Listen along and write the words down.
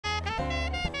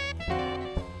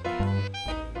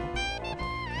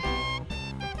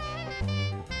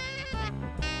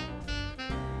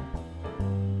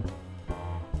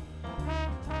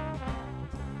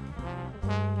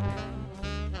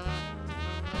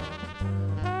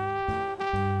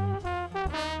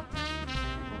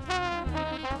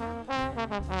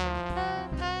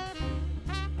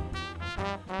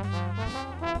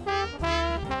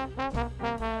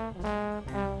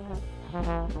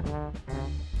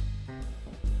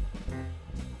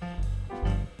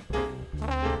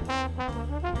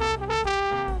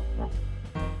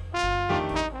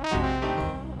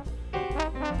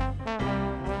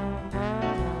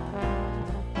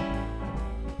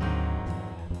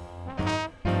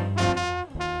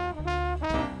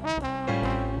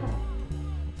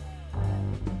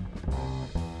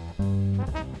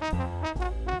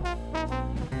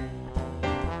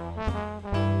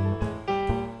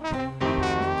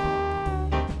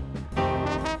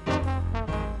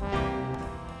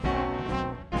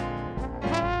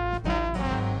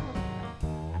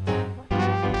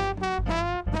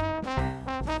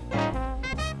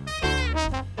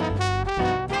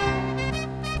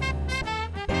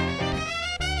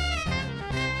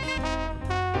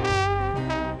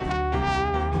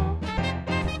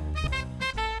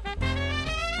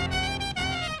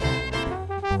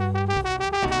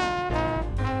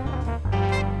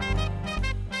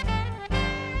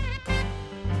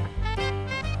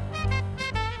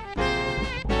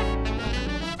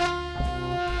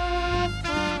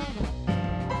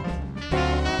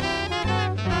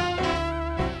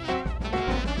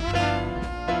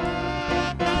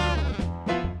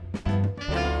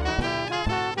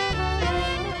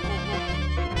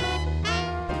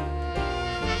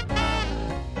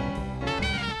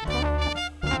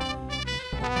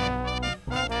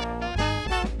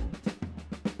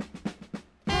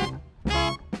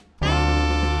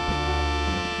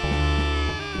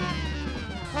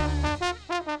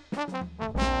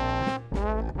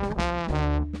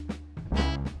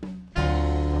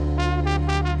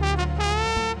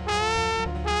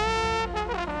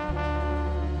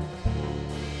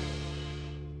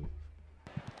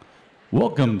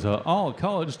Welcome to All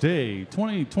College Day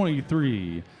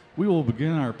 2023. We will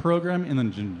begin our program in the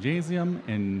gymnasium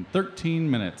in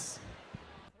 13 minutes.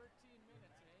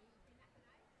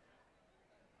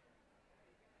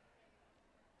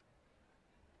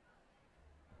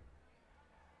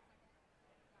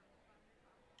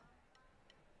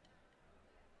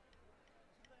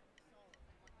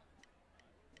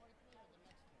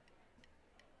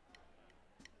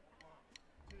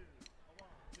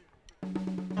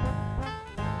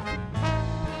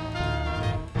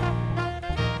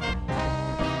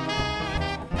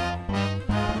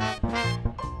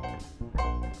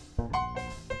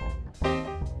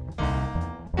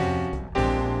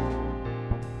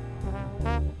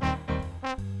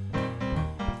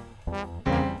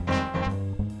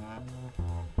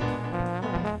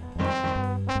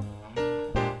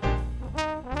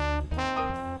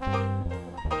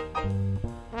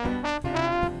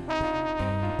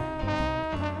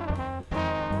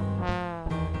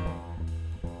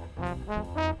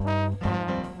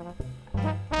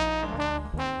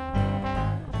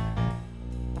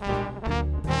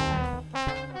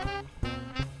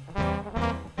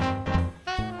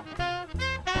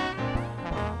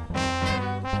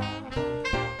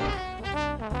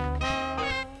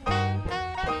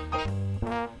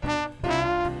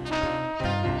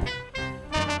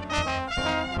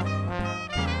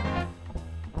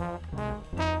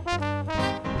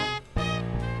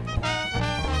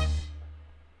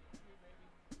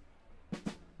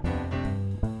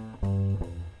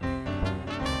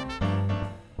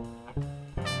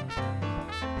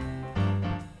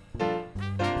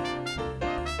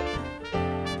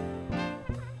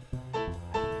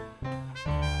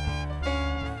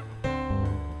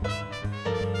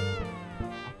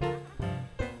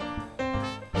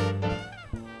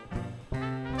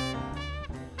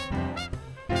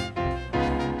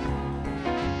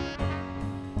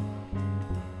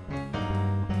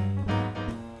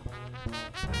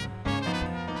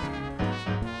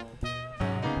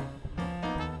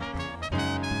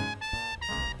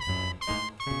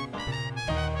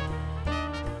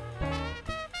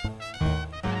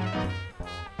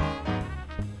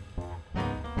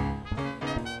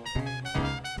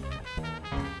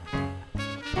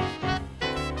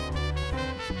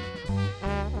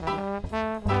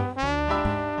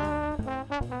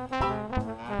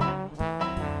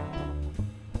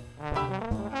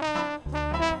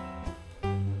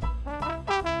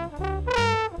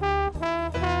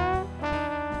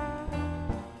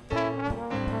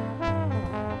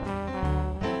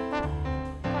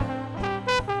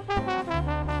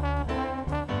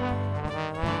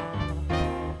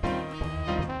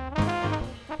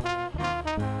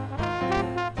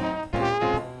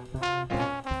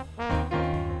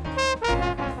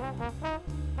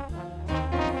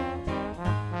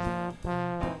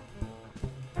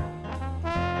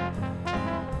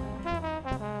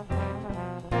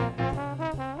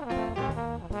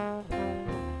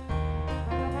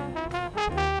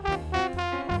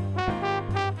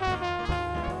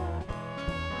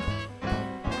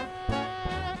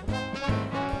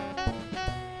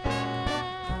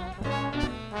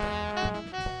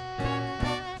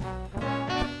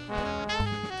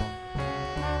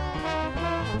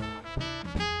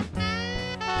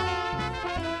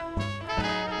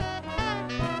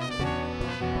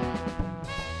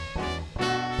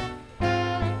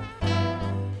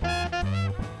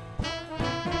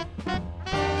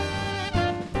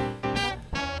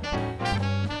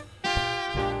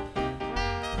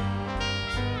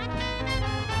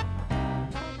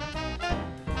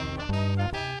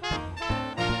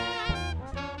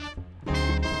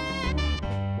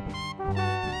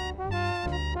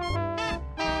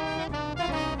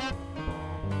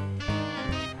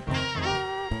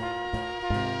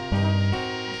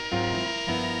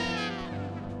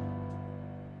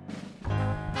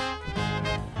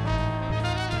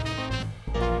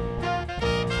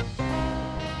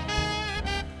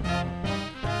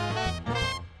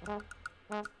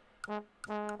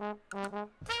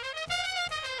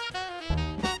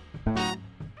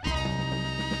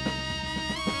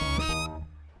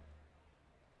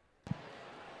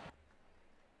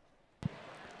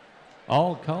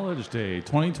 All College Day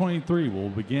 2023 will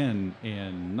begin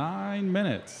in 9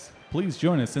 minutes. Please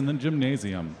join us in the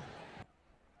gymnasium.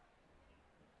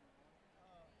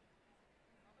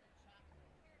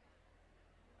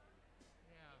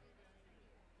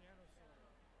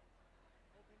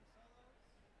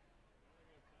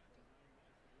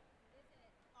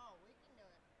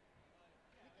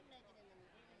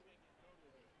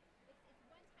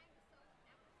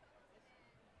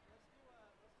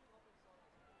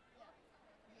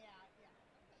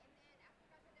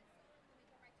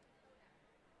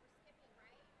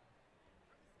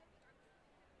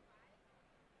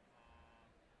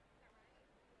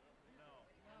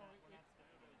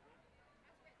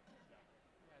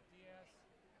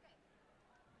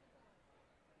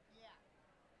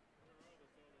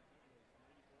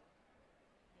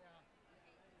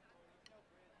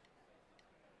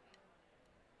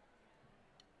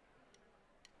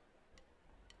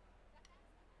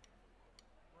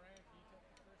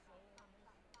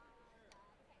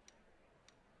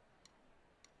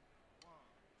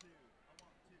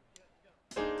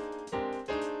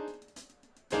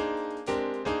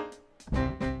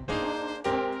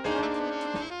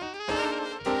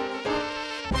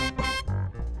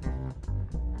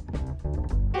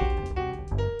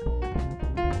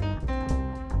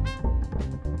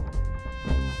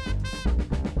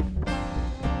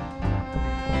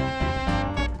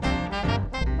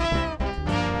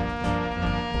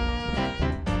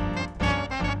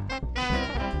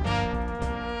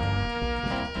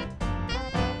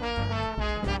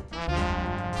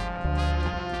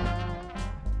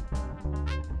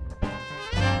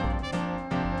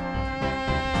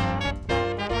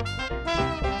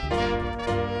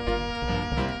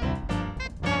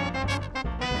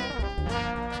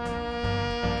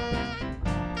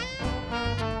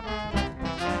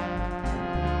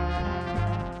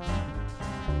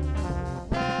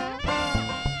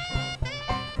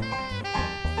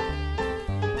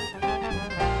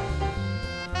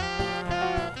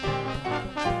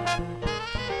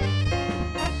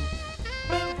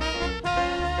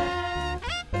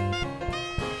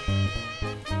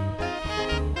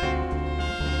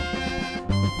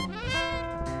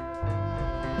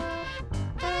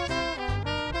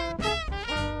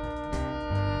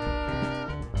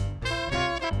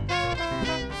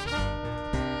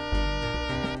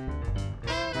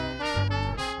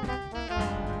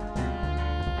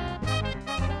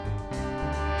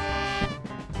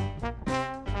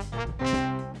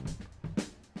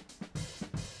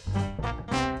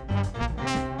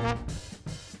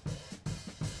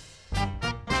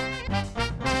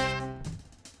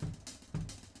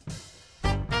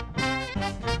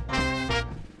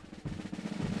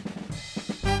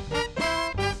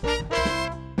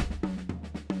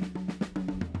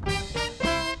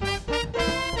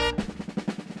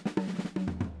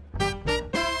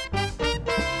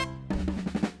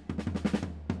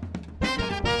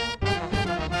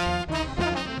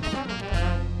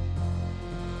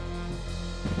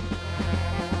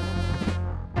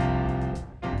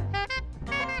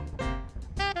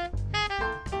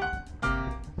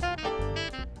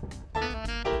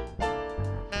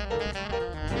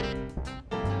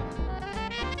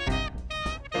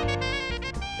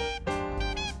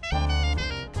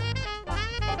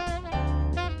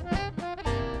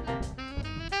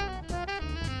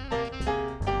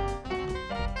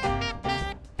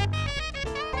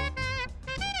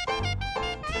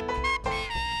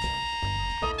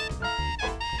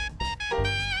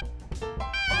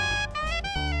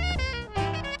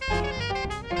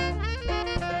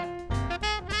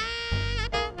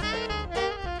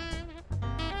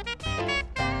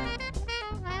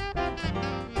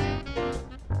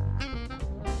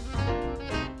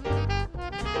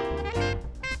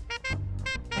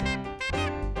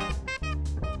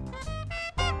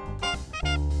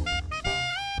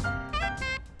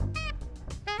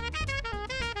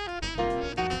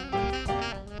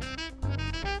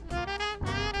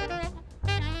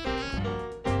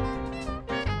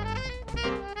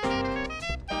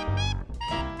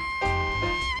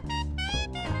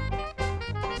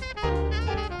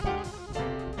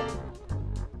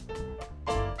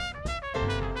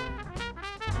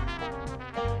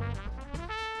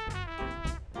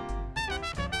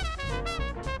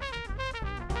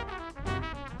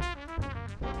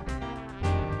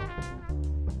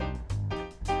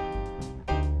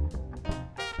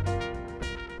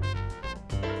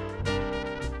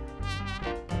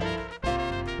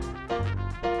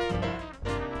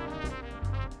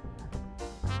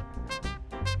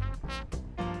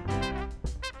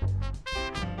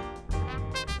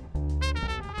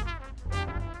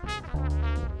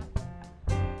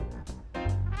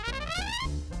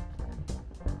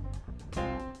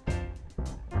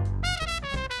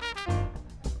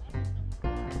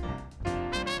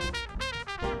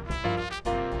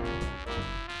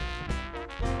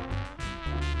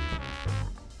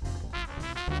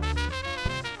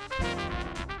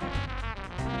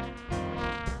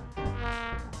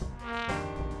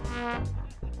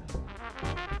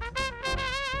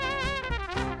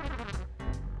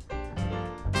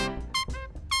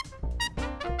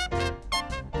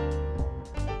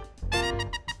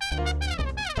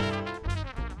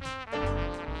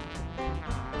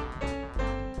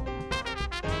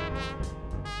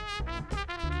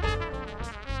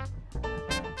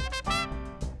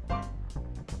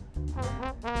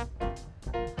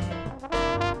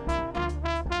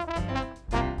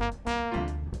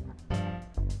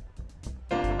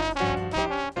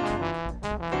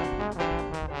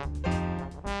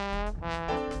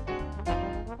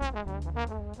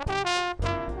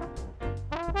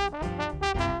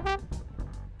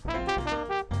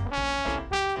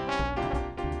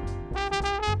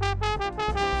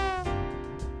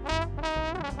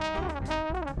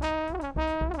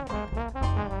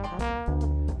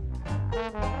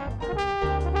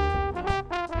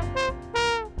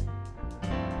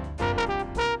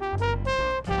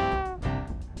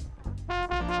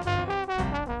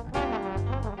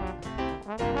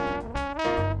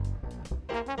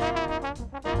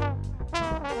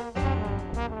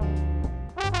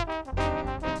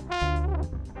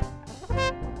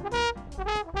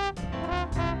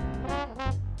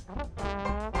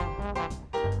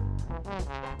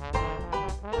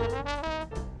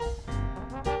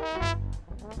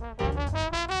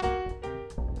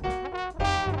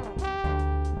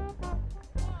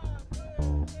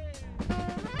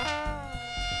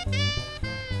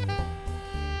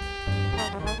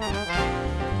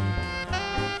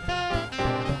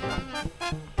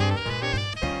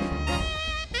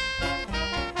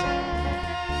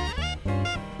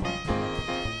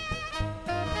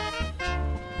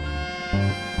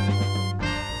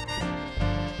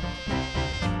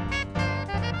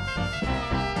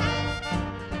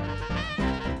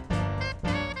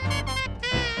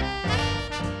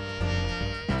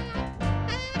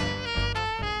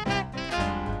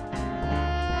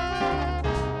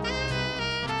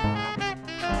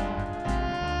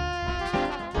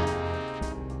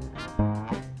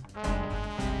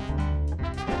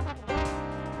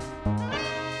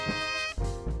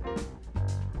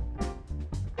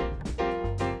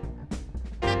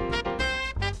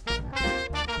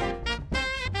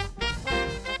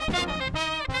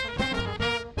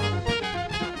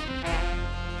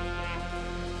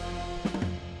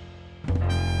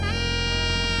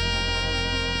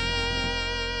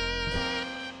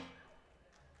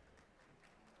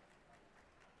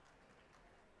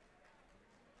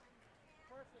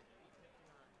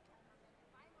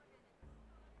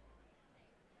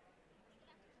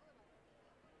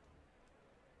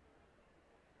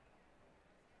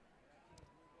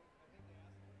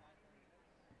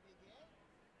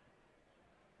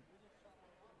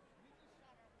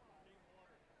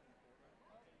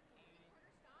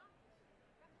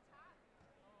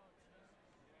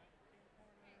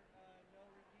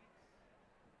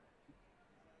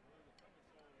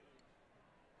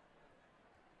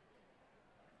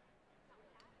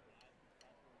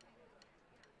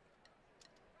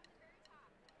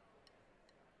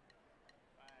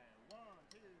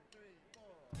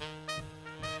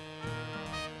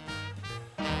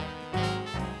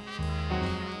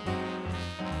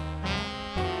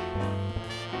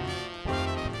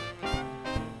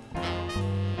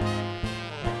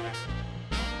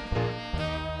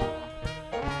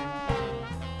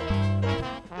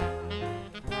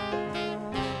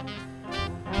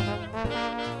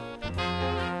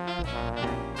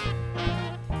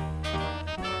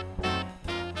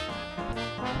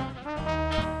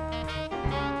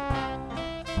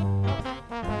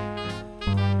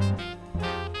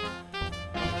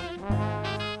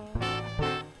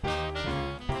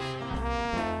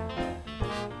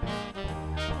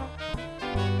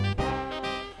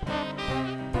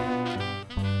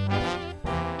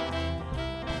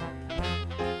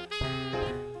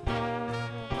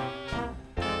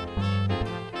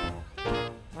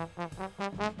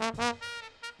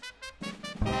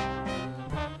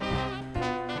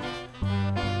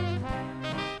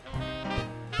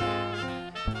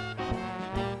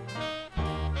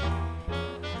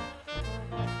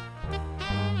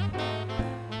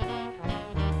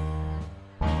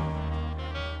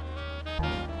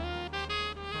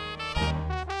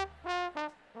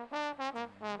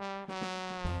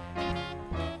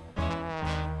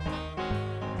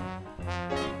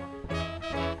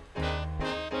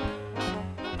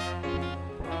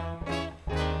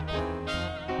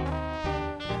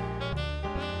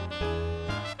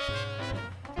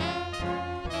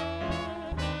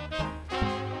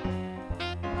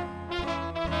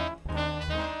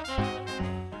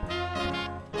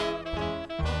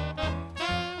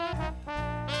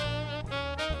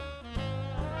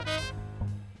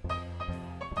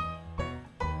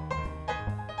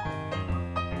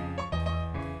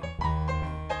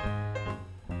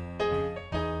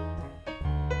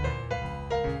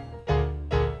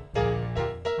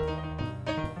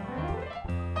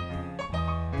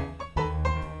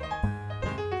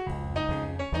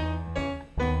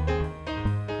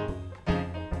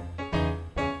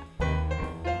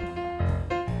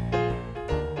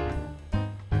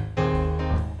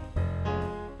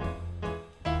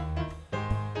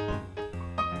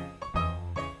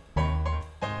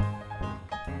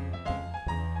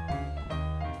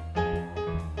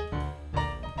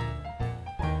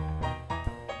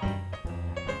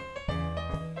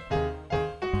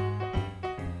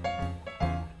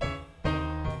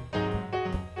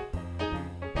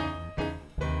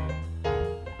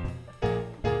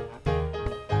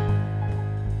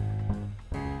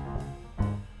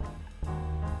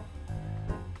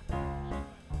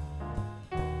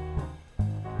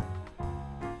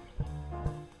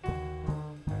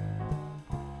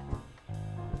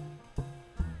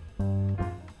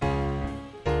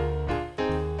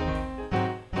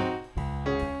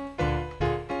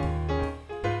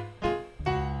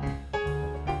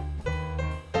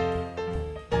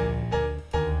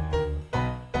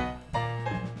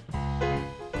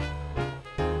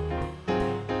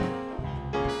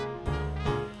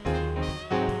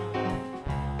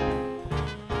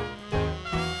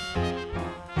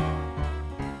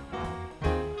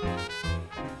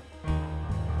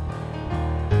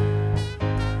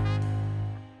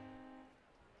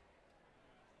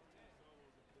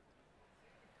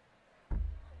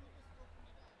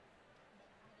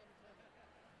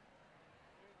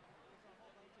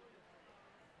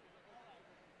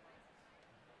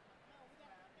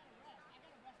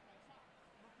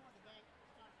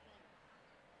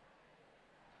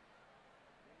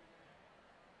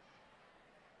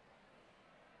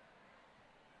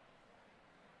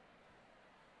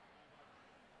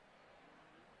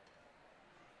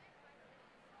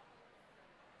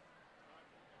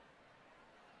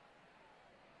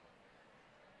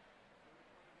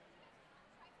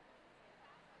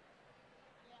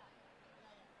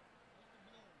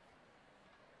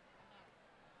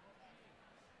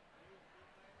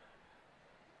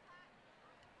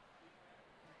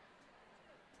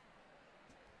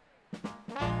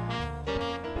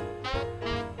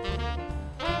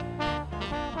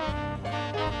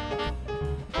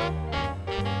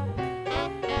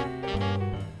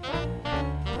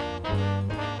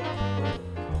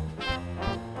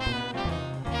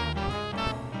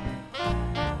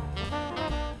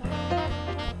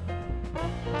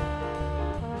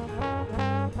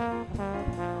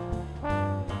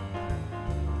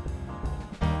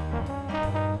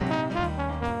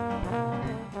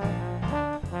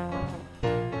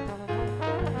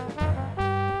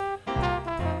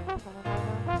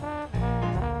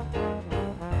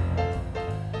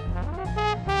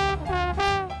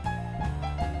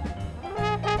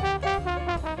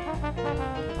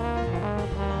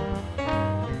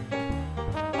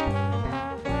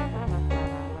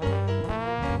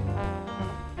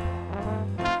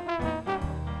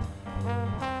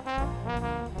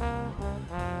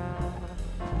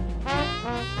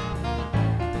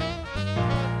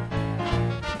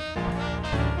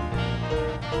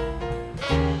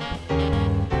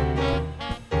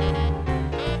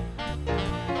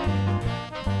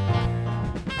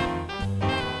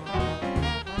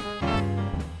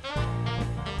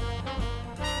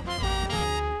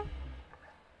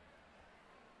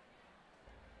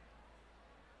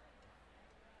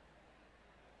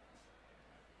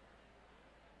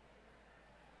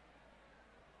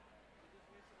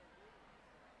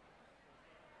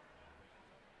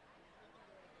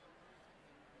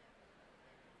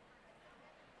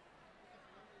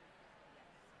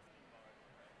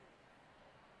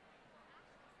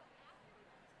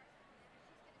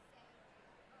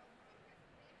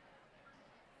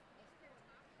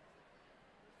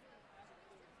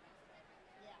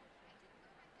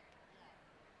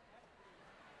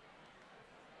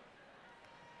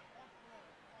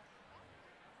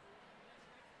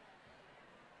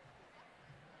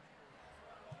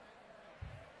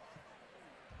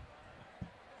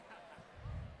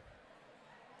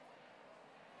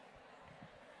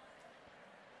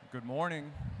 Good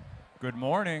morning. Good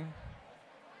morning.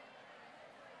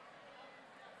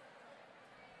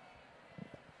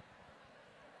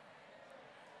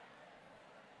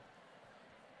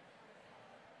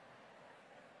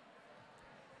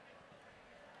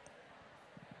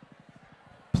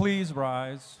 Please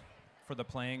rise for the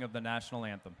playing of the national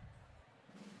anthem.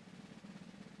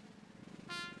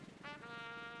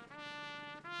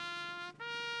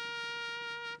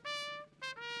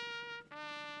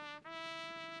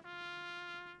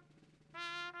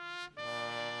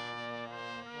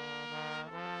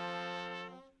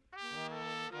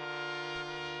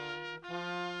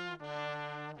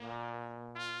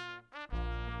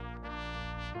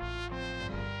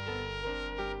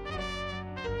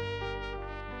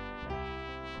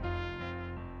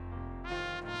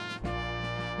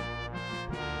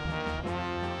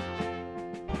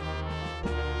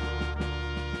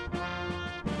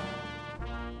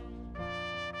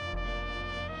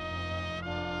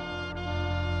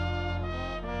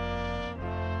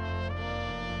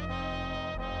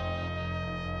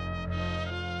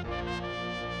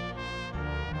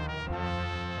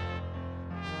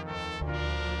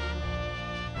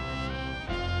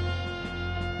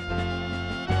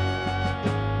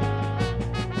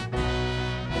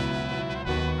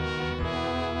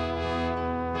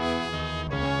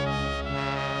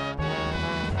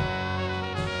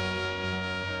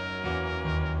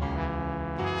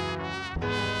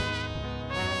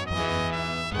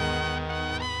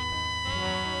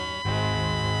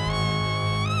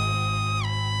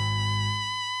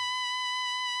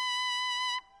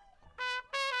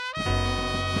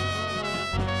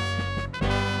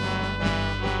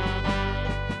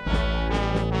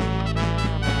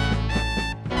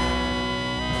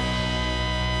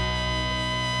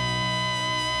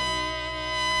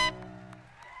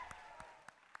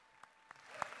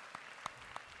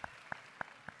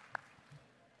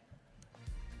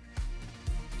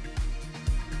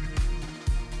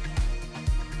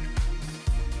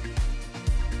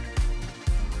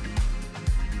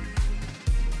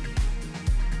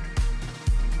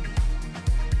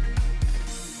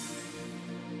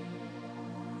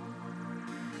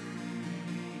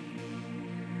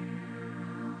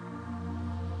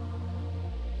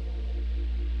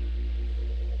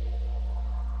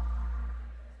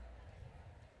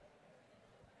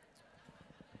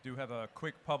 Do have a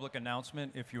quick public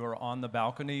announcement. If you are on the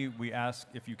balcony, we ask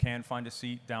if you can find a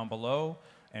seat down below,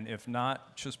 and if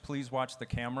not, just please watch the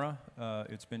camera.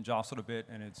 It's been jostled a bit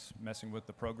and it's messing with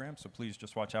the program, so please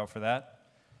just watch out for that.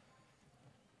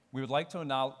 We would like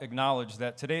to acknowledge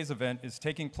that today's event is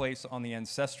taking place on the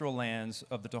ancestral lands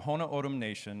of the Tohono O'odham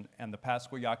Nation and the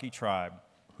Pasquayaqui tribe,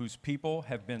 whose people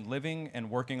have been living and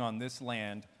working on this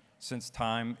land since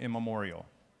time immemorial.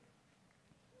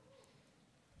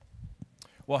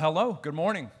 Well, hello, good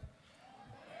morning.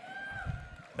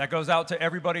 That goes out to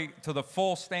everybody, to the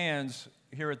full stands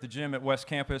here at the gym at West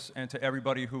Campus, and to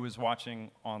everybody who is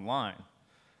watching online.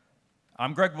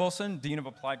 I'm Greg Wilson, Dean of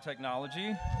Applied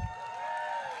Technology.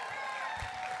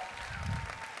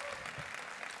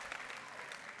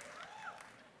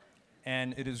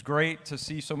 And it is great to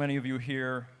see so many of you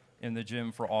here in the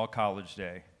gym for All College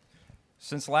Day.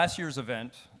 Since last year's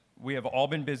event, we have all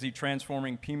been busy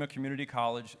transforming Pima Community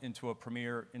College into a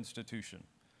premier institution.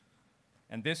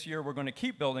 And this year, we're going to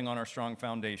keep building on our strong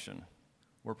foundation.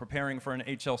 We're preparing for an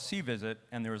HLC visit,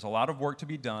 and there is a lot of work to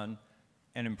be done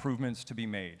and improvements to be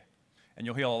made. And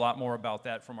you'll hear a lot more about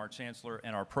that from our chancellor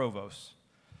and our provost.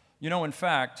 You know, in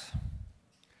fact,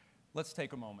 let's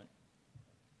take a moment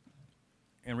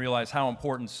and realize how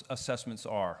important assessments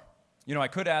are. You know, I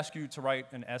could ask you to write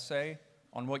an essay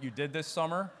on what you did this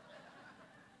summer.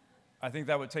 I think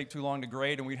that would take too long to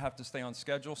grade, and we'd have to stay on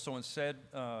schedule. So instead,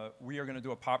 we are going to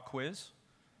do a pop quiz.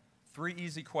 3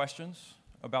 easy questions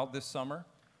about this summer.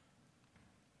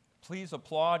 Please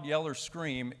applaud, yell, or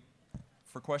scream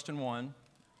for question 1.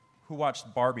 Who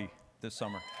watched Barbie this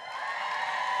summer?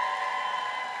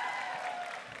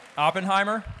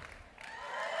 Oppenheimer?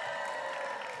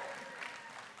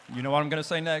 You know what I'm going to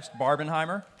say next,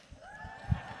 Barbenheimer?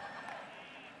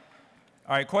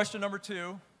 All right, question number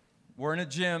 2. We're in a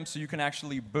gym, so you can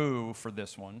actually boo for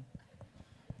this one.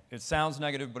 It sounds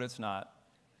negative, but it's not.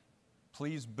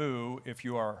 Please boo if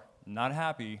you are not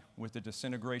happy with the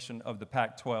disintegration of the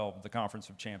Pac-12, the Conference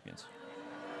of Champions.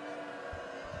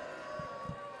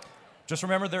 Just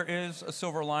remember, there is a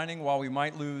silver lining. While we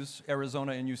might lose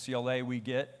Arizona and UCLA, we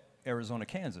get Arizona,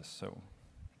 Kansas. So,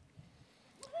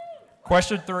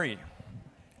 question 3.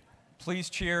 Please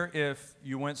cheer if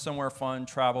you went somewhere fun,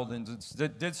 traveled, and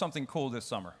did something cool this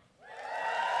summer.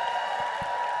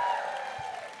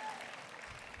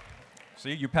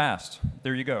 See, you passed.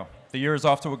 There you go. The year is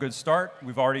off to a good start.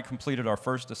 We've already completed our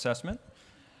first assessment.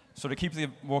 So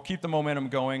we'll keep the momentum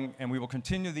going, and we will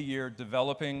continue the year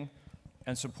developing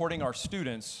and supporting our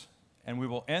students, and we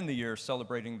will end the year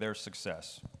celebrating their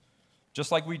success.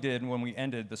 Just like we did when we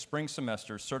ended the spring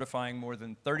semester certifying more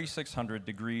than 3,600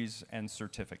 degrees and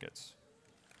certificates.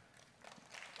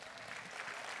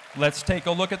 Let's take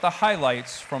a look at the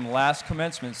highlights from last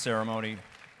commencement ceremony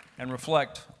and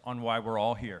reflect on why we're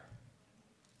all here.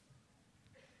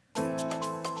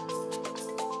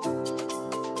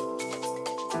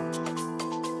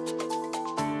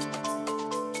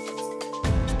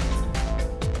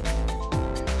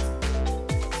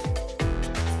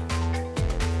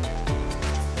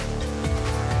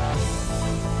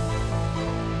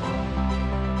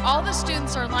 All the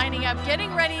students are lining up,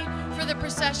 getting ready for the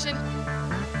procession. Woo!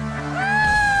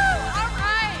 All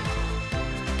right.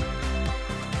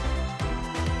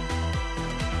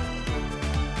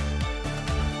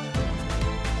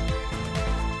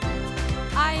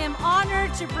 I am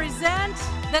honored to present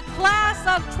the class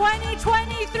of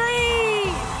 2023.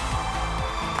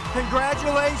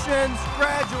 Congratulations,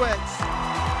 graduates.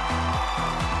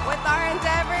 With our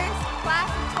endeavors, class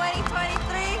of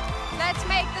 2023, let's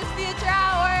make this future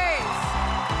ours.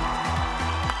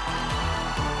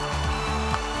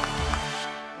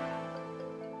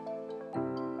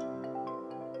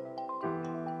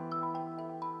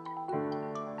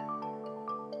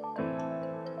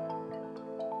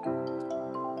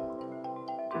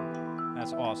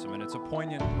 That's awesome, and it's a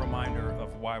poignant reminder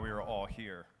of why we are all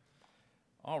here.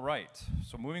 All right,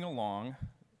 so moving along,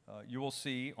 you will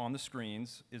see on the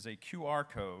screens is a QR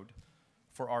code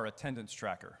for our attendance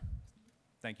tracker.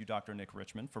 Thank you, Dr. Nick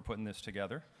Richmond, for putting this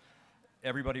together.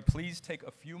 Everybody, please take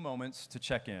a few moments to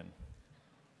check in.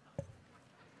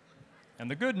 And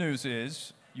the good news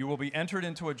is you will be entered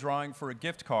into a drawing for a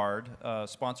gift card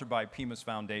sponsored by Pima's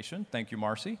Foundation. Thank you,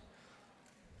 Marcy.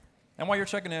 And while you're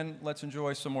checking in, let's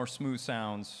enjoy some more smooth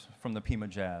sounds from the Pima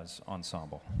Jazz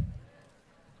Ensemble.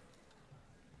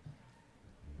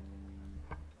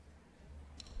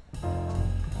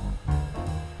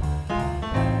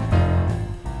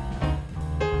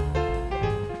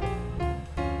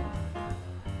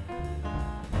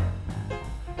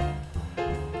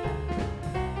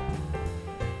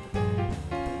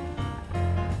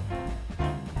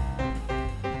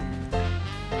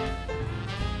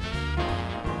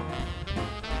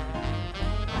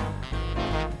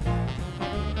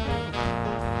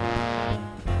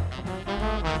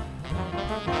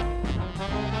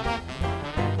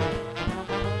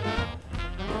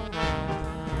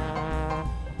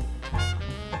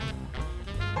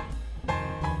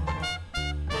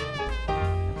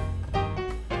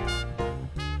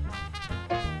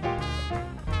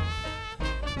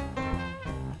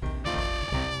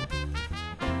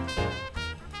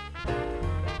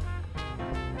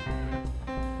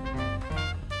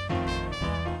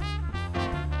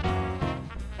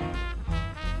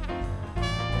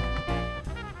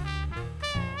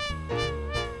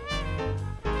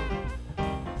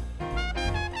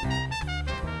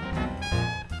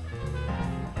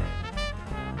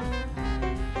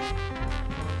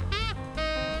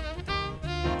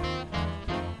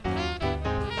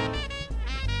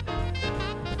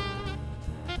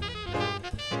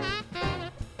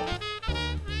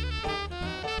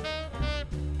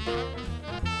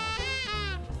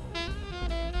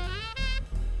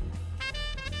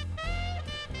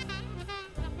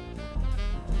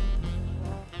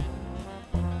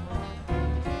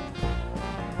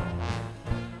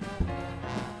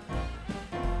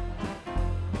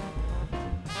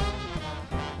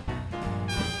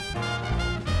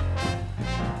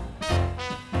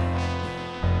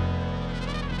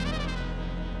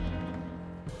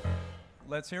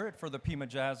 Let's hear it for the Pima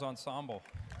Jazz Ensemble.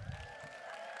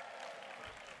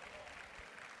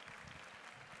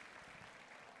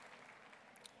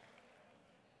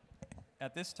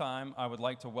 At this time, I would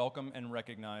like to welcome and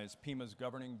recognize Pima's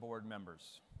governing board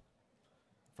members.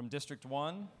 From District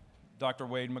 1, Dr.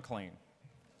 Wade McLean.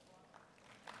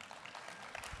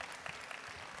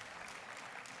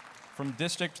 From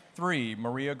District 3,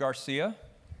 Maria Garcia.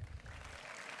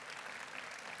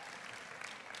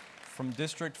 From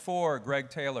District 4, Greg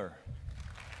Taylor.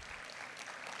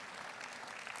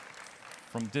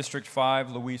 From District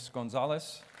 5, Luis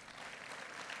Gonzalez.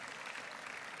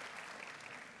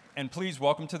 And please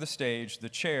welcome to the stage the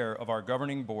chair of our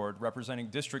governing board representing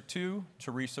District 2,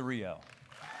 Teresa Riel.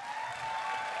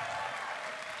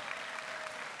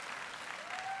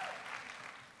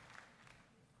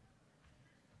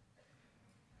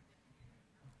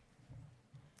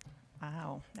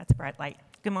 Wow, That's a bright light.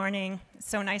 Good morning.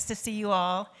 So nice to see you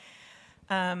all.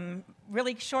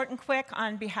 Really short and quick,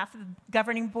 on behalf of the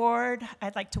governing board,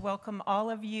 I'd like to welcome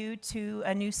all of you to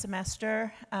a new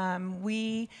semester.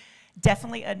 We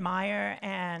definitely admire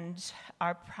and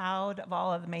are proud of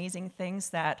all of the amazing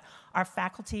things that our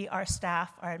faculty, our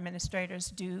staff, our administrators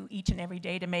do each and every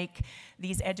day to make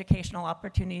these educational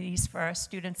opportunities for our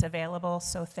students available.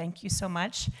 So thank you so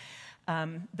much.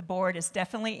 The board is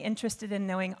definitely interested in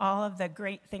knowing all of the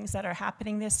great things that are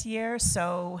happening this year,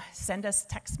 so send us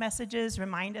text messages,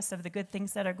 remind us of the good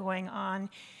things that are going on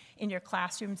in your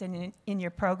classrooms and in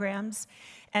your programs,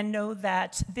 and know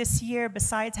that this year,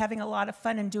 besides having a lot of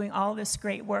fun and doing all this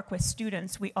great work with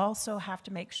students, we also have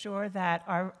to make sure that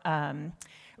our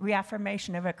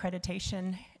reaffirmation of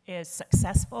accreditation is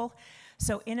successful.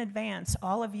 So in advance,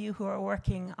 all of you who are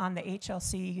working on the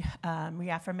HLC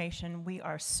reaffirmation, we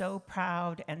are so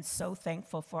proud and so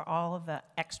thankful for all of the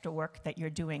extra work that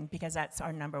you're doing, because that's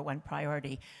our #1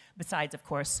 priority, besides, of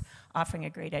course, offering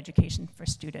a great education for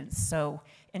students. So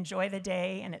enjoy the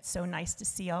day, and it's so nice to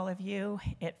see all of you.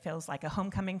 It feels like a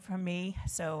homecoming for me,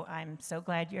 so I'm so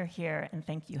glad you're here, and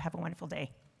thank you. Have a wonderful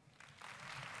day.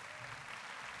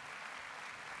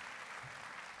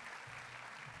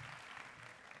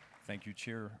 Thank you,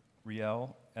 Chair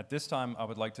Riel. At this time, I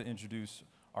would like to introduce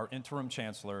our interim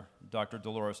chancellor, Dr.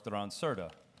 Dolores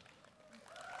Duran-Cerda.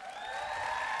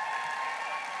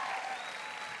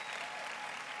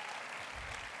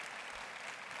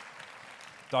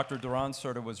 Dr.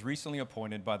 Duran-Cerda was recently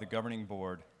appointed by the governing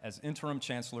board as interim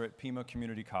chancellor at Pima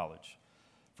Community College.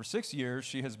 For 6 years,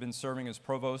 she has been serving as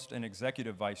provost and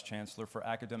executive vice chancellor for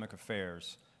academic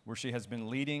affairs, where she has been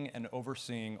leading and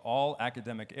overseeing all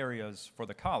academic areas for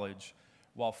the college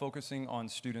while focusing on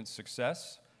student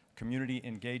success, community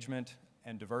engagement,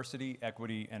 and diversity,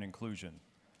 equity, and inclusion.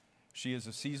 She is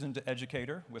a seasoned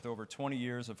educator with over 20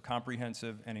 years of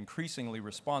comprehensive and increasingly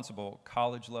responsible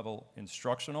college-level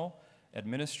instructional,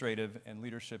 administrative, and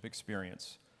leadership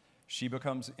experience. She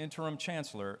becomes interim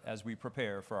chancellor as we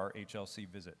prepare for our HLC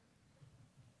visit.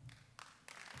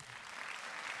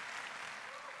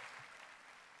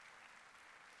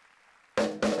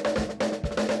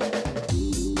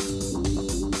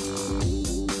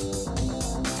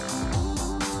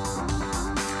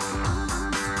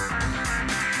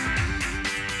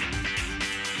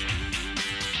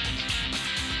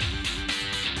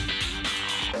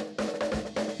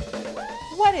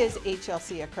 What is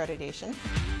HLC accreditation?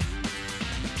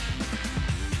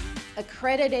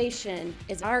 Accreditation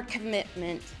is our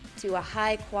commitment to a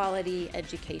high-quality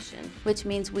education, which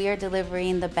means we are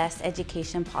delivering the best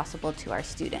education possible to our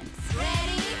students.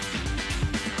 Ready,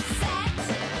 set,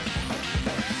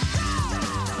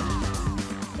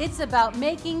 go! It's about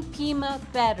making Pima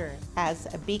better.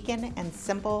 As a beacon and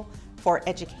symbol for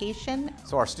education.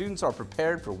 So our students are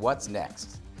prepared for what's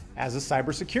next. As a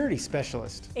cybersecurity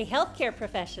specialist, a healthcare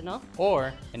professional,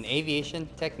 or an aviation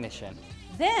technician.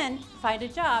 Then find a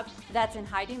job that's in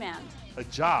high demand. A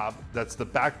job that's the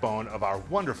backbone of our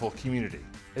wonderful community.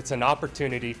 It's an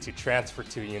opportunity to transfer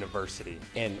to university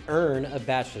and earn a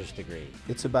bachelor's degree.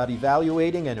 It's about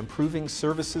evaluating and improving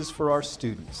services for our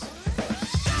students,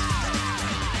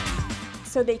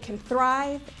 so they can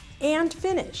thrive and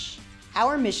finish.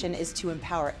 Our mission is to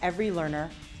empower every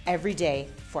learner, every day,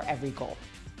 for every goal.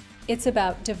 It's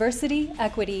about diversity,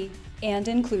 equity, and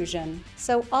inclusion,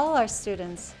 so all our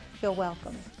students feel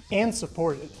welcome and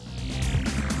supported.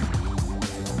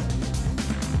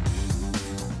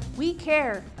 We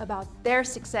care about their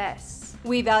success.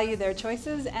 We value their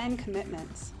choices and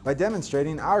commitments. By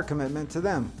demonstrating our commitment to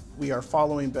them. We are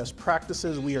following best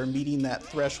practices. We are meeting that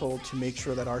threshold to make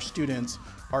sure that our students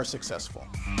are successful.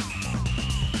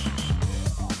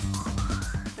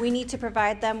 We need to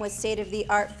provide them with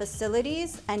state-of-the-art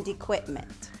facilities and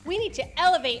equipment. We need to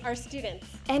elevate our students,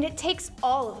 and it takes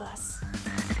all of us.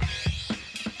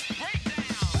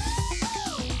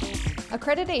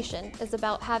 Accreditation is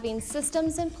about having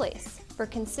systems in place for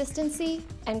consistency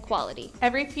and quality.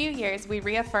 Every few years, we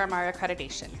reaffirm our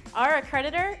accreditation. Our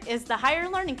accreditor is the Higher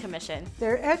Learning Commission.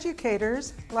 They're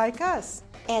educators like us.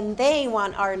 And they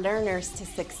want our learners to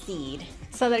succeed.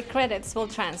 So that credits will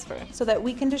transfer. So that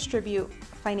we can distribute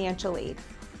financial aid.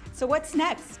 So what's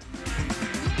next?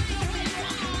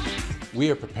 We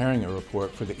are preparing a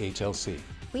report for the HLC.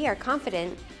 We are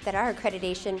confident that our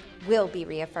accreditation will be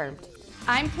reaffirmed.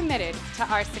 I'm committed to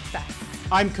our success.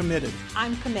 I'm committed.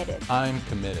 I'm committed. I'm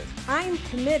committed. I'm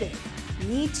committed.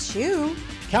 Me too.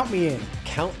 Count me in.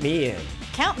 Count me in.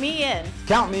 Count me in.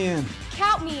 Count me in.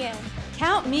 Count me in.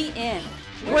 Count me in.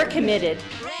 We're committed.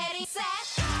 Ready, set.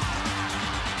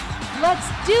 Let's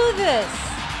do this.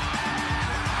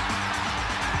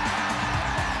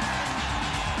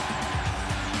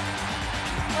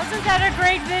 Wasn't that a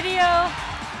great video?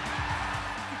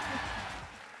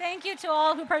 Thank you to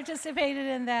all who participated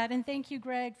in that. And thank you,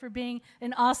 Greg, for being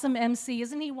an awesome MC.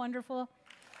 Isn't he wonderful?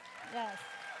 Yes.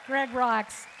 Greg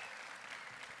rocks.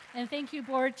 And thank you,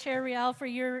 Board Chair Rial, for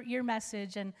your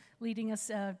message and leading us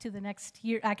to the next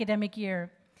year, academic year.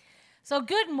 So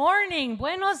good morning.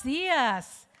 Buenos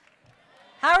dias.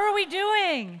 How are we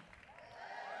doing?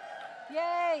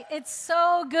 Yay. It's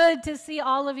so good to see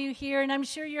all of you here. And I'm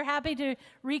sure you're happy to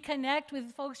reconnect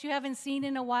with folks you haven't seen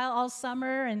in a while all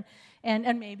summer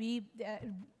and maybe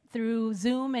through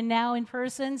Zoom and now in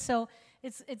person. So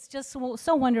it's just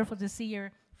so wonderful to see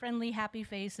your friendly, happy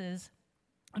faces.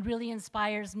 It really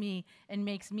inspires me and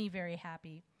makes me very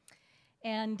happy.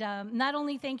 And not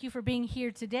only thank you for being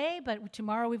here today, but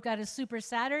tomorrow we've got a Super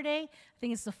Saturday. I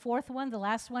think it's the fourth one, the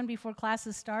last one before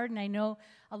classes start. And I know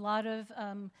a lot of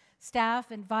staff,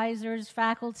 advisors,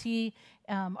 faculty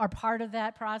are part of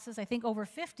that process. I think over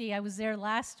 50. I was there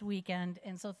last weekend.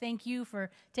 And so thank you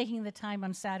for taking the time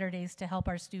on Saturdays to help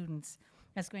our students.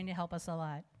 That's going to help us a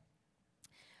lot.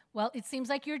 Well, it seems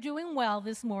like you're doing well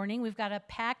this morning. We've got a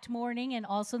packed morning and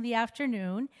also the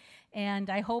afternoon. And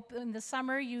I hope in the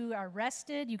summer you are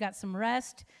rested, you got some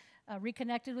rest,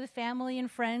 reconnected with family and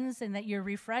friends, and that you're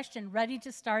refreshed and ready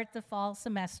to start the fall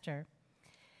semester.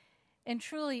 And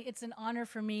truly, it's an honor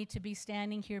for me to be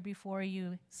standing here before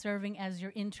you, serving as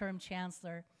your interim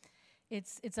chancellor.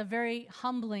 It's a very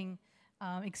humbling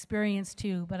experience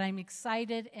too, but I'm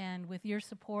excited, and with your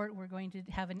support, we're going to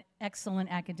have an excellent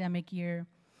academic year.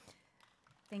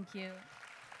 Thank you.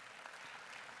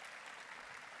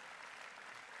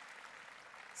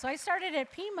 So I started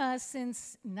at Pima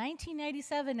since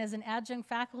 1997 as an adjunct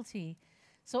faculty.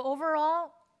 So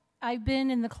overall, I've been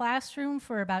in the classroom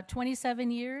for about 27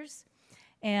 years.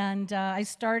 And I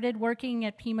started working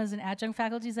at Pima as an adjunct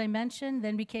faculty, as I mentioned,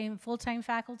 then became full-time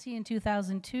faculty in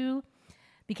 2002,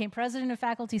 became president of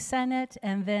Faculty Senate,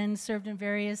 and then served in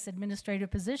various administrative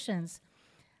positions.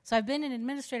 So I've been an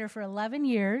administrator for 11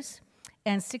 years.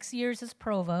 And 6 years as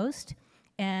provost,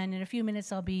 and in a few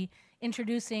minutes I'll be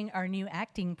introducing our new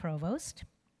acting provost.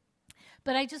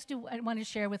 But I want to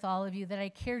share with all of you that I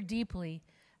care deeply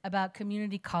about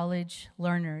community college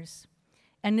learners.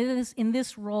 And in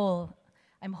this role,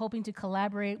 I'm hoping to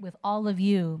collaborate with all of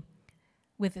you,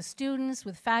 with the students,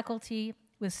 with faculty,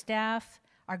 with staff,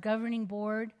 our governing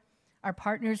board, our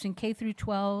partners in K through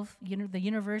 12, the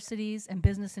universities, and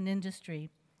business and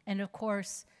industry, and of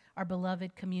course, our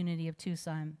beloved community of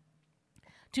Tucson,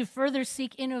 to further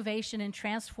seek innovation and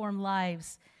transform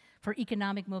lives for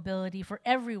economic mobility for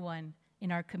everyone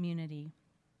in our community.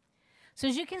 So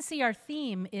as you can see, our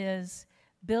theme is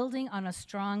building on a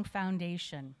strong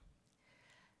foundation.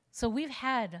 So we've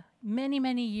had many,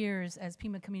 many years as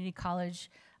Pima Community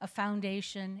College, a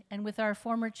foundation, and with our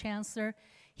former chancellor,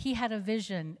 he had a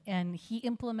vision and he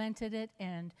implemented it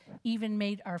and even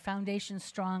made our foundation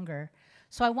stronger.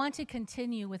 So I want to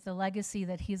continue with the legacy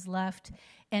that he's left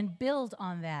and build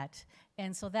on that.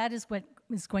 And so that is what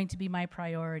is going to be my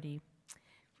priority.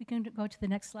 We can go to the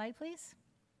next slide, please.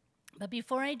 But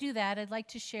before I do that, I'd like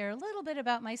to share a little bit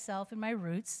about myself and my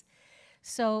roots.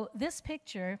 So this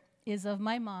picture is of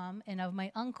my mom and of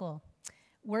my uncle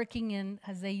working in,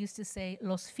 as they used to say,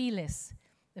 los files,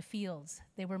 the fields.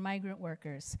 They were migrant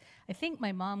workers. I think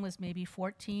my mom was maybe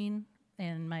 14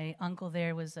 and my uncle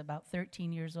there was about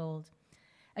 13 years old.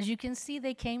 As you can see,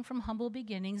 they came from humble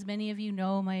beginnings. Many of you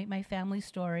know my family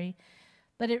story,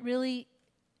 but it really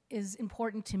is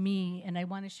important to me, and I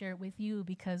want to share it with you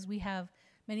because we have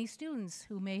many students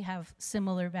who may have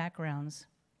similar backgrounds.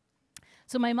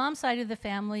 So my mom's side of the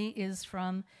family is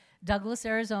from Douglas,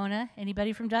 Arizona.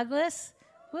 Anybody from Douglas?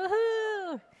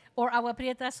 Woohoo! Or Agua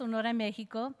Prieta, Sonora,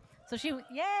 Mexico. So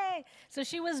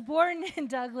she was born in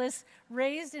Douglas,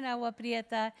 raised in Agua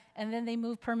Prieta, and then they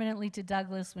moved permanently to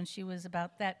Douglas when she was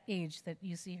about that age that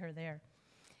you see her there.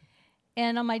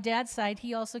 And on my dad's side,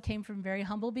 he also came from very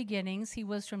humble beginnings. He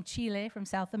was from Chile, from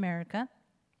South America.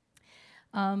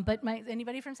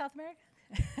 Anybody from South America?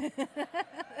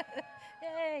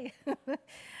 Yay!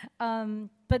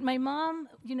 But my mom,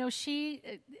 she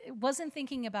wasn't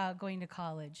thinking about going to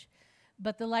college.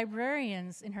 But the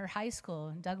librarians in her high school,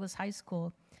 in Douglas High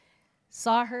School,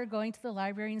 saw her going to the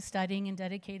library and studying and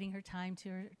dedicating her time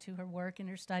to her work and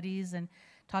her studies and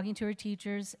talking to her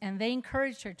teachers, and they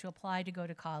encouraged her to apply to go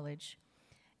to college.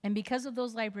 And because of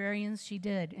those librarians, she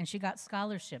did, and she got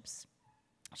scholarships.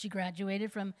 She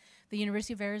graduated from the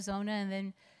University of Arizona and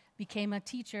then became a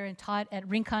teacher and taught at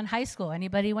Rincon High School.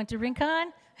 Anybody went to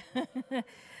Rincon?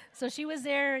 So she was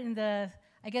there in the,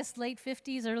 I guess, late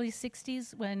 50s, early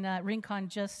 60s when Rincon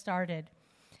just started.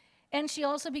 And she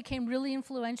also became really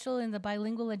influential in the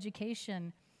bilingual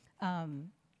education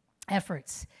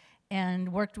efforts,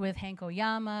 and worked with Hank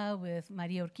Oyama, with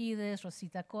Maria Urquides,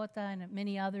 Rosita Cota, and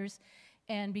many others.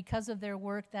 And because of their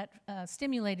work, that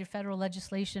stimulated federal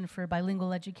legislation for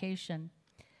bilingual education.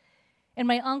 And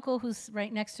my uncle, who's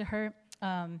right next to her,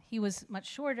 he was much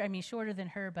shorter, shorter than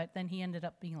her, but then he ended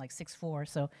up being like 6'4",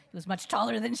 so he was much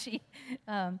taller than she.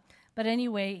 But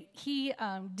anyway, he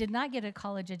did not get a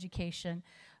college education,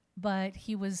 but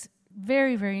he was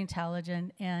very, very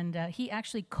intelligent, and he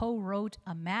actually co-wrote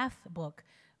a math book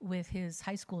with his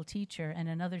high school teacher and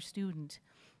another student.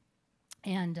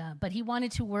 And but he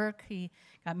wanted to work. He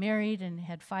got married and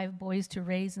had 5 boys to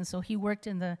raise, and so he worked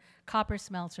in the copper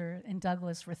smelter in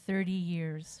Douglas for 30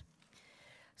 years.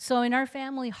 So in our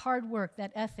family, hard work,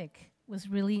 that ethic, was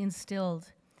really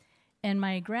instilled. And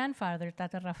my grandfather,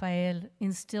 Tata Rafael,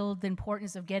 instilled the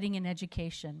importance of getting an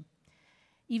education.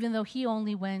 Even though he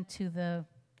only went to the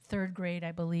 3rd grade,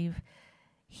 I believe,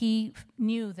 he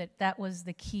knew that that was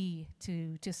the key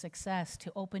to success,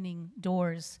 to opening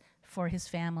doors for his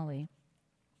family.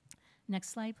 Next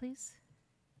slide, please.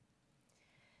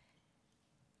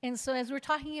 And so as we're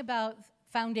talking about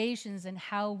foundations and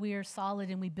how we're solid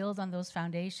and we build on those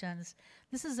foundations,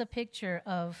 this is a picture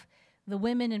of the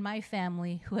women in my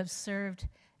family who have served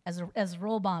as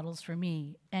role models for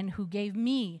me and who gave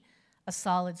me a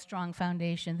solid, strong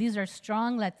foundation. These are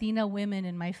strong Latina women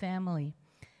in my family.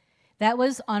 That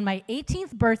was on my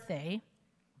 18th birthday,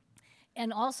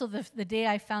 and also the day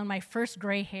I found my first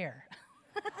gray hair.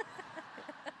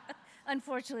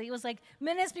 Unfortunately, it was like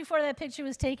minutes before that picture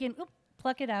was taken. Oop,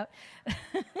 pluck it out.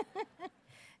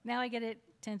 Now I get it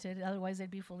tinted, otherwise it'd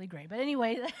be fully gray. But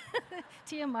anyway,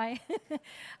 TMI.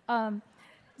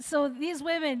 So these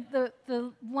women,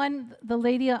 the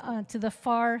lady to the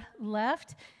far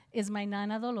left is my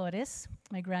Nana Dolores,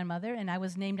 my grandmother, and I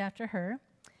was named after her.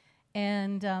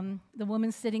 And the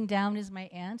woman sitting down is my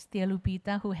aunt, Tia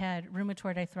Lupita, who had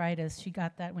rheumatoid arthritis. She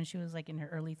got that when she was like in her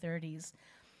early 30s.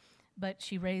 But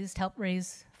she helped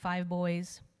raise 5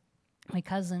 boys, my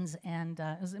cousins, and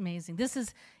it was amazing. This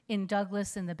is in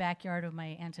Douglas, in the backyard of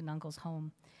my aunt and uncle's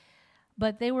home.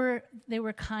 But they were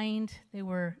kind. They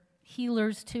were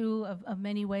healers too, of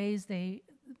many ways. They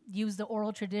used the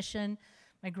oral tradition.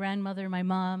 My grandmother, my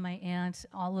mom, my aunt,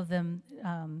 all of them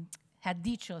had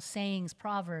dichos, sayings,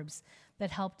 proverbs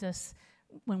that helped us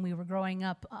when we were growing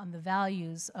up on the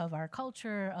values of our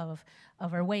culture, of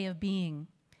our way of being.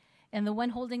 And the one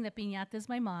holding the piñata is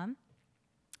my mom.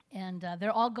 And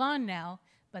they're all gone now,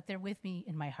 but they're with me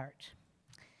in my heart.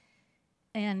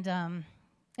 And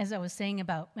as I was saying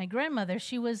about my grandmother,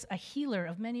 she was a healer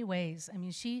of many ways. I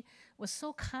mean, she was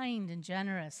so kind and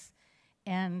generous.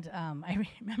 And I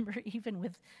remember even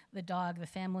with the dog, the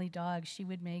family dog, she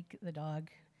would make the dog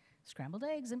scrambled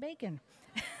eggs and bacon.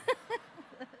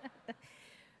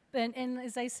 And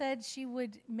as I said, she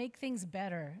would make things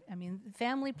better. I mean,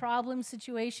 family problem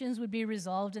situations would be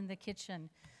resolved in the kitchen,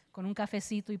 con un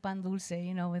cafecito y pan dulce,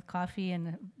 with coffee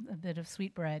and a bit of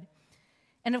sweet bread.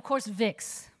 And of course,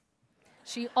 Vicks.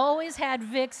 She always had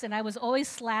Vicks, and I was always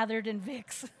slathered in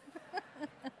Vicks.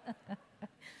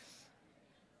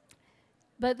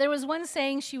 But there was one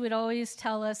saying she would always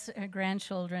tell us, her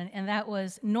grandchildren, and that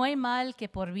was, no hay mal que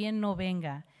por bien no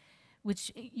venga,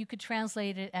 which you could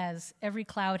translate it as every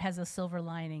cloud has a silver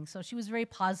lining. So she was very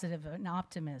positive, an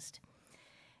optimist.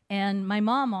 And my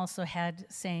mom also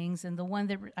had sayings, and the one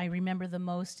that I remember the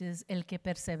most is el que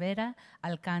persevera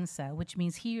alcanza, which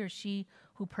means he or she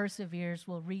who perseveres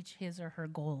will reach his or her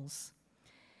goals.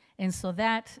 And so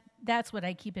that's what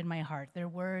I keep in my heart, their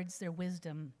words, their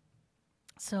wisdom.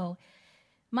 So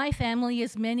my family,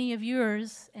 as many of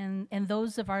yours and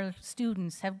those of our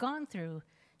students, have gone through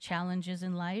challenges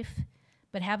in life,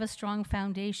 but have a strong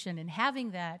foundation. And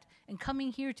having that and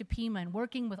coming here to Pima and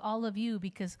working with all of you,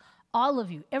 because all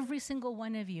of you, every single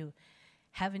one of you,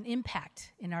 have an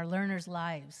impact in our learners'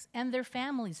 lives and their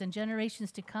families and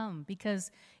generations to come.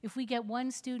 Because if we get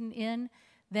one student in,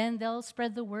 then they'll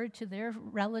spread the word to their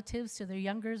relatives, to their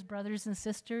younger brothers and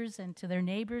sisters, and to their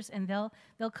neighbors, and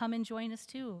they'll come and join us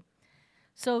too.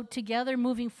 So together,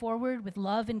 moving forward with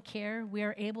love and care, we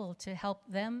are able to help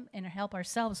them and help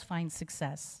ourselves find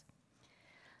success.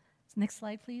 Next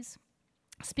slide, please.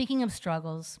 Speaking of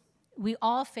struggles, we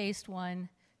all faced one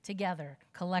together,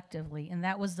 collectively, and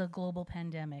that was the global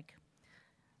pandemic.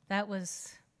 That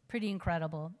was pretty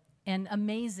incredible and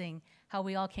amazing how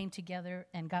we all came together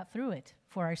and got through it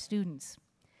for our students.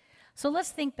 So let's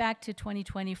think back to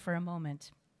 2020 for a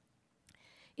moment.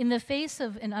 In the face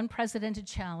of an unprecedented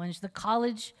challenge, the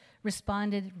college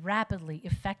responded rapidly,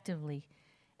 effectively,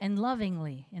 and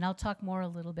lovingly. And I'll talk more a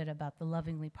little bit about the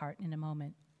lovingly part in a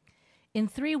moment. In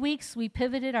 3 weeks, we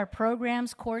pivoted our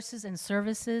programs, courses, and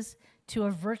services to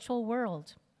a virtual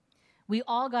world. We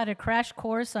all got a crash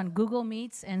course on Google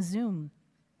Meets and Zoom.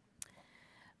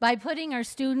 By putting our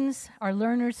students, our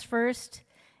learners first,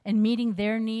 and meeting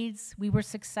their needs, we were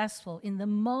successful in the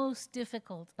most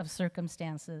difficult of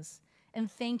circumstances.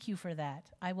 And thank you for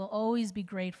that. I will always be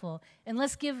grateful. And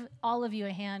let's give all of you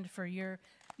a hand for your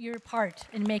part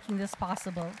in making this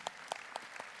possible.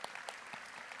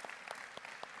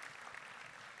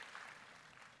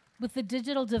 With the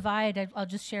digital divide, I'll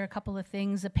just share a couple of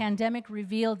things. The pandemic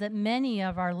revealed that many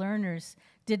of our learners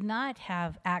did not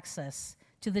have access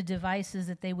to the devices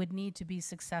that they would need to be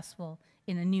successful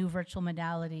in a new virtual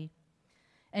modality.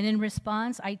 And in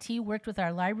response, IT worked with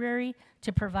our library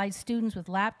to provide students with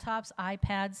laptops,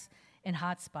 iPads, and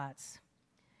hotspots.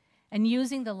 And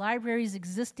using the library's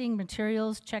existing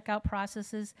materials checkout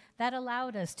processes, that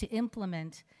allowed us to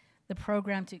implement the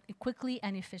program quickly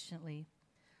and efficiently.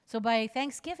 So by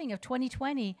Thanksgiving of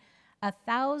 2020,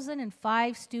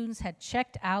 1,005 students had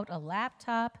checked out a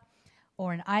laptop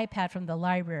or an iPad from the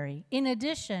library. In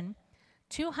addition,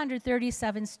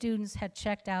 237 students had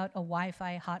checked out a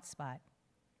Wi-Fi hotspot.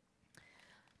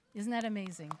 Isn't that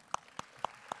amazing?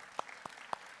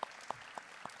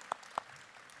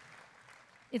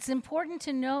 It's important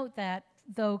to note that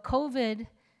though COVID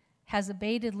has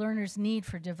abated learners' need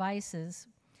for devices,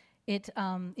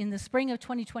 in the spring of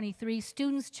 2023,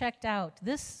 students checked out,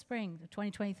 this spring of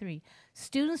 2023,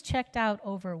 students checked out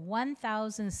over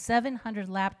 1,700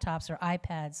 laptops or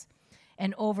iPads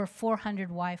and over 400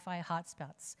 Wi-Fi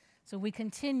hotspots. So we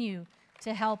continue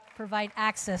to help provide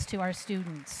access to our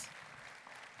students.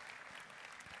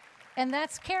 And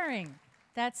that's caring.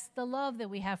 That's the love that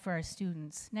we have for our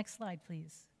students. Next slide,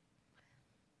 please.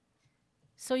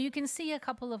 So you can see a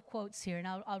couple of quotes here, and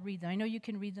I'll read them. I know you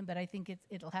can read them, but I think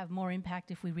it'll have more impact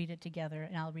if we read it together,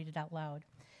 and I'll read it out loud.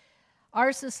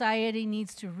 Our society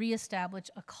needs to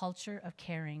reestablish a culture of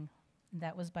caring. And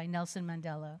that was by Nelson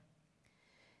Mandela.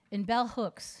 And Bell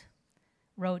Hooks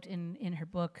wrote in her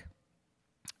book,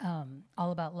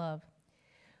 All About Love,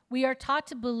 "We are taught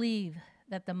to believe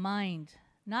that the mind,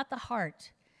 not the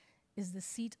heart, is the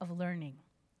seat of learning.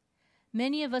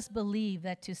 Many of us believe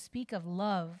that to speak of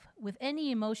love with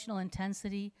any emotional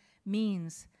intensity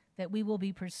means that we will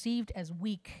be perceived as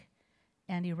weak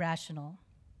and irrational."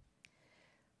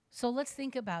 So let's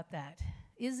think about that.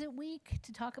 Is it weak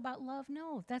to talk about love?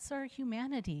 No, that's our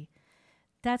humanity.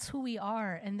 That's who we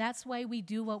are, and that's why we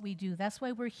do what we do. That's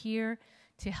why we're here,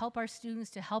 to help our students,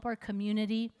 to help our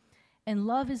community, and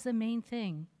love is the main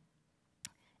thing.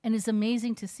 And it's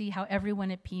amazing to see how everyone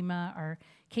at Pima, our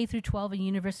K-12 and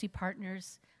university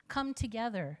partners, come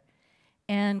together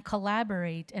and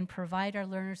collaborate and provide our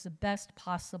learners the best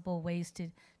possible ways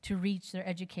to reach their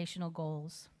educational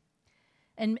goals.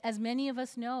 And as many of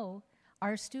us know,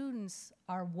 our students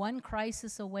are one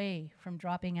crisis away from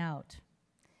dropping out.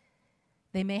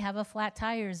 They may have a flat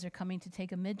tire as they're coming to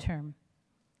take a midterm,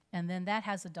 and then that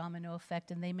has a domino effect,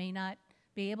 and they may not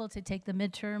be able to take the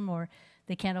midterm, or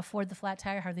they can't afford the flat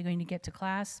tire. How are they going to get to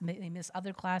class? They miss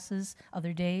other classes,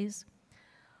 other days.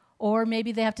 Or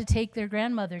maybe they have to take their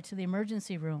grandmother to the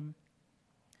emergency room.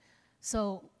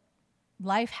 So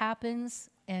life happens,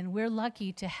 and we're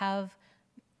lucky to have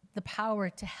the power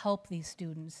to help these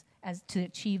students to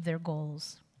achieve their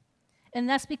goals. And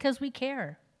that's because we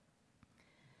care.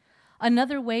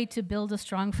 Another way to build a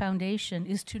strong foundation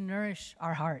is to nourish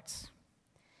our hearts.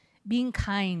 Being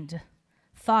kind,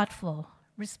 thoughtful,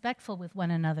 respectful with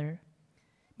one another,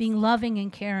 being loving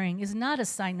and caring is not a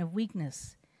sign of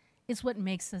weakness. It's what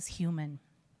makes us human.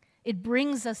 It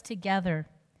brings us together.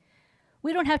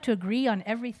 We don't have to agree on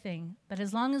everything, but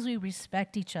as long as we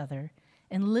respect each other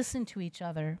and listen to each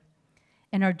other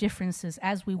and our differences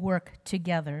as we work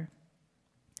together,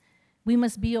 we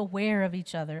must be aware of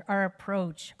each other, our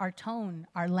approach, our tone,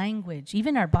 our language,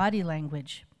 even our body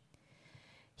language.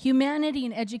 Humanity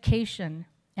and education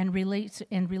and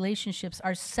relationships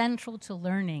are central to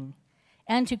learning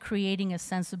and to creating a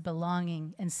sense of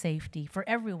belonging and safety for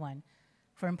everyone,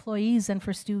 for employees and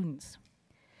for students.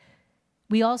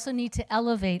 We also need to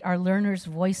elevate our learners'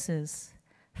 voices,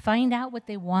 find out what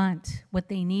they want, what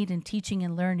they need in teaching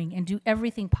and learning, and do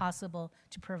everything possible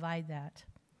to provide that.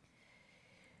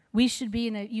 We should be,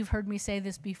 you've heard me say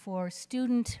this before,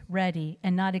 student ready,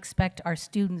 and not expect our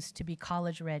students to be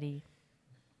college ready.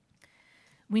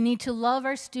 We need to love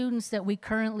our students that we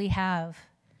currently have,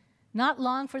 not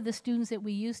long for the students that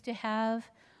we used to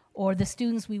have or the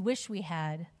students we wish we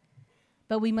had,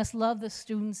 but we must love the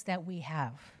students that we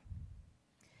have.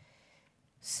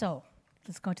 So,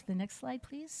 Let's go to the next slide,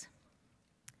 please.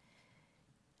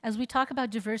 As we talk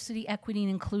about diversity, equity, and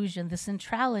inclusion, the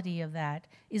centrality of that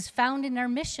is found in our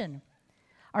mission.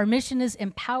 Our mission is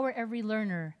empower every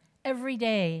learner every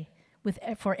day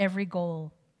for every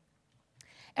goal.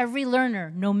 Every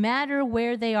learner, no matter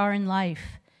where they are in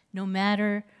life, no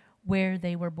matter where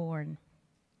they were born.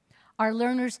 Our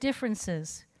learners'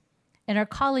 differences and our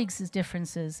colleagues'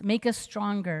 differences make us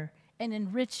stronger and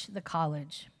enrich the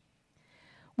college.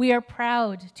 We are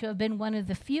proud to have been one of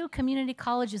the few community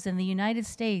colleges in the United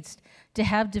States to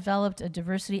have developed a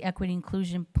diversity, equity,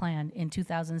 inclusion plan in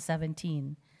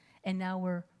 2017. And now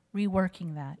we're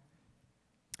reworking that.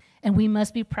 And we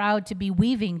must be proud to be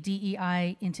weaving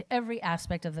DEI into every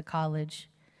aspect of the college.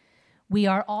 We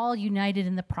are all united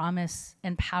in the promise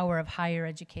and power of higher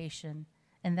education,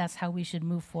 and that's how we should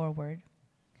move forward.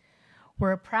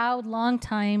 We're a proud,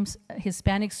 long-time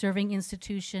Hispanic-serving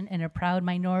institution and a proud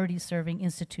minority-serving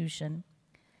institution.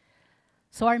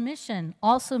 So our mission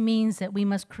also means that we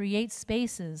must create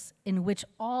spaces in which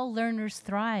all learners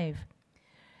thrive,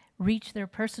 reach their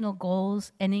personal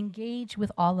goals, and engage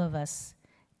with all of us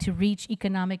to reach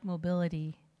economic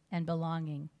mobility and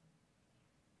belonging.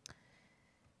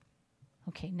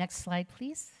 Okay, next slide,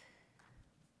 please.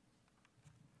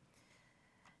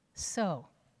 So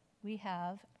we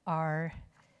have our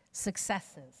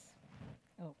successes,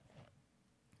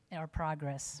 our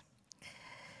progress.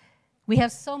 We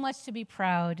have so much to be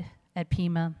proud at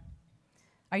Pima.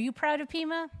 Are you proud of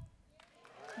Pima?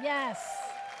 Yes,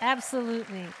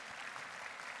 absolutely.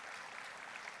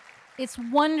 It's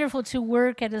wonderful to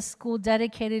work at a school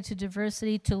dedicated to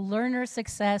diversity, to learner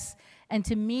success, and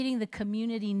to meeting the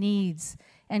community needs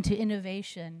and to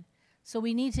innovation. So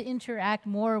we need to interact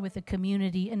more with the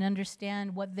community and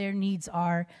understand what their needs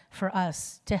are for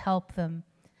us to help them,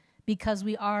 because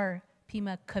we are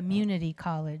Pima Community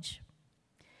College.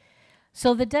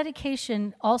 So the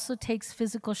dedication also takes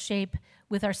physical shape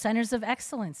with our centers of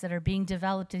excellence that are being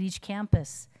developed at each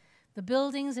campus. The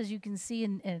buildings, as you can see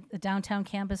in the downtown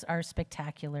campus, are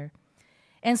spectacular.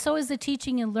 And so is the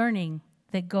teaching and learning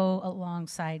that go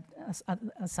alongside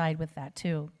aside with that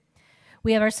too.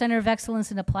 We have our Center of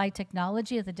Excellence in Applied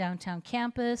Technology at the downtown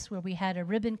campus, where we had a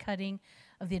ribbon cutting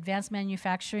of the Advanced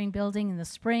Manufacturing Building in the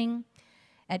spring.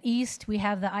 At East, we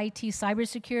have the IT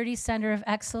Cybersecurity Center of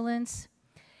Excellence.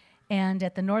 And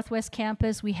at the Northwest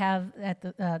campus, we have at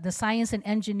the Science and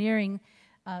Engineering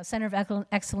Center of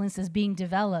Excellence is being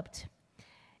developed.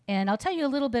 And I'll tell you a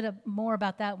little bit more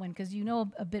about that one, because you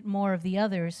know a bit more of the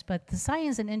others. But the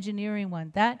Science and Engineering one,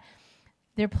 that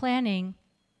they're planning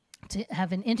to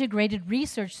have an integrated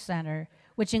research center,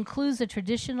 which includes a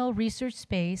traditional research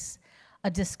space,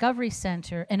 a discovery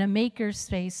center, and a maker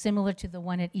space similar to the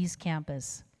one at East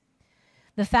Campus.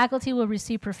 The faculty will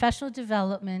receive professional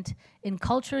development in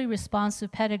culturally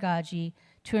responsive pedagogy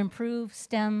to improve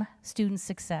STEM student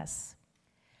success.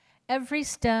 Every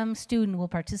STEM student will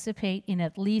participate in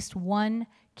at least one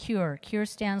CURE. CURE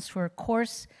stands for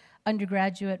Course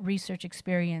Undergraduate Research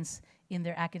Experience in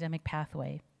their academic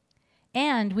pathway.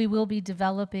 And we will be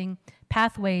developing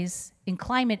pathways in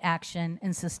climate action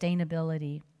and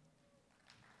sustainability.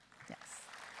 Yes.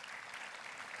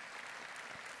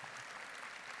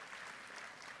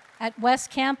 At West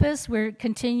Campus, we're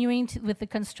continuing with the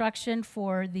construction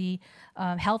for the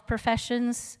Health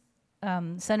Professions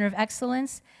Center of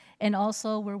Excellence, and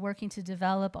also we're working to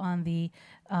develop on the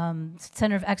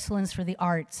Center of Excellence for the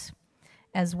Arts,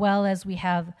 as well as we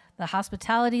have the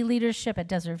hospitality leadership at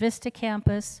Desert Vista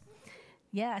Campus.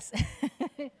 Yes.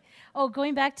 Oh,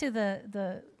 going back to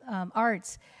the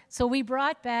arts. So we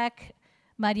brought back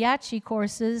mariachi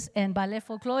courses and ballet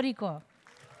folklorico.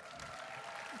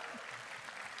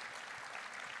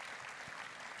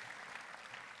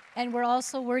 And we're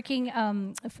also working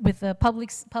with the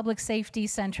Public Safety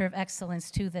Center of Excellence,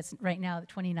 too, that's right now at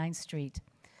 29th Street.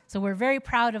 So we're very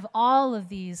proud of all of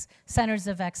these centers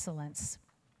of excellence.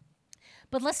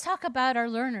 But let's talk about our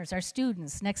learners, our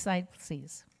students. Next slide,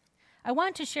 please. I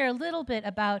want to share a little bit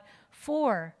about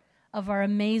 4 of our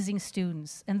amazing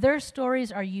students, and their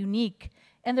stories are unique,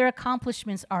 and their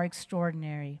accomplishments are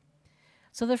extraordinary.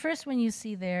 So the first one you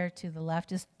see there to the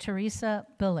left is Teresa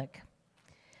Billick.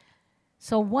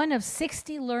 So one of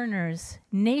 60 learners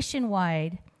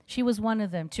nationwide, she was one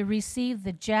of them, to receive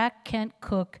the Jack Kent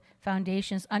Cooke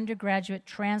Foundation's Undergraduate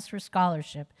Transfer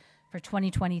Scholarship for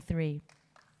 2023.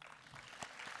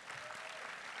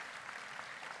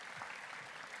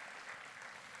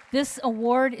 This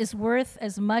award is worth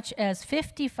as much as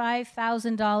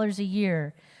 $55,000 a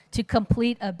year to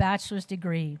complete a bachelor's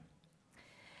degree.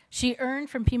 She earned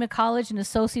from Pima College an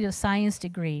Associate of Science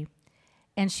degree,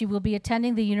 and she will be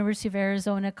attending the University of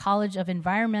Arizona College of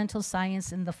Environmental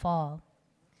Science in the fall.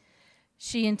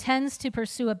 She intends to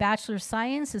pursue a Bachelor of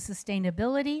Science in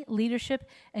Sustainability, Leadership,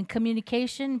 and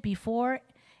Communication before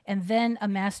and then a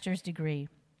master's degree.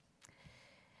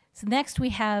 So next we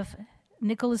have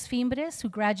Nicholas Fimbres, who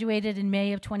graduated in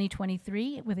May of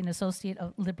 2023 with an Associate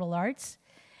of Liberal Arts.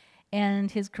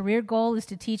 And his career goal is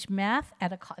to teach math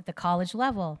at the college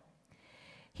level.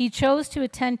 He chose to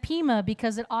attend Pima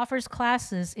because it offers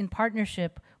classes in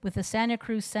partnership with the Santa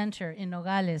Cruz Center in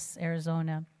Nogales,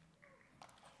 Arizona.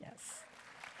 Yes.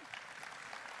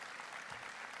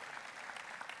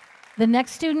 The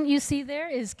next student you see there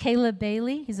is Caleb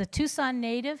Bailey. He's a Tucson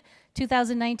native,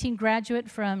 2019 graduate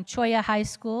from Choya High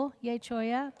School. Yay,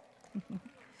 Choya.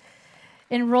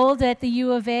 Enrolled at the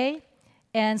U of A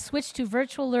and switched to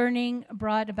virtual learning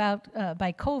brought about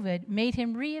by COVID, made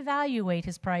him reevaluate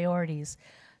his priorities.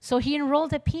 So he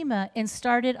enrolled at Pima and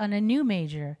started on a new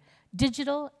major,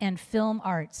 digital and film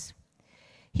arts.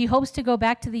 He hopes to go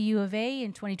back to the U of A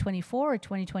in 2024 or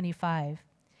 2025.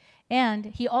 And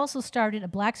he also started a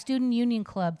Black Student Union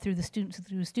Club through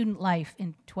Student Life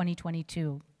in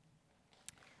 2022.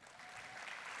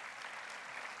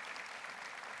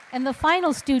 And the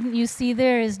final student you see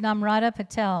there is Namrata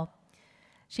Patel.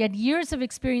 She had years of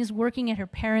experience working at her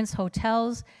parents'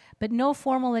 hotels, but no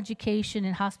formal education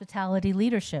in hospitality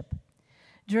leadership.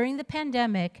 During the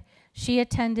pandemic, she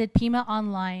attended Pima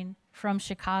Online from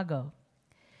Chicago.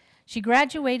 She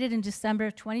graduated in December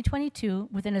of 2022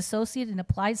 with an Associate in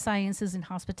Applied Sciences in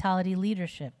Hospitality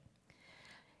Leadership.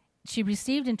 She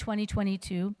received in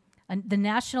 2022 the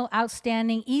National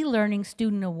Outstanding E-Learning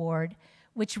Student Award,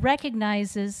 which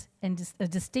recognizes a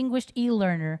distinguished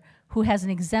e-learner who has an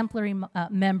exemplary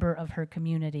member of her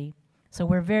community. So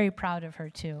we're very proud of her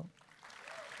too.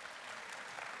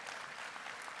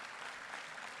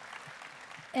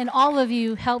 And all of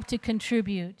you help to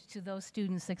contribute to those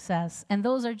students' success. And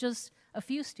those are just a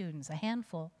few students, a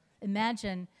handful.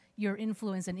 Imagine your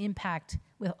influence and impact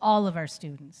with all of our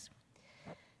students.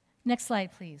 Next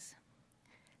slide, please.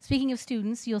 Speaking of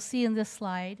students, you'll see in this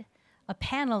slide a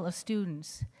panel of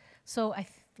students. So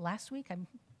last week,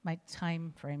 my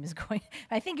time frame is going,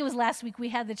 I think it was last week, we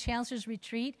had the Chancellor's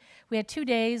Retreat. We had 2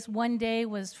 days. One day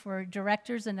was for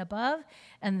directors and above,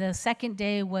 and the second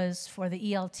day was for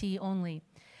the ELT only.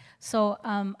 So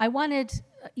I wanted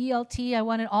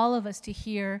all of us to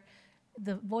hear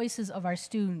the voices of our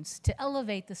students, to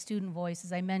elevate the student voice,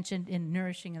 as I mentioned, in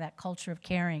nourishing that culture of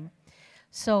caring.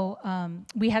 So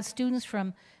we had students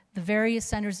from the various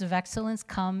centers of excellence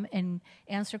come and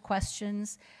answer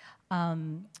questions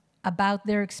about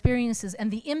their experiences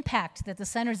and the impact that the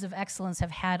centers of excellence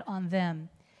have had on them.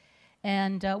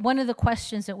 And one of the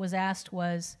questions that was asked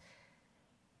was,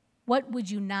 what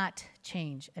would you not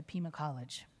change at Pima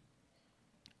College?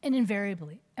 And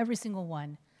invariably, every single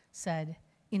one said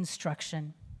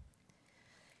instruction.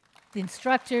 The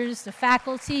instructors, the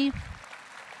faculty,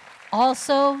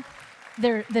 also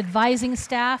the advising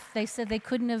staff, they said they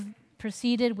couldn't have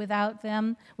proceeded without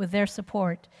them, with their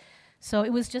support. So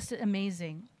it was just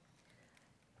amazing.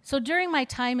 So during my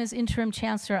time as interim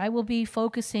chancellor, I will be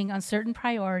focusing on certain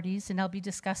priorities, and I'll be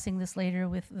discussing this later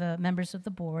with the members of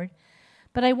the board.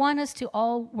 But I want us to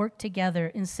all work together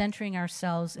in centering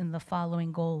ourselves in the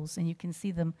following goals, and you can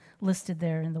see them listed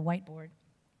there in the whiteboard.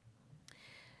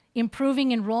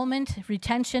 Improving enrollment,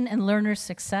 retention, and learner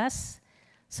success.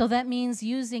 So that means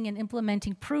using and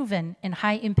implementing proven and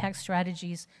high-impact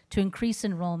strategies to increase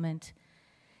enrollment,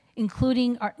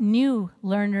 including our new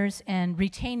learners and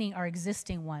retaining our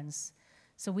existing ones.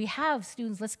 So we have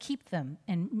students, let's keep them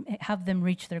and have them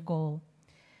reach their goal.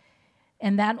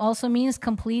 And that also means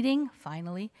completing,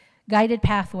 finally, guided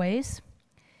pathways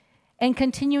and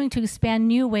continuing to expand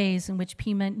new ways in which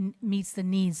Pima meets the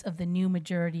needs of the new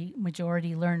majority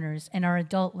learners and our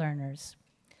adult learners.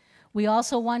 We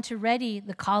also want to ready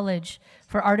the college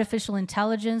for artificial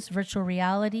intelligence, virtual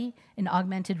reality, and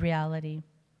augmented reality.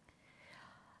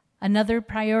 Another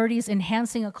priority is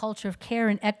enhancing a culture of care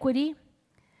and equity,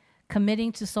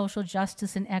 committing to social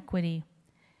justice and equity,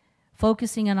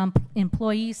 focusing on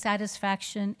employee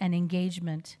satisfaction and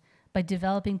engagement by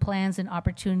developing plans and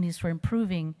opportunities for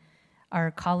improving our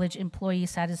college employee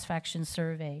satisfaction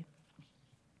survey.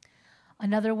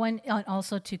 Another one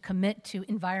also to commit to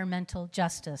environmental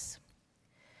justice.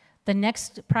 The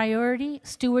next priority,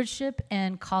 stewardship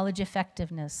and college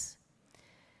effectiveness,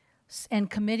 and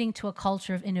committing to a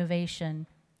culture of innovation,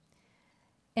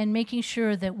 and making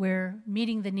sure that we're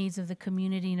meeting the needs of the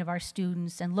community and of our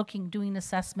students and doing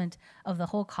assessment of the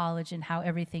whole college and how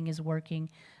everything is working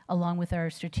along with our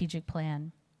strategic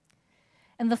plan.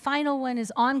 And the final one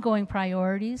is ongoing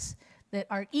priorities. that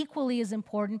are equally as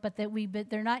important, but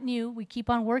they're not new. We keep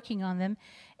on working on them.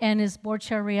 And as Board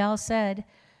Chair Real said,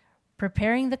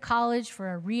 preparing the college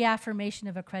for a reaffirmation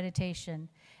of accreditation.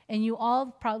 And you all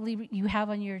probably, you have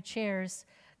on your chairs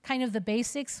kind of the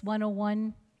basics,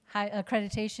 101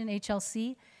 accreditation,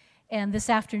 HLC. And this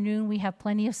afternoon, we have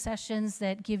plenty of sessions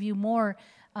that give you more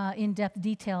in-depth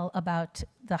detail about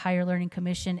the Higher Learning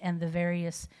Commission and the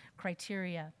various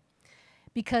criteria.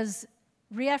 Because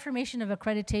reaffirmation of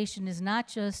accreditation is not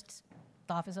just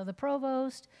the Office of the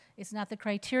Provost, it's not the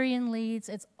criterion leads,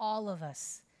 it's all of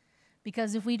us.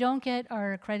 Because if we don't get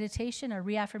our accreditation, our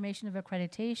reaffirmation of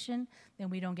accreditation, then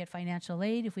we don't get financial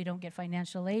aid. If we don't get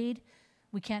financial aid,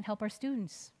 we can't help our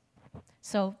students.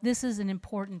 So this is an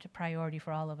important priority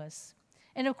for all of us.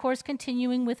 And of course,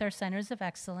 continuing with our centers of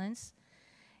excellence.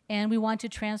 And we want to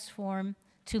transform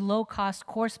to low-cost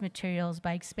course materials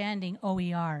by expanding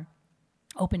OER,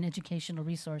 Open Educational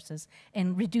Resources,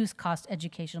 and reduce cost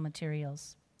educational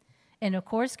materials. And of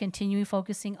course, continue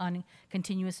focusing on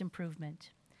continuous improvement.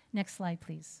 Next slide,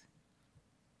 please.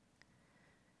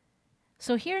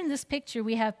 So here in this picture,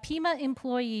 we have Pima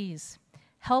employees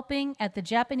helping at the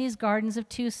Japanese Gardens of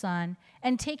Tucson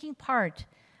and taking part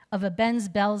of a Ben's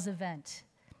Bells event.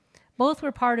 Both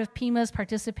were part of Pima's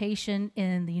participation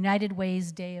in the United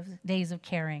Way's Days of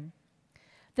Caring.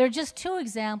 They're just two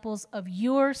examples of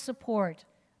your support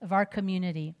of our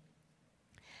community.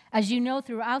 As you know,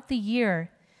 throughout the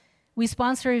year, we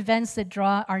sponsor events that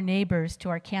draw our neighbors to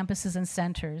our campuses and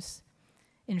centers.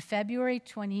 In February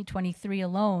 2023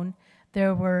 alone,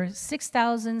 there were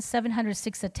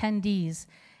 6,706 attendees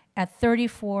at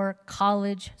 34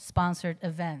 college-sponsored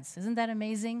events. Isn't that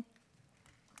amazing?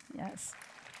 Yes.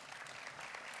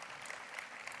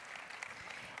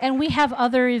 And we have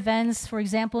other events. For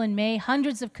example, in May,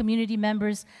 hundreds of community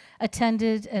members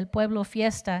attended El Pueblo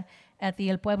Fiesta at the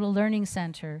El Pueblo Learning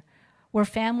Center, where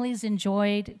families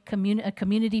enjoyed a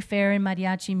community fair and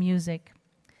mariachi music.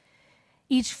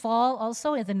 Each fall,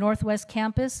 also at the Northwest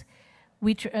Campus,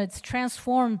 it's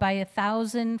transformed by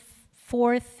 1,000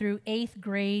 4th through 8th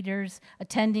graders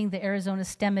attending the Arizona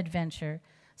STEM Adventure.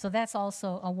 So that's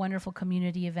also a wonderful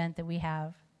community event that we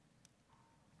have.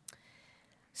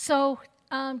 So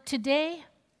today,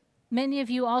 many of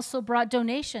you also brought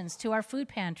donations to our food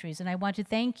pantries, and I want to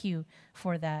thank you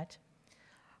for that.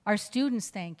 Our students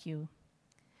thank you.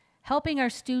 Helping our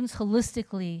students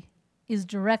holistically is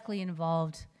directly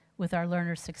involved with our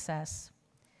learner success.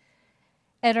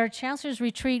 At our Chancellor's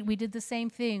Retreat, we did the same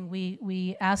thing.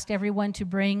 We asked everyone to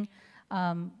bring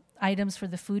items for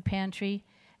the food pantry.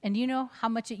 And you know how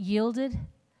much it yielded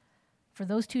for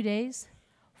those 2 days?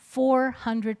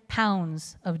 400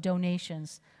 pounds of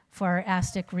donations for our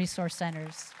ASTIC resource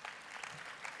centers.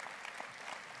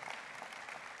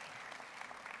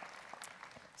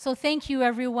 So thank you,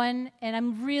 everyone, and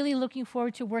I'm really looking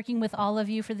forward to working with all of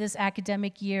you for this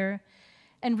academic year.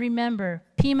 And remember,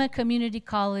 Pima Community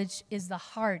College is the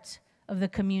heart of the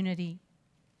community.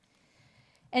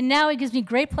 And now it gives me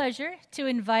great pleasure to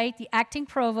invite the acting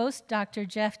provost, Dr.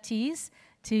 Jeff Tees,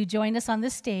 to join us on the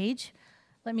stage.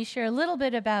 Let me share a little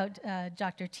bit about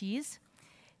Dr. Tees.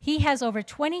 He has over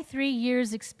 23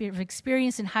 years of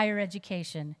experience in higher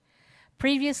education.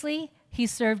 Previously, he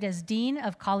served as Dean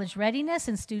of College Readiness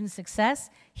and Student Success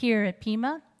here at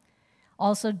Pima,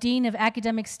 also Dean of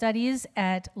Academic Studies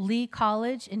at Lee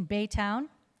College in Baytown,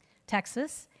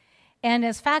 Texas, and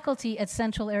as faculty at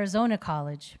Central Arizona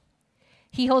College.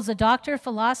 He holds a Doctor of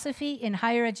Philosophy in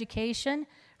Higher Education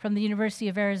from the University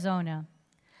of Arizona.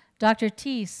 Dr.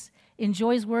 Tees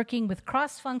enjoys working with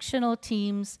cross-functional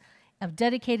teams of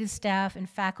dedicated staff and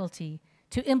faculty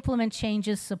to implement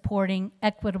changes supporting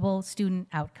equitable student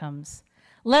outcomes.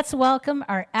 Let's welcome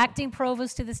our acting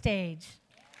provost to the stage.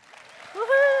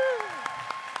 Woohoo!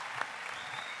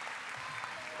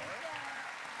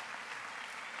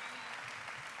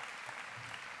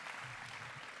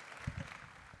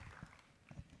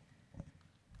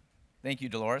 Thank you,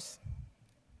 Dolores.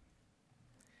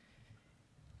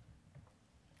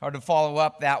 Hard to follow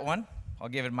up that one. I'll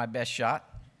give it my best shot.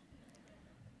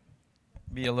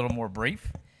 Be a little more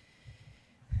brief.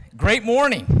 Great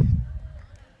morning.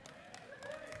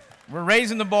 We're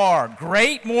raising the bar.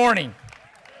 Great morning.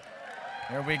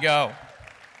 There we go.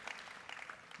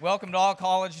 Welcome to All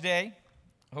College Day.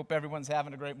 I hope everyone's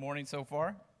having a great morning so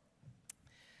far.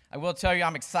 I will tell you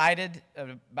I'm excited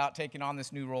about taking on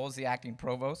this new role as the acting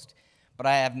provost, but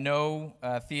I have no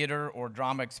theater or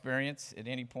drama experience at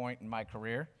any point in my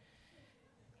career.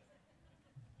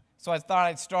 So I thought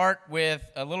I'd start with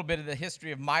a little bit of the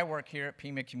history of my work here at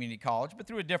Pima Community College, but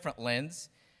through a different lens.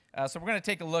 So we're going to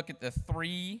take a look at the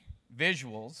 3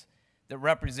 visuals that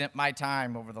represent my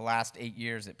time over the last 8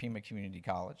 years at Pima Community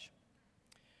College.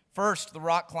 First, the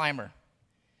rock climber.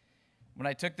 When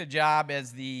I took the job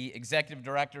as the executive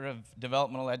director of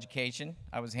developmental education,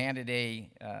 I was handed a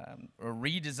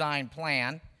redesigned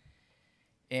plan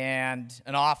and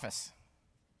an office.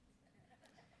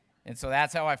 And so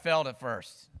that's how I felt at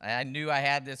first. I knew I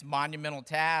had this monumental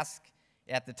task.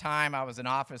 At the time, I was an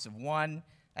office of one.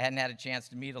 I hadn't had a chance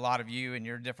to meet a lot of you in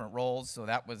your different roles, so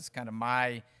that was kind of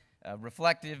my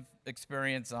reflective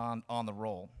experience on the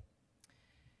role.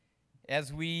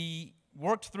 As we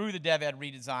worked through the DevEd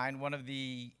redesign, one of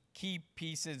the key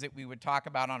pieces that we would talk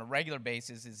about on a regular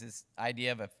basis is this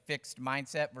idea of a fixed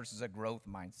mindset versus a growth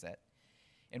mindset.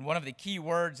 And one of the key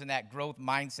words in that growth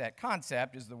mindset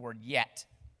concept is the word yet.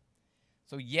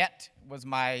 So yet was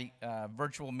my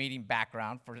virtual meeting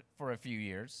background for a few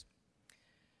years.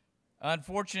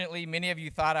 Unfortunately, many of you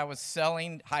thought I was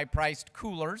selling high-priced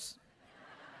coolers.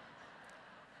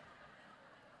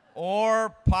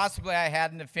 Or possibly I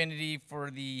had an affinity for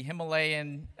the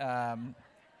Himalayan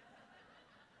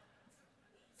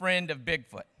friend of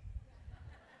Bigfoot.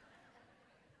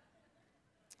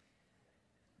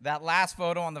 That last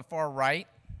photo on the far right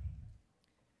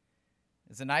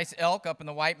is a nice elk up in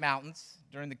the White Mountains.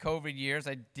 During the COVID years,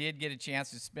 I did get a chance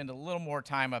to spend a little more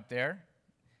time up there,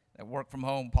 that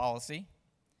work-from-home policy.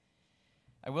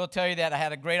 I will tell you that I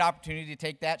had a great opportunity to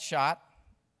take that shot,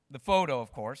 the photo,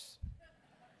 of course,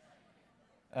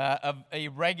 of a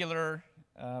regular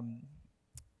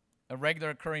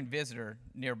occurring visitor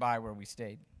nearby where we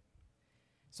stayed.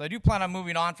 So I do plan on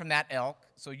moving on from that elk.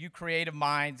 So you creative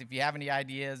minds, if you have any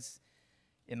ideas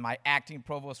in my acting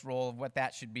provost role of what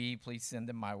that should be, please send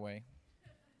them my way.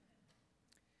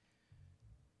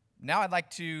 Now I'd like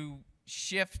to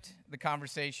shift the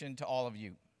conversation to all of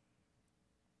you.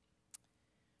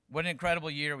 What an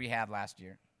incredible year we had last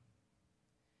year.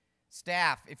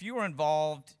 Staff, if you were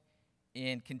involved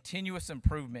in continuous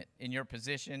improvement in your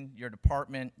position, your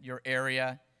department, your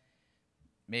area,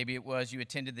 maybe it was you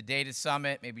attended the Data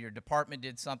Summit, maybe your department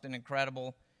did something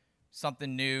incredible,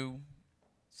 something new,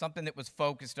 something that was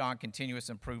focused on continuous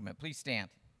improvement. Please stand.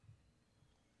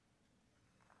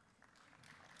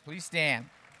 Please stand.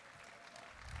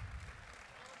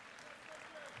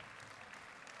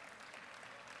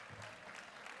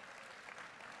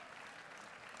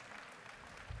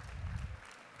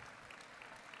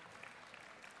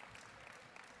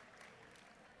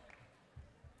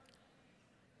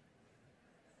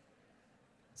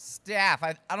 Staff,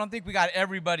 I don't think we got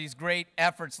everybody's great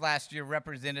efforts last year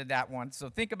represented that one. So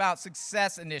think about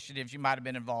success initiatives you might have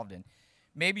been involved in.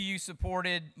 Maybe you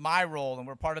supported my role and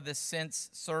were part of the Sense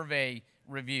survey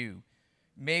review.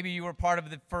 Maybe you were part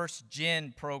of the first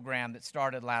GEN program that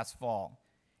started last fall.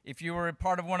 If you were a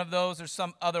part of one of those or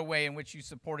some other way in which you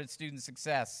supported student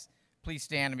success, please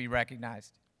stand and be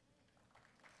recognized.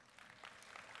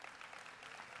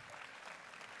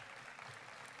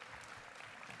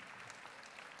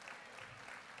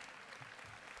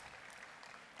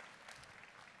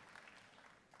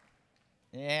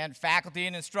 And faculty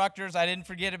and instructors, I didn't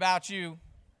forget about you.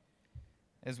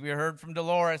 As we heard from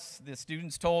Dolores, the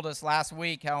students told us last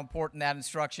week how important that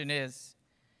instruction is.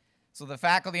 So the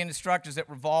faculty and instructors that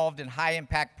were involved in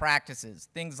high-impact practices,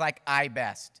 things like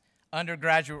iBest,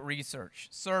 undergraduate research,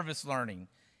 service learning,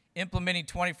 implementing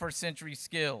 21st century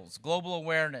skills, global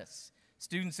awareness,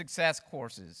 student success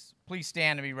courses, please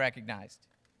stand and be recognized.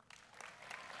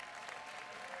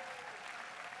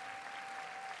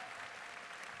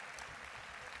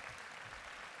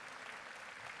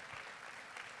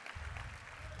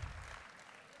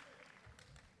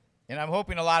 And I'm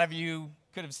hoping a lot of you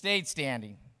could have stayed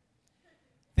standing.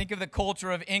 Think of the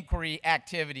culture of inquiry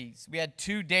activities. We had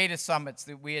 2 data summits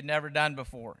that we had never done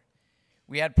before.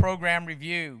 We had program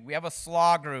review. We have a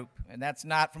SLAW group, and that's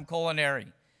not from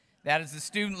culinary. That is the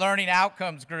Student Learning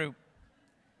Outcomes group.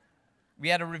 We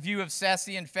had a review of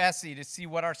SESI and FESI to see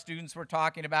what our students were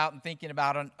talking about and thinking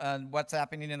about on what's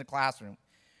happening in the classroom.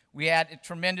 We had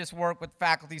tremendous work with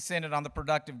Faculty Senate on the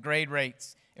productive grade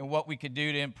rates and what we could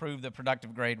do to improve the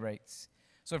productive grade rates.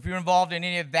 So if you're involved in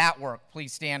any of that work,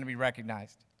 please stand and be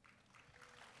recognized.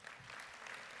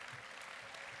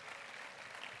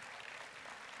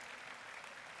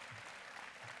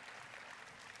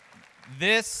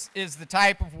 This is the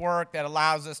type of work that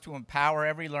allows us to empower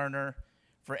every learner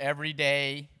for every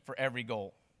day, for every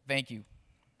goal. Thank you.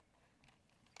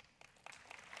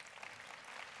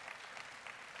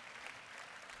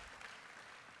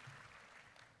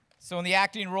 So in the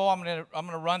acting role, I'm going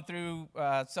to run through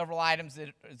several items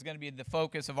that is going to be the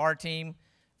focus of our team.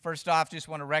 First off, just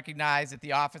want to recognize that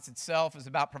the office itself is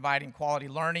about providing quality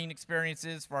learning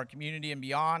experiences for our community and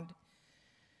beyond.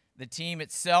 The team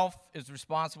itself is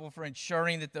responsible for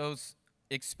ensuring that those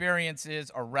experiences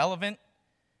are relevant,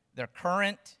 they're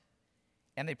current,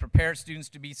 and they prepare students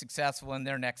to be successful in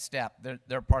their next step.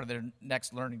 They're part of their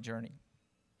next learning journey.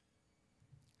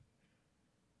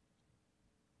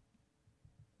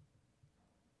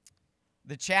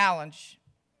 The challenge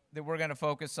that we're going to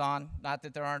focus on, not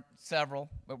that there aren't several,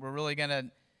 but we're really going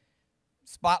to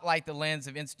spotlight the lens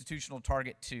of institutional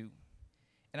target 2.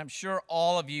 And I'm sure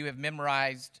all of you have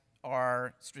memorized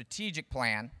our strategic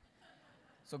plan.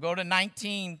 So go to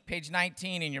page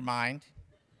 19 in your mind.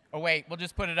 Oh wait, we'll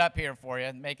just put it up here for you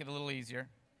and make it a little easier.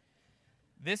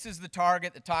 This is the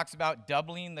target that talks about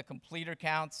doubling the completer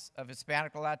counts of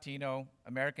Hispanic or Latino,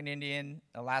 American Indian,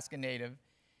 Alaska Native,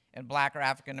 and Black or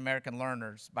African American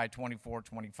learners by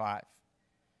 24-25.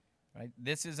 Right?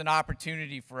 This is an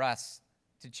opportunity for us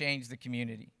to change the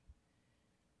community.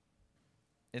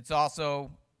 It's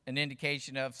also an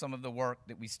indication of some of the work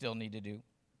that we still need to do.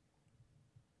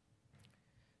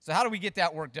 So how do we get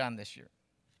that work done this year?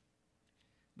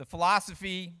 The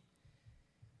philosophy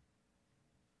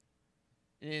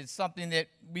is something that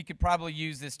we could probably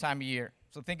use this time of year.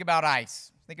 So think about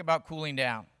ice. Think about cooling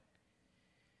down.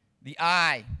 The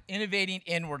I, innovating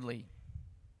inwardly,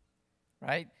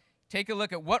 right? Take a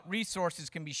look at what resources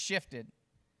can be shifted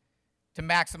to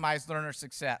maximize learner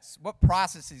success. What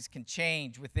processes can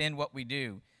change within what we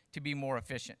do to be more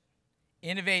efficient?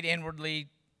 Innovate inwardly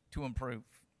to improve.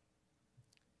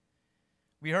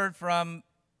 We heard from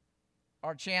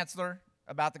our chancellor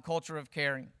about the culture of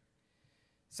caring.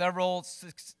 Several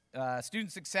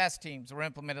student success teams were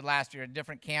implemented last year at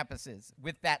different campuses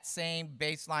with that same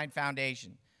baseline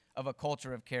foundation of a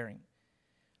culture of caring.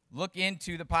 Look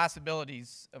into the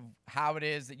possibilities of how it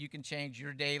is that you can change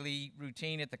your daily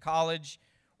routine at the college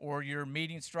or your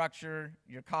meeting structure,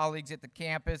 your colleagues at the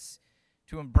campus,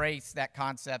 to embrace that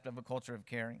concept of a culture of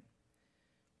caring.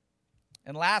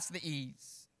 And last, the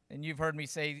E's. And you've heard me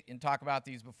say and talk about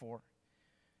these before.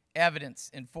 Evidence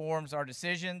informs our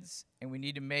decisions, and we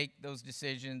need to make those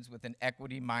decisions with an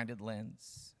equity-minded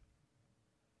lens.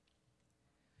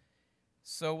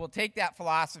 So we'll take that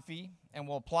philosophy and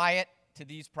we'll apply it to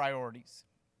these priorities.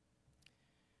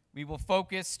 We will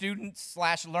focus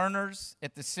students/learners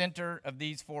at the center of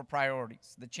these 4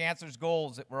 priorities. The chancellor's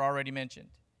goals that were already mentioned.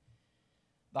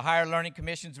 The Higher Learning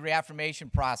Commission's reaffirmation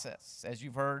process, as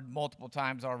you've heard multiple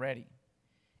times already.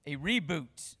 A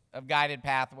reboot of guided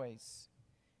pathways,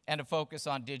 and a focus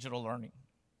on digital learning.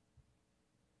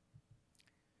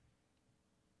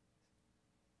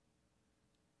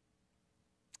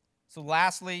 So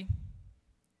lastly,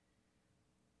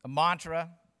 a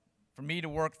mantra for me to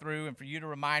work through and for you to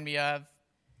remind me of.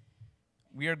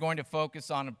 We are going to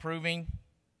focus on improving,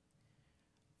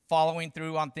 following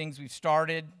through on things we've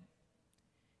started,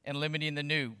 and limiting the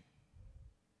new.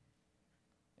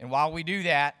 And while we do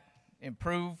that,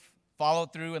 improve, follow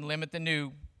through, and limit the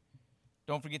new,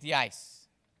 don't forget the ice.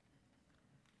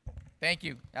 Thank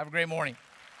you. Have a great morning.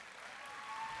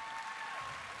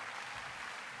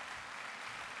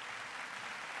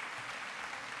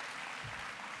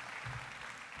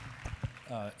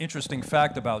 Interesting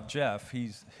fact about Jeff,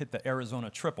 he's hit the Arizona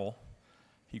triple.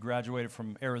 He graduated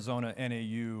from Arizona,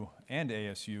 NAU, and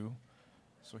ASU.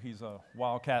 So he's a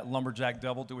Wildcat Lumberjack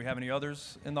Devil. Do we have any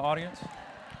others in the audience?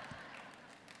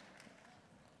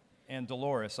 And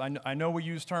Dolores, I know we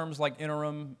use terms like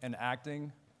interim and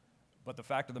acting, but the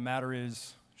fact of the matter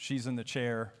is she's in the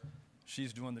chair,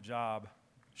 she's doing the job,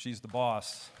 she's the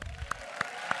boss.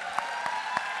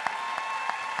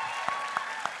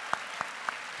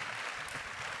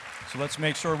 So let's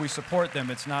make sure we support them.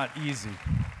 It's not easy.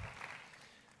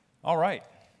 All right.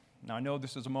 Now, I know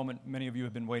this is a moment many of you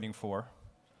have been waiting for.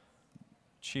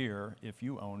 Cheer if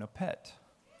you own a pet.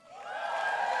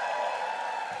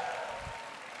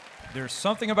 There's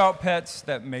something about pets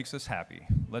that makes us happy.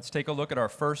 Let's take a look at our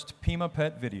first Pima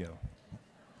Pet video.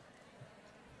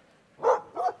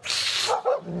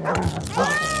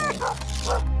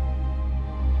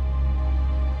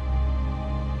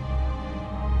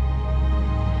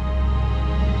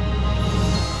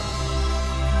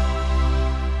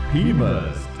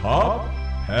 Pima's Top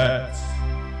Pets,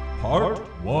 Part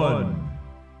 1.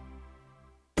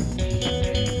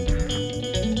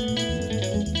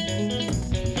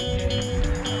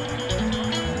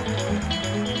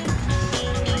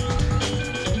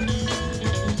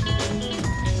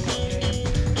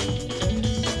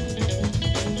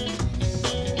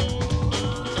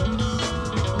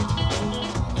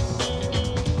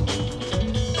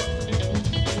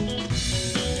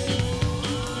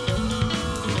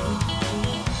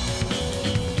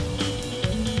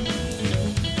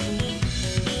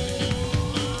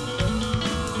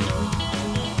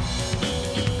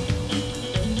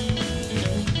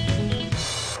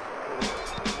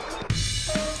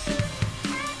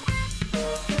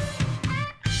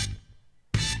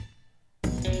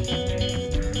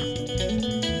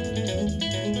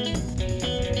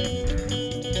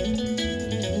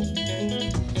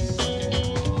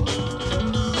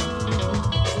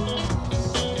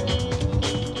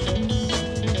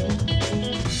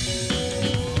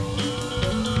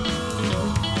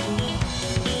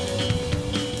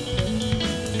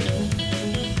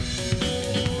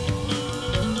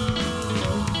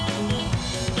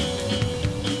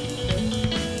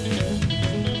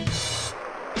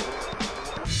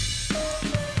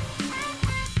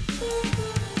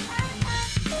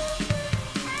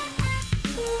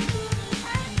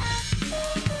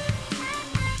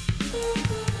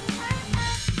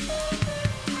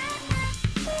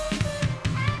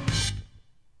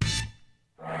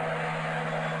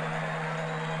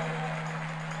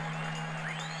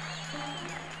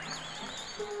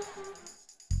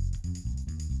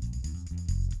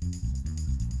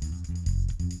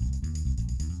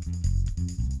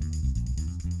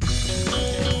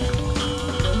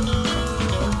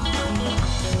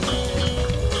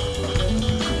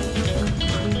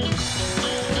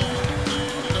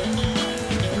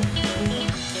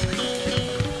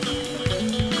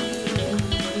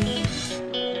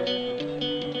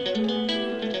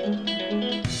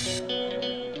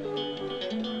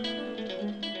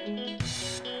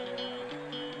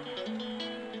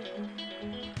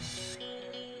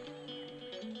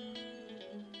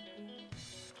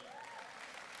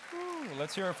 Well,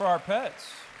 let's hear it for our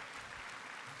pets.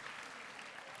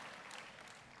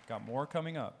 Got more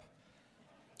coming up.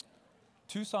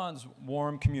 Tucson's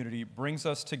warm community brings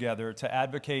us together to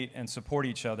advocate and support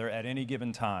each other at any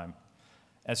given time.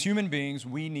 As human beings,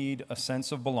 we need a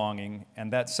sense of belonging,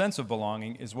 and that sense of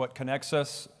belonging is what connects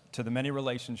us to the many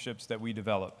relationships that we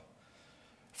develop.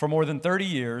 For more than 30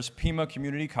 years, Pima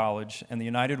Community College and the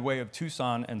United Way of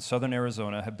Tucson and Southern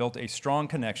Arizona have built a strong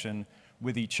connection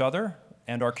with each other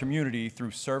and our community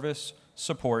through service,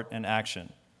 support, and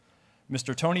action.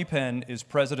 Mr. Tony Penn is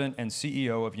President and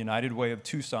CEO of United Way of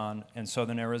Tucson and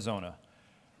Southern Arizona.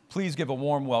 Please give a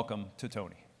warm welcome to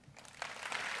Tony.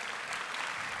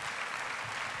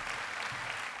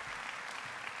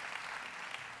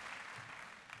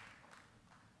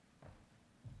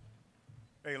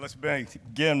 Hey, let's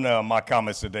begin my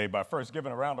comments today by first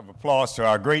giving a round of applause to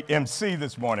our great MC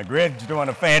this morning. Greg, you're doing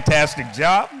a fantastic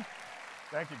job.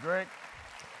 Thank you, Greg,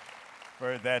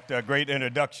 for that great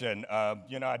introduction.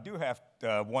 You know, I do have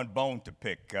one bone to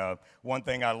pick. One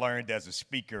thing I learned as a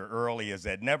speaker early is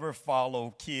that never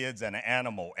follow kids in an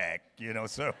animal act, you know,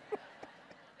 so.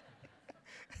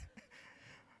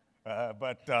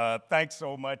 But thanks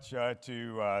so much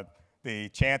to the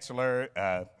Chancellor,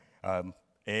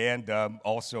 and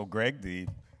also Greg, the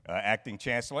acting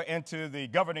chancellor, and to the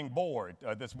governing board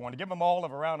this morning. Give them all a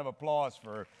round of applause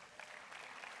for.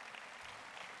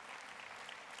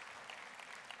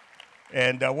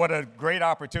 And what a great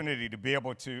opportunity to be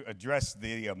able to address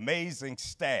the amazing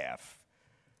staff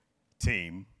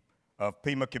team of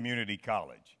Pima Community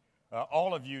College.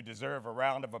 All of you deserve a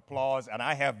round of applause, and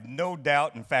I have no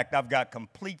doubt, in fact, I've got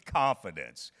complete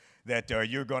confidence that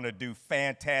you're going to do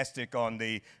fantastic on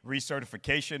the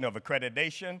recertification of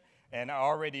accreditation, and I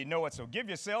already know it, so give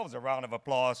yourselves a round of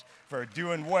applause for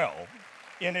doing well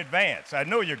in advance. I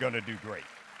know you're going to do great.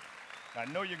 I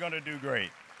know you're going to do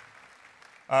great.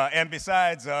 And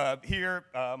besides, here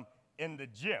in the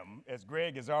gym, as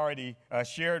Greg has already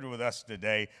shared with us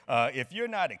today, if you're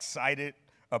not excited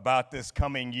about this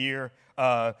coming year,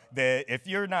 if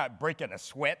you're not breaking a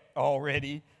sweat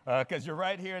already, because you're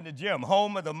right here in the gym,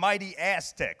 home of the mighty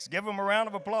Aztecs. Give them a round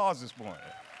of applause this morning,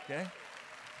 okay?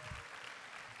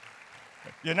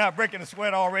 You're not breaking a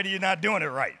sweat already, you're not doing it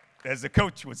right, as the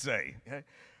coach would say. Okay?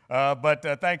 But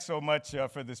thanks so much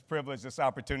for this privilege, this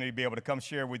opportunity to be able to come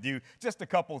share with you just a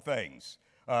couple things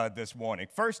this morning.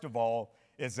 First of all,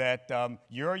 is that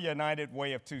your United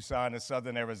Way of Tucson and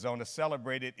Southern Arizona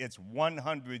celebrated its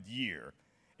 100th year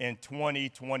in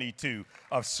 2022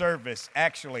 of service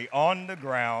actually on the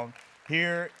ground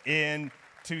here in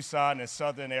Tucson and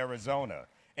Southern Arizona.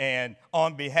 And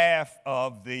on behalf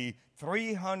of the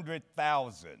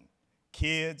 300,000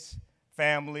 kids,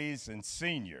 families, and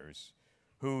seniors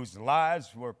whose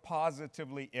lives were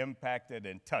positively impacted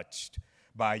and touched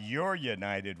by your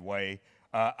United Way,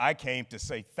 I came to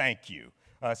say thank you.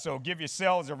 So give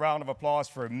yourselves a round of applause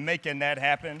for making that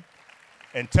happen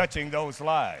and touching those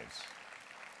lives.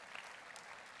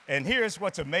 And here's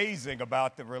what's amazing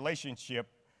about the relationship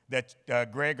that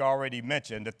Greg already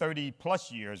mentioned, the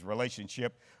 30-plus years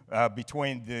relationship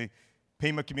between the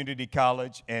Pima Community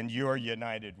College and your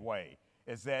United Way,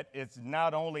 is that it's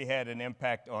not only had an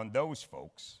impact on those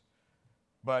folks,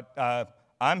 but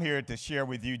I'm here to share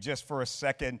with you just for a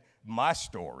second my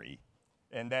story,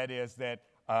 and that is that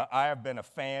I have been a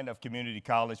fan of community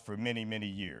college for many, many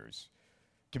years.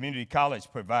 Community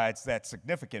college provides that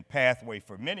significant pathway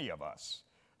for many of us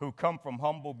who come from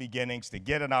humble beginnings to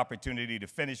get an opportunity to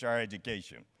finish our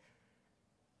education.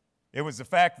 It was the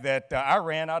fact that I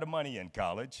ran out of money in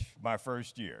college my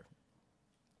first year.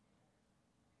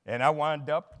 And I wound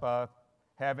up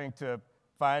having to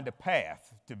find a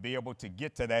path to be able to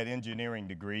get to that engineering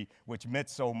degree, which meant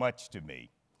so much to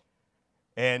me.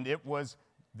 And it was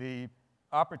the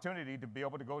opportunity to be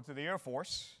able to go to the Air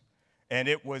Force, and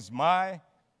it was my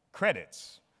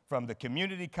credits from the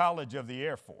Community College of the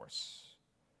Air Force,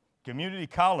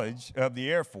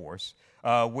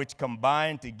 which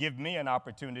combined to give me an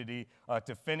opportunity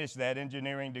to finish that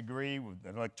engineering degree with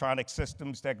electronic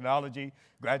systems technology,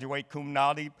 graduate cum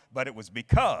laude, but it was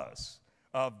because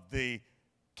of the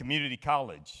community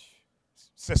college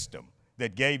system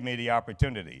that gave me the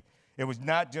opportunity. It was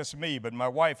not just me, but my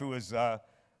wife, who is a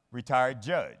retired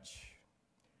judge,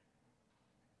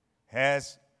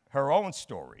 has her own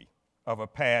story of a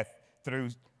path through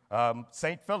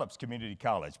St. Philip's Community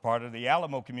College, part of the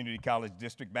Alamo Community College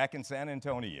District back in San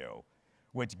Antonio,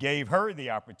 which gave her the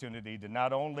opportunity to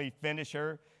not only finish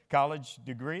her college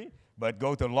degree, but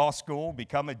go to law school,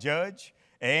 become a judge,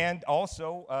 and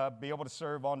also be able to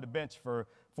serve on the bench for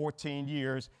 14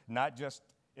 years, not just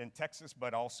in Texas,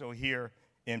 but also here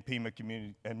in Pima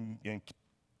community in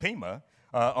Pima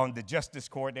on the Justice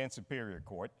Court and Superior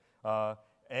Court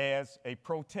as a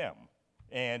pro tem.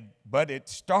 But it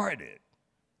started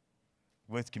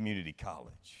with community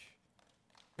college.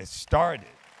 It started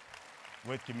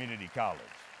with community college.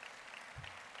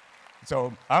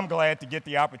 So I'm glad to get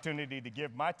the opportunity to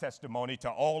give my testimony to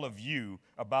all of you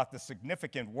about the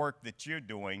significant work that you're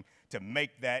doing to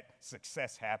make that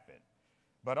success happen.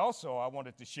 But also I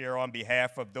wanted to share on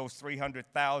behalf of those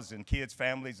 300,000 kids,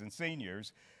 families, and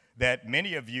seniors that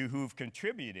many of you who've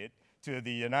contributed to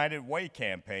the United Way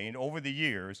campaign over the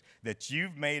years, that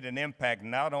you've made an impact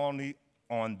not only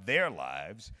on their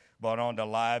lives, but on the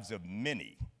lives of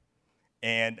many.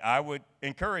 And I would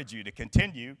encourage you to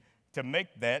continue to make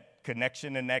that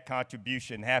connection and that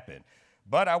contribution happen.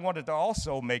 But I wanted to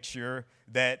also make sure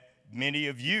that many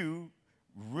of you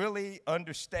really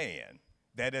understand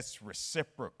that it's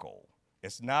reciprocal.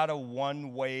 It's not a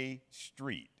one-way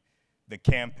street, the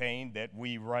campaign that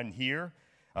we run here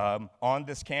on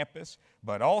this campus,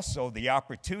 but also the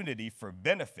opportunity for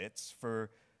benefits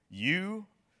for you,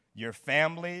 your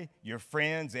family, your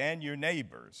friends, and your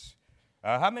neighbors.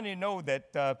 How many know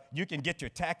that you can get your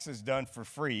taxes done for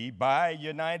free by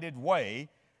United Way,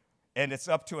 and it's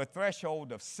up to a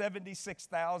threshold of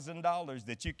 $76,000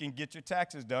 that you can get your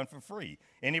taxes done for free?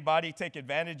 Anybody take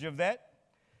advantage of that?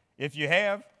 If you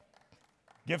have,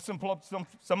 give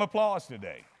some applause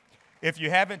today. If you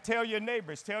haven't, tell your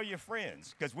neighbors, tell your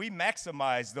friends, because we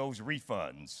maximize those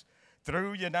refunds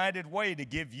through United Way to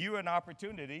give you an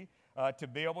opportunity to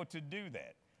be able to do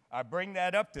that. I bring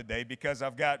that up today because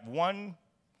I've got one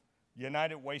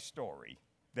United Way story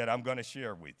that I'm going to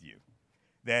share with you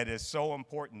that is so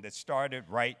important, that started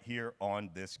right here on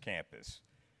this campus.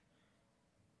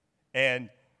 And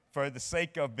for the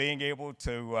sake of being able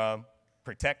to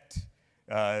protect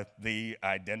the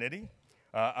identity,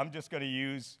 I'm just going to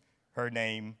use her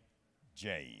name,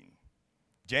 Jane.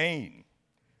 Jane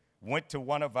went to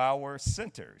one of our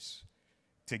centers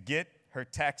to get her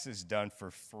taxes done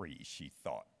for free, she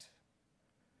thought.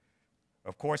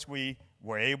 Of course, we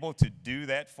were able to do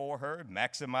that for her,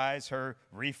 maximize her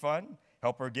refund,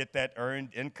 help her get that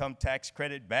earned income tax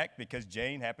credit back because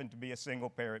Jane happened to be a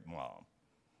single-parent mom.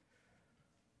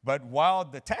 But while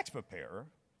the tax preparer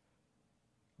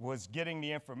was getting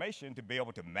the information to be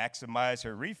able to maximize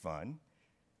her refund,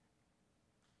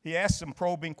 he asked some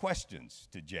probing questions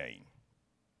to Jane.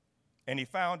 And he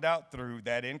found out through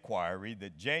that inquiry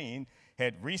that Jane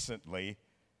had recently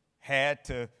had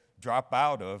to drop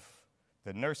out of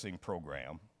the nursing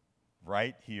program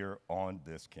right here on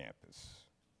this campus.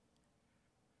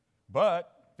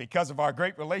 But because of our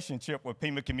great relationship with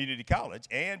Pima Community College,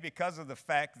 and because of the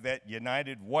fact that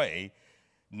United Way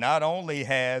not only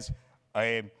has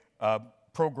a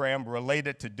program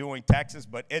related to doing taxes,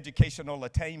 but educational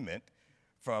attainment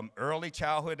from early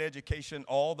childhood education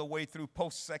all the way through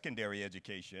post-secondary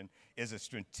education is a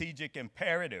strategic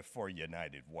imperative for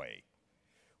United Way.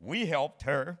 We helped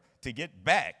her to get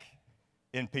back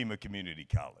in Pima Community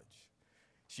College.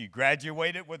 She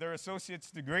graduated with her associate's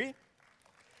degree,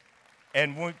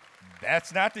 and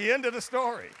that's not the end of the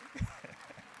story.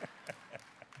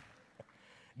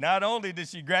 Not only did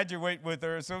she graduate with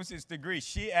her associate's degree,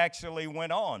 she actually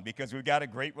went on, because we've got a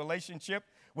great relationship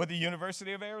with the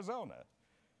University of Arizona.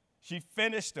 She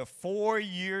finished a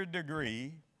 4-year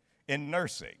degree in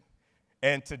nursing,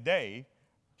 and today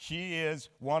she is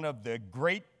one of the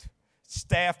great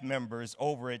staff members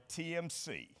over at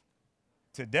TMC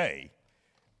today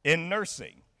in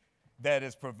nursing that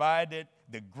has provided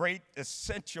the great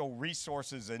essential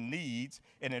resources and needs.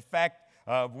 And in fact,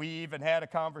 we even had a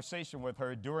conversation with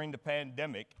her during the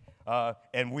pandemic,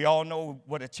 and we all know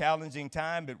what a challenging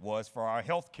time it was for our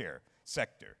healthcare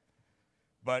sector.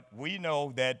 But we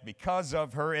know that because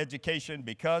of her education,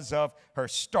 because of her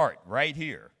start right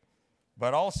here,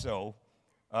 but also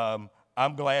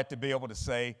I'm glad to be able to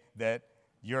say that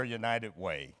your United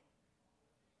Way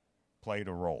played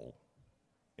a role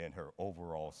in her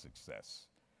overall success.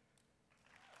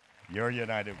 Your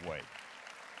United Way.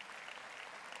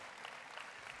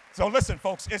 So listen,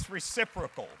 folks, it's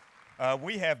reciprocal.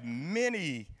 We have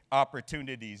many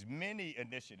opportunities, many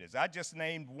initiatives. I just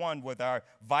named one with our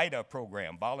VITA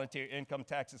program, Volunteer Income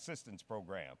Tax Assistance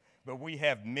Program. But we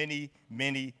have many,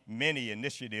 many, many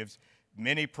initiatives,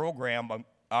 many program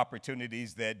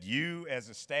opportunities that you as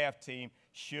a staff team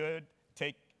should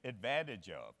take advantage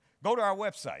of. Go to our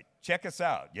website. Check us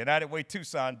out,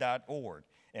 UnitedWayTucson.org.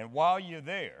 And while you're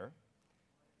there,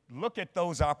 look at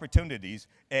those opportunities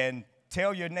and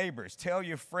tell your neighbors, tell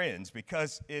your friends,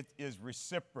 because it is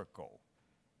reciprocal.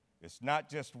 It's not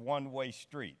just one-way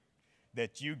street.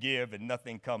 that you give and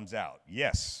nothing comes out.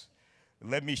 Yes,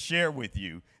 let me share with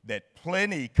you that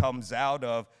plenty comes out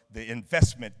of the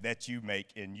investment that you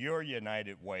make in your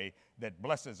United Way that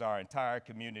blesses our entire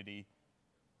community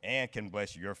and can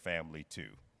bless your family too.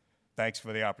 Thanks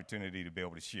for the opportunity to be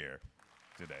able to share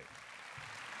today.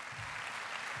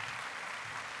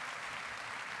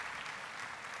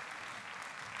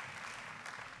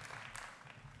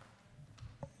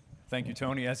 Thank you,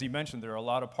 Tony. As he mentioned, there are a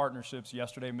lot of partnerships.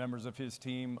 Yesterday, members of his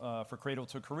team for Cradle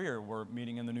to Career were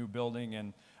meeting in the new building,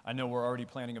 and I know we're already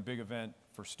planning a big event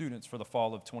for students for the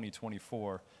fall of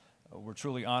 2024. We're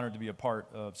truly honored to be a part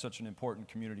of such an important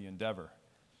community endeavor.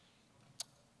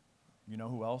 You know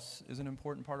who else is an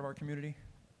important part of our community?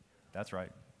 That's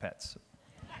right, pets.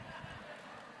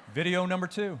 Video number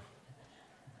 2.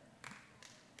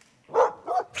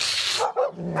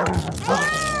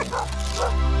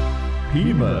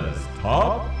 Pima's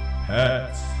Top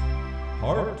Hats,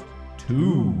 Part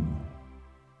 2.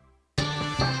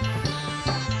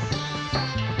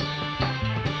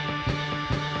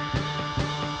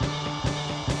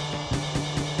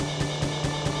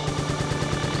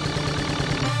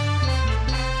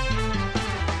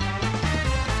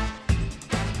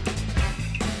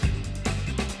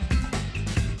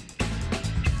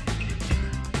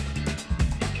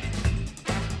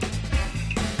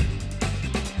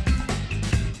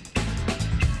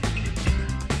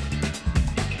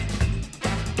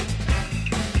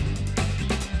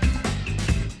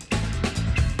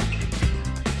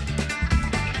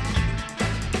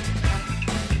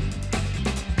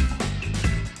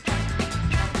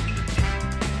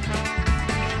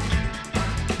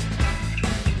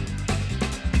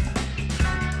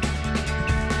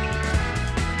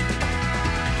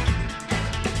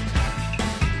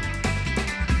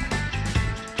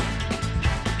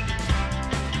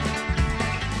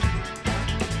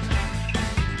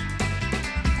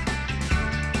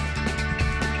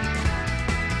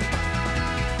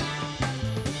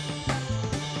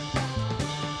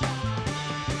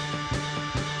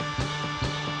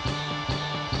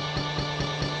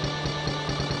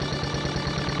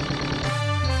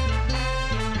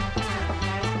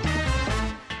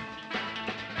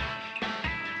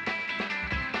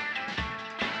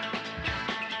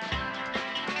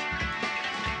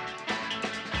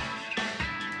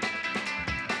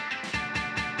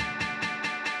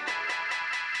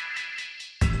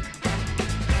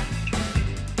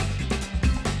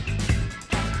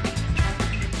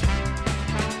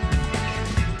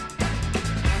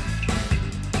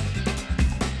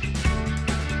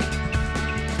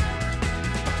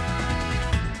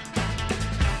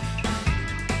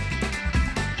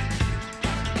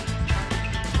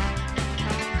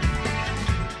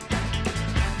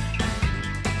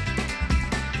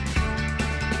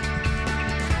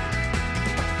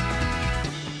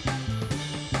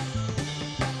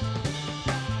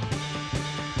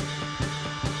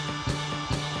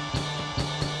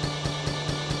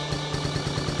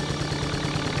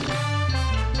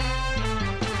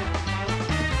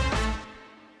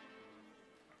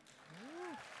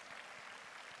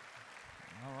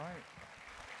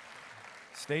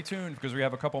 Stay tuned because we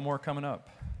have a couple more coming up.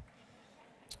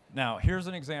 Now, here's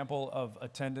an example of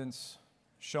attendance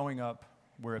showing up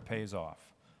where it pays off.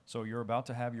 So you're about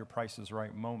to have your Price is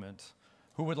Right moment.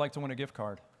 Who would like to win a gift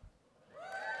card?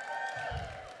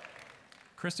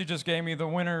 Christy just gave me the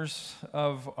winners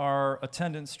of our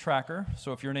attendance tracker.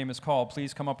 So if your name is called,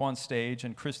 please come up on stage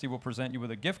and Christy will present you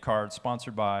with a gift card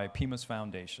sponsored by Pima's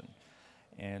Foundation.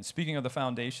 And speaking of the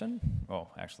foundation, oh,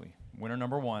 actually, winner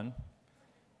number 1,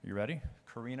 you ready?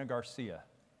 Karina Garcia.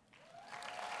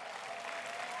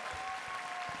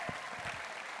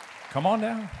 Come on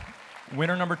down.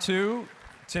 Winner number 2,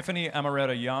 Tiffany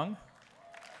Amaretta Young.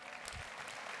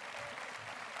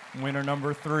 Winner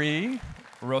number 3,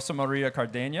 Rosa Maria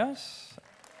Cardenas.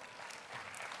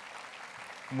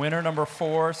 Winner number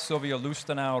 4, Sylvia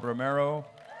Lustanao Romero.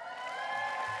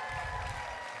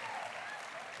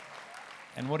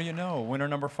 And what do you know? Winner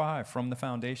number 5 from the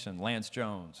foundation, Lance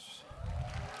Jones.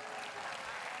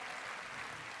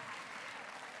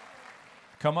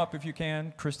 Come up if you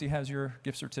can. Christy has your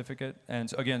gift certificate.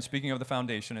 And again, speaking of the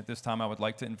foundation, at this time I would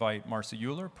like to invite Marcia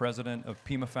Euler, president of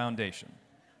Pima Foundation.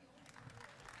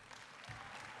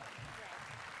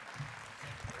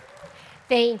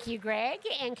 Thank you, Greg,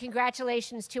 and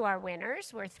congratulations to our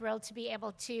winners. We're thrilled to be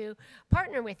able to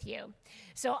partner with you.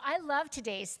 So I love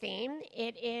today's theme.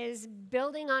 It is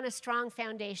building on a strong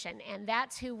foundation, and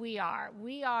that's who we are.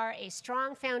 We are a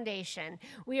strong foundation.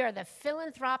 We are the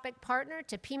philanthropic partner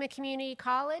to Pima Community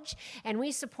College, and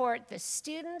we support the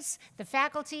students, the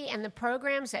faculty, and the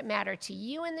programs that matter to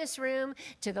you in this room,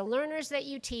 to the learners that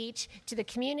you teach, to the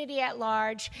community at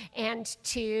large, and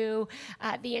to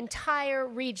the entire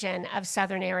region of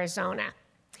Southern Arizona.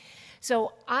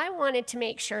 So I wanted to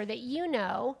make sure that you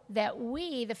know that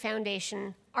we, the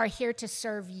foundation, are here to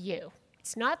serve you.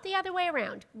 It's not the other way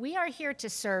around. We are here to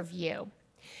serve you.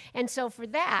 And so for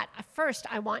that, first,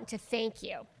 I want to thank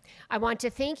you. I want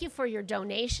to thank you for your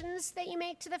donations that you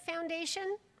make to the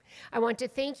foundation. I want to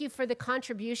thank you for the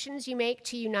contributions you make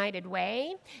to United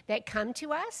Way that come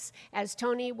to us. As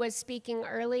Tony was speaking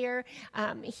earlier,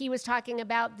 he was talking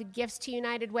about the gifts to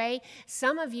United Way.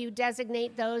 Some of you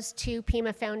designate those to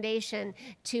Pima Foundation,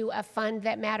 to a fund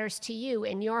that matters to you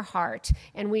in your heart,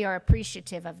 and we are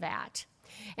appreciative of that.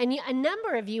 And a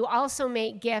number of you also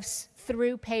make gifts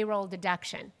through payroll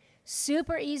deduction.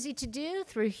 Super easy to do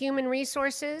through human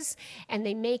resources, and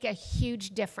they make a huge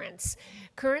difference.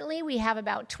 Currently, we have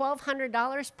about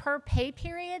 $1,200 per pay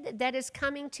period that is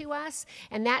coming to us,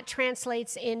 and that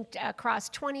translates across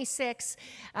 26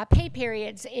 pay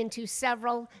periods into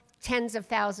several tens of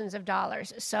thousands of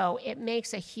dollars. So it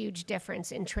makes a huge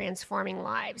difference in transforming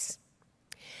lives.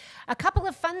 A couple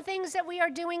of fun things that we are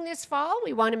doing this fall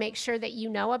we want to make sure that you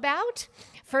know about.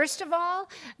 First of all,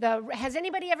 has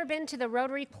anybody ever been to the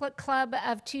Rotary Club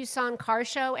of Tucson car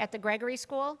show at the Gregory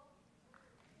School?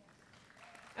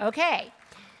 Okay.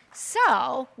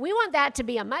 So we want that to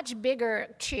be a much bigger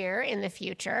cheer in the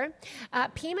future.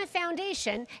 Pima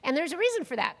Foundation, and there's a reason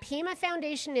for that. Pima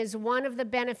Foundation is one of the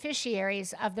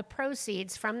beneficiaries of the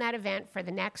proceeds from that event for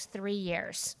the next 3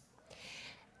 years.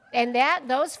 And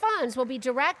those funds will be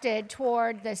directed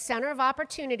toward the Center of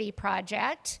Opportunity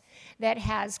project that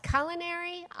has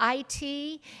culinary,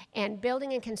 IT, and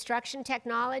building and construction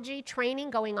technology training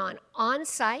going on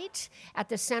site at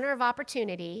the Center of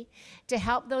Opportunity to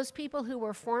help those people who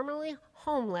were formerly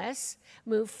homeless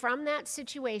move from that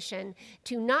situation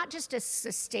to not just a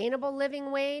sustainable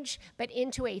living wage, but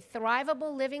into a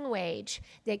thrivable living wage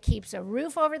that keeps a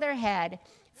roof over their head,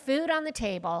 food on the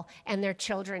table, and their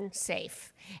children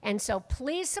safe. And so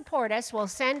please support us. We'll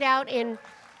send out in,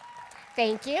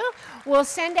 thank you. We'll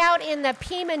send out in the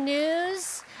Pima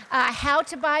News how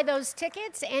to buy those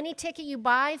tickets. Any ticket you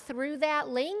buy through that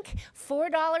link,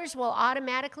 $4 will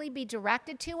automatically be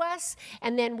directed to us,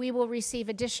 and then we will receive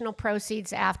additional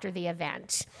proceeds after the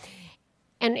event.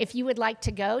 And if you would like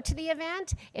to go to the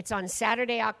event, it's on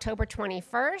Saturday, October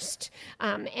 21st.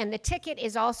 And the ticket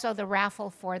is also the raffle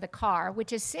for the car,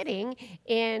 which is sitting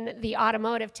in the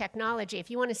automotive technology. If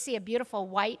you want to see a beautiful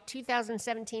white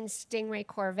 2017 Stingray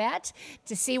Corvette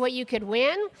to see what you could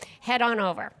win, head on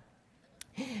over.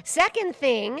 Second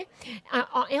thing,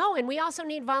 and we also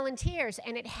need volunteers,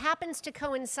 and it happens to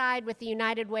coincide with the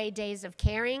United Way Days of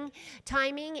Caring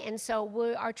timing, and so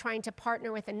we are trying to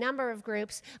partner with a number of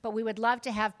groups, but we would love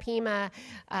to have Pima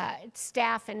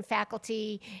staff and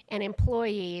faculty and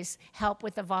employees help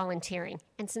with the volunteering.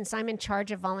 And since I'm in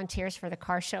charge of volunteers for the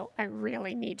car show, I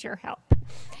really need your help.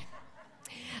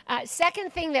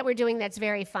 Second thing that we're doing that's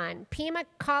very fun, Pima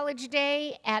College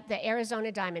Day at the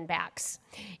Arizona Diamondbacks.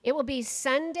 It will be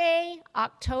Sunday,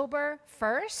 October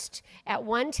 1st at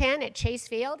 1:10 at Chase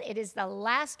Field. It is the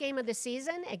last game of the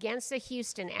season against the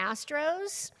Houston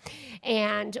Astros,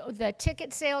 and the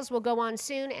ticket sales will go on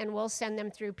soon, and we'll send them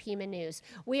through Pima News.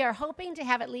 We are hoping to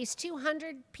have at least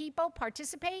 200 people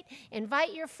participate.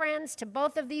 Invite your friends to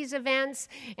both of these events,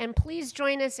 and please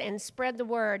join us and spread the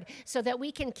word so that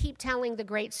we can keep telling the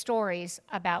great stories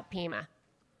about Pima.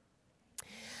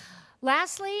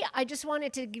 Lastly, I just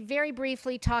wanted to very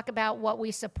briefly talk about what we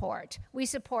support. We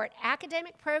support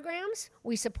academic programs,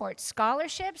 we support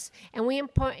scholarships, and we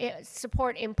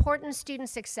support important student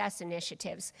success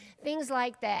initiatives. Things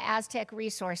like the Aztec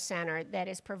Resource Center that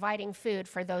is providing food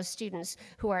for those students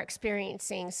who are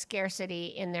experiencing scarcity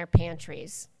in their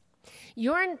pantries.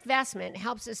 Your investment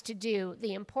helps us to do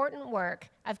the important work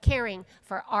of caring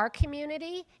for our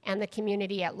community and the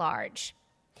community at large.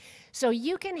 So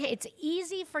it's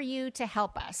easy for you to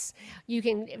help us. You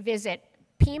can visit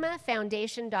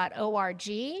pimafoundation.org.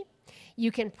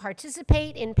 You can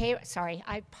participate in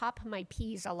I pop my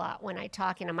P's a lot when I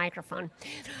talk in a microphone.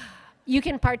 You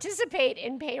can participate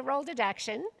in payroll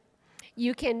deduction.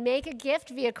 You can make a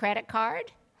gift via credit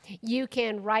card. You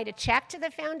can write a check to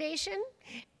the foundation.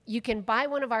 You can buy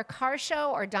one of our car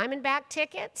show or Diamondback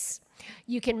tickets.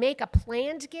 You can make a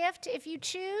planned gift if you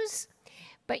choose,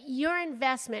 but your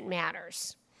investment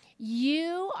matters.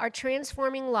 You are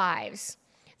transforming lives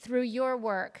through your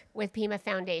work with Pima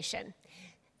Foundation.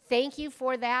 Thank you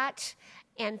for that,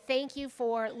 and thank you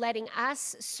for letting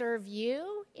us serve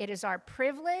you. It is our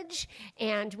privilege,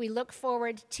 and we look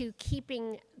forward to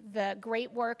keeping the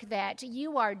great work that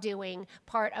you are doing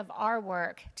part of our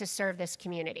work to serve this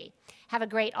community. Have a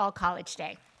great All College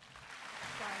Day.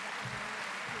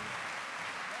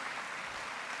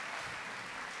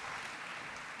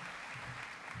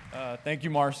 Thank you,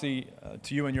 Marcy,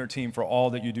 to you and your team for all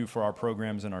that you do for our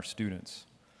programs and our students.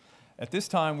 At this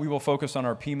time, we will focus on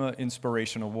our Pima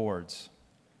Inspiration Awards.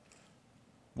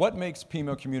 What makes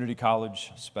Pima Community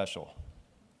College special?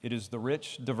 It is the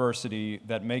rich diversity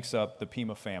that makes up the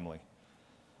Pima family.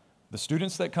 The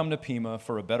students that come to Pima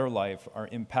for a better life are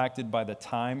impacted by the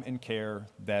time and care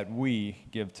that we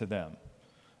give to them.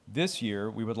 This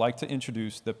year, we would like to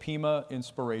introduce the Pima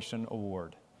Inspiration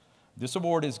Award. This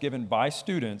award is given by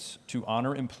students to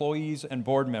honor employees and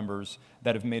board members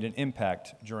that have made an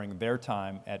impact during their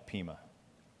time at Pima.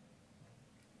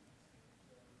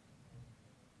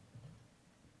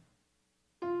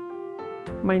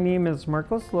 My name is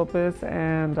Marcos Lopez,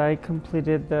 and I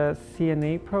completed the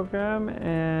CNA program,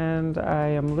 and I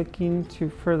am looking to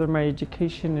further my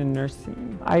education in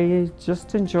nursing. I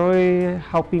just enjoy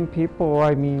helping people.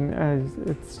 I mean,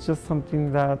 it's just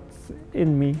something that's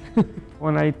in me.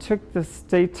 When I took the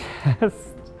state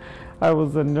test, I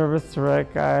was a nervous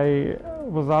wreck. I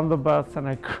was on the bus and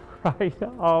I cried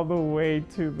all the way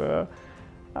to the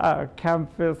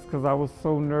campus because I was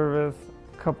so nervous.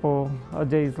 Couple of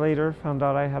days later, found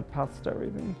out I had passed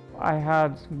everything. I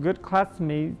had good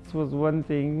classmates was one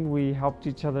thing. We helped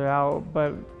each other out,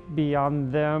 but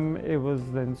beyond them, it was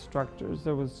the instructors.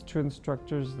 There was 2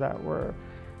 instructors that were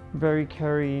very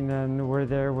caring and were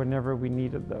there whenever we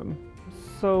needed them.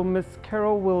 So Miss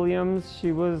Carol Williams,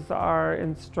 she was our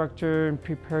instructor in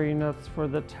preparing us for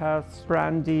the test.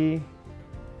 Brandy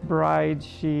Bride,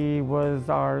 she was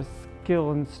our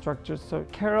skill instructor. So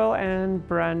Carol and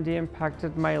Brandy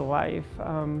impacted my life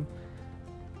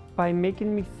by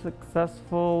making me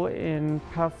successful in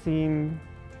passing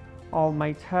all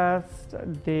my tests.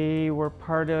 They were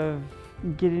part of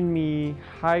getting me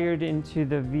hired into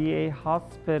the VA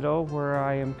hospital where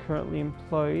I am currently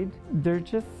employed. They're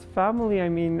just family. I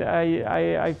mean,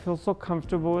 I feel so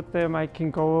comfortable with them. I can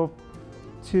go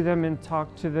to them and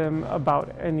talk to them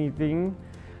about anything.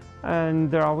 And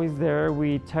they're always there.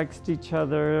 We text each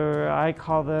other. I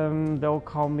call them, they'll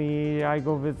call me. I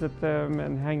go visit them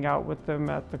and hang out with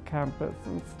them at the campus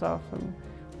and stuff. And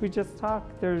we just talk.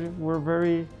 We're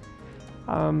very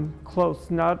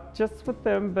close, not just with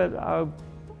them, but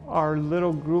our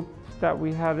little group that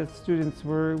we had as students,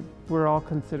 we're all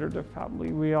considered a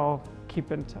family. We all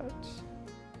keep in touch.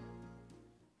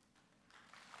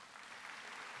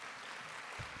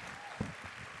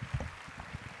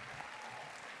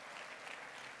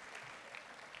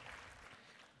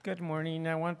 Good morning.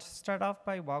 I want to start off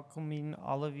by welcoming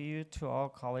all of you to All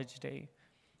College Day.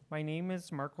 My name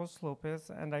is Marcos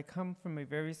Lopez, and I come from a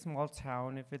very small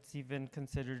town, if it's even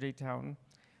considered a town,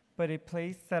 but a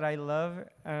place that I love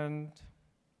and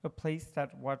a place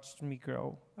that watched me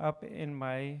grow up in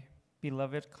my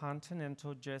beloved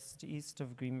Continental just east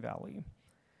of Green Valley.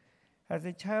 As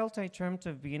a child, I dreamt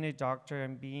of being a doctor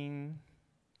and being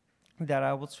that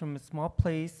I was from a small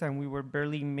place and we were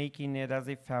barely making it as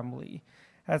a family.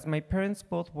 As my parents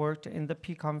both worked in the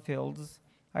pecan fields,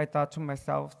 I thought to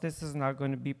myself, this is not going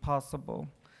to be possible.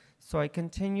 So I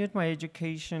continued my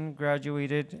education,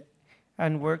 graduated,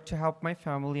 and worked to help my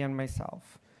family and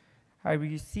myself. I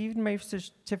received my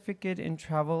certificate in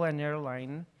travel and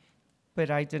airline, but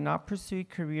I did not pursue a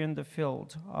career in the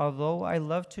field, although I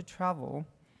loved to travel,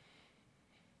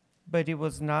 but it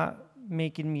was not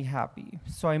making me happy.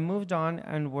 So I moved on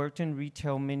and worked in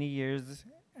retail many years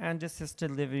and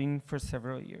assisted living for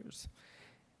several years.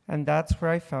 And that's where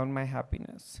I found my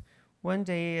happiness. One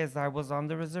day, as I was on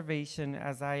the reservation,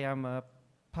 as I am a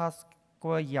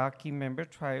Pascua Yaqui member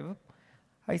tribe,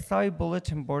 I saw a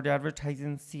bulletin board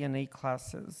advertising CNA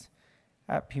classes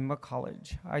at Pima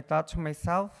College. I thought to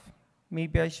myself,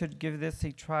 maybe I should give this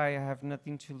a try. I have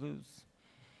nothing to lose.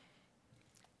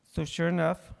 So sure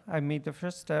enough, I made the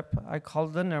first step. I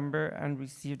called the number and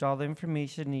received all the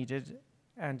information needed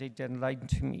and a deadline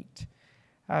to meet.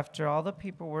 After all the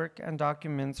paperwork and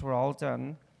documents were all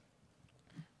done,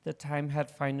 the time had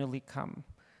finally come.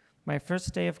 My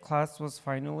first day of class was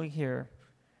finally here.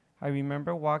 I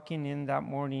remember walking in that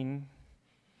morning,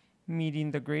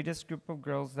 meeting the greatest group of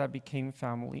girls that became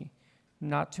family.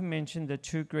 not to mention the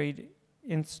two great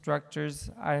instructors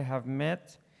I have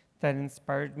met that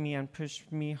inspired me and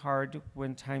pushed me hard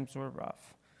when times were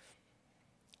rough.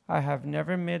 I have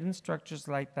never met instructors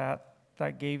like that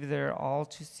gave their all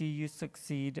to see you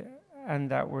succeed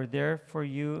and that were there for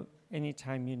you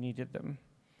anytime you needed them.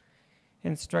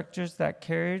 Instructors that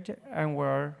cared and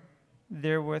were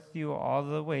there with you all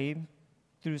the way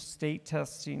through state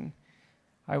testing.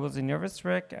 I was a nervous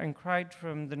wreck and cried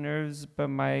from the nerves, but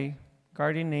my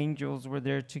guardian angels were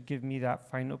there to give me that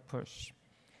final push.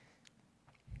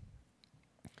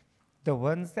 The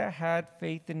ones that had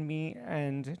faith in me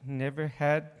and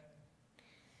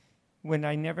when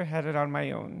I never had it on my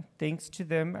own. Thanks to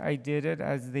them, I did it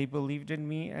as they believed in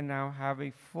me and now have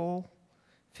a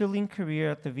fulfilling career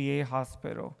at the VA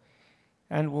hospital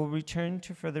and will return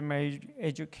to further my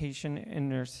education in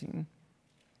nursing.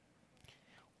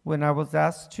 When I was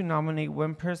asked to nominate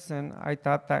one person, I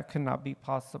thought that could not be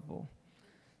possible.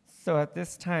 So at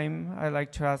this time, I'd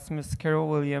like to ask Ms. Carol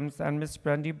Williams and Ms.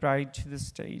 Brandy Bride to the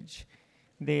stage.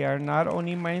 They are not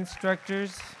only my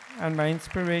instructors and my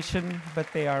inspiration, but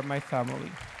they are my family.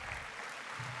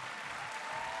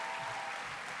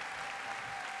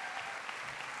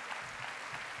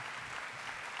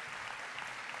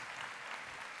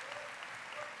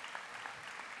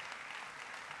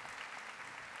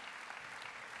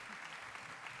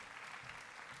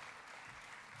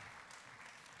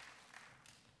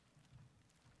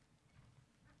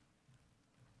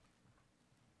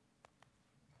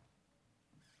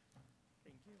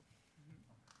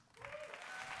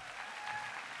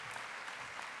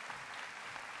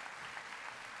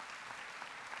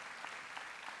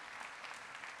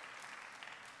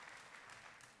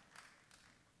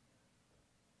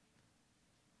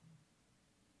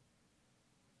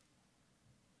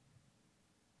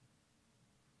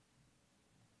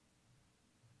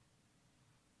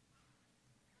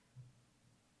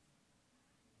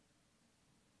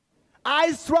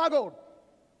 I struggled.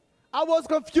 I was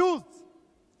confused,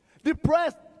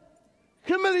 depressed,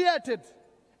 humiliated,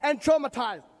 and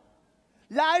traumatized.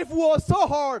 Life was so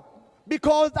hard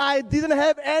because I didn't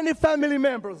have any family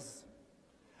members.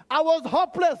 I was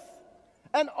hopeless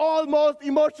and almost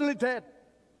emotionally dead.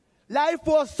 Life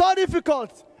was so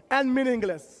difficult and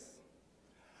meaningless.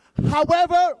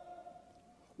 However,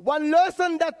 one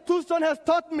lesson that Tucson has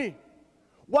taught me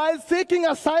while seeking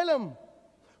asylum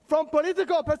from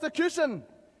political persecution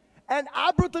and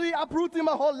abruptly uprooting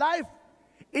my whole life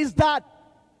is that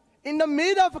in the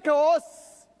middle of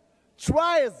chaos,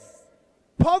 trials,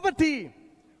 poverty,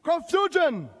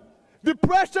 confusion,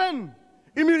 depression,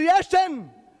 humiliation,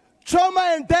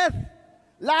 trauma, and death,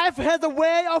 life has a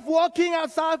way of working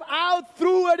itself out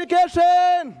through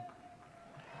education.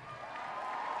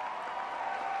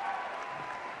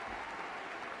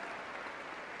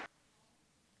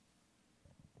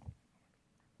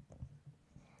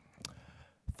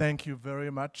 Thank you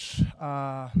very much.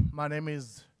 My name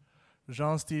is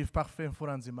Jean-Steve Parfait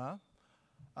Furanzima.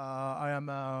 I am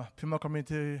a Pima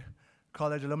Community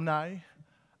College alumni.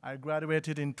 I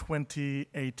graduated in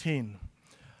 2018.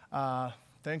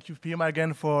 Thank you, Pima,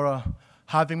 again for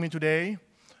having me today.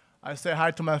 I say hi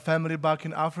to my family back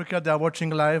in Africa. They're watching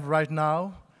live right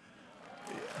now.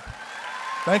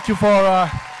 Thank you for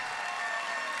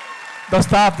the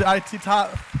staff, the IT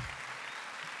staff.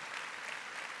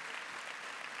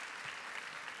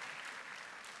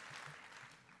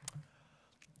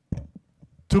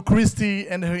 To Christy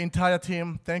and her entire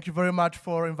team, thank you very much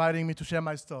for inviting me to share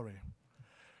my story.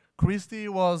 Christy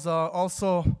was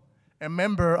also a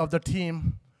member of the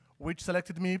team which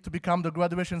selected me to become the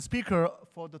graduation speaker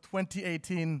for the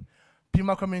 2018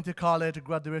 Pima Community College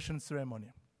graduation ceremony.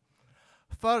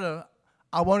 Further,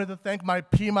 I wanted to thank my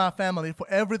Pima family for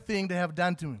everything they have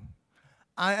done to me.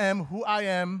 I am who I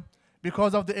am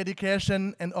because of the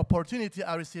education and opportunity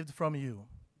I received from you.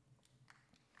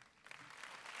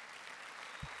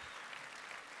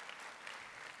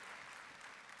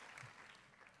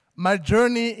 My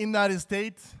journey in the United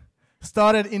States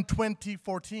started in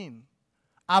 2014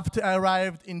 after I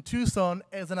arrived in Tucson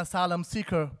as an asylum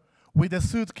seeker with a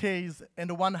suitcase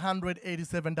and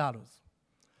 $187.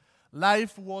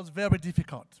 Life was very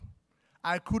difficult.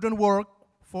 I couldn't work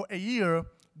for a year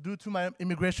due to my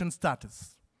immigration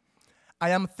status.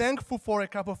 I am thankful for a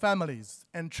couple families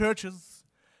and churches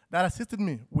that assisted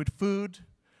me with food,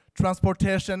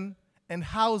 transportation, and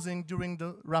housing during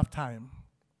the rough time.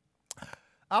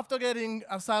 After getting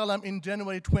asylum in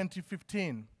January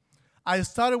 2015, I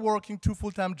started working 2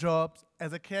 full-time jobs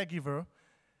as a caregiver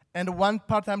and 1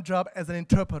 part-time job as an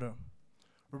interpreter.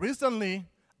 Recently,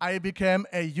 I became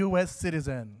a US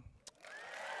citizen.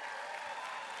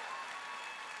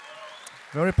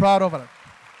 Very proud of it.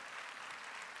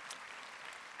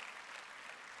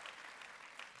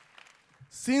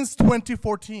 Since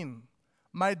 2014,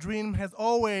 my dream has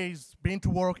always been to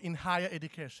work in higher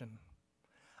education.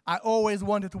 I always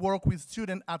wanted to work with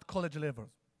students at college level.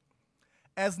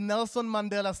 As Nelson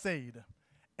Mandela said,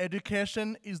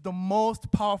 education is the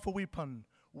most powerful weapon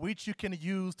which you can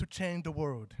use to change the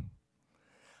world.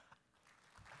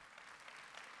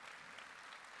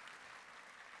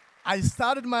 I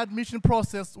started my admission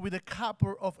process with a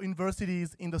couple of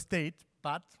universities in the state,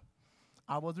 but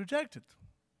I was rejected.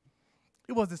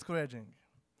 It was discouraging.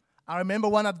 I remember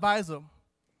one advisor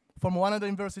from one of the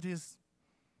universities,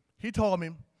 he told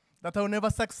me that I would never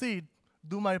succeed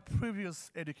due to my previous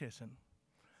education.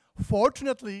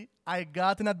 Fortunately, I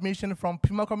got an admission from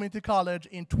Pima Community College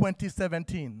in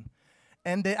 2017,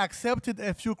 and they accepted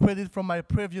a few credits from my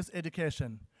previous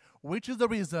education, which is the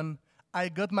reason I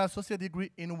got my associate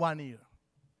degree in 1 year.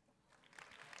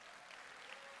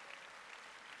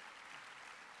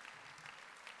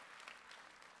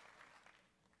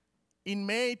 In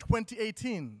May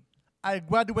 2018, I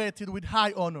graduated with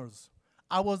high honors.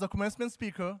 I was the commencement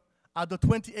speaker at the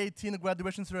 2018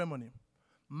 graduation ceremony.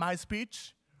 My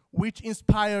speech, which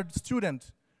inspired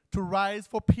students to rise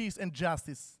for peace and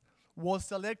justice, was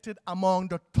selected among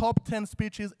the top 10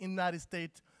 speeches in the United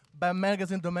States by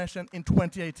magazine Dimension in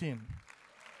 2018.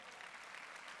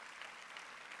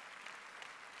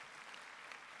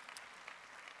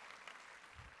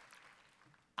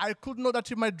 I could not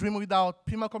achieve my dream without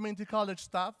Pima Community College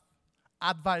staff,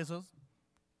 advisors,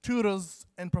 tutors,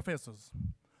 and professors.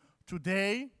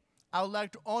 Today, I would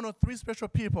like to honor 3 special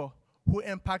people who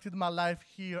impacted my life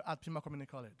here at Pima Community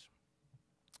College.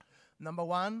 Number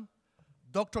 1,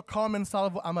 Dr. Carmen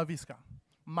Salvo Amavisca,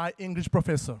 my English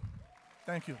professor.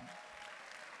 Thank you.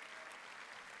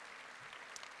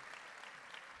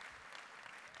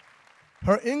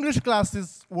 Her English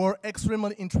classes were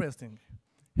extremely interesting,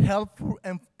 helpful,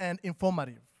 and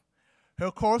informative.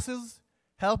 Her courses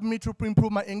helped me to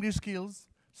improve my English skills,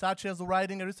 such as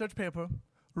writing a research paper,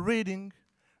 reading,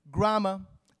 grammar,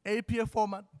 APA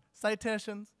format,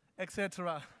 citations,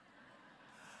 etc.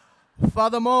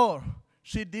 Furthermore,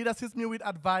 she did assist me with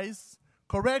advice,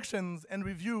 corrections, and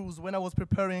reviews when I was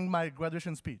preparing my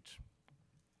graduation speech.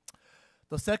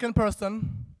 The second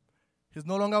person, he's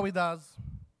no longer with us,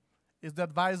 is the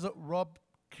advisor Rob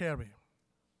Carey.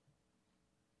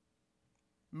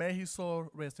 May his soul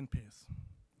rest in peace.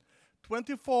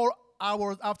 24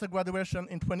 hours after graduation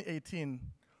in 2018,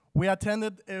 we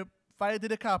attended a Phi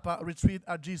Delta Kappa retreat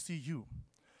at GCU.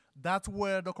 That's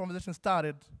where the conversation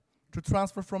started to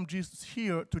transfer from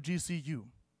here to GCU.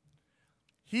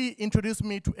 He introduced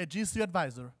me to a GCU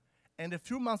advisor, and a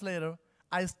few months later,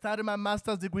 I started my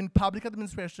master's degree in public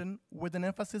administration with an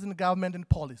emphasis in government and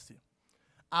policy.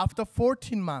 After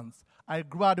 14 months, I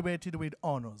graduated with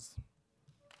honors.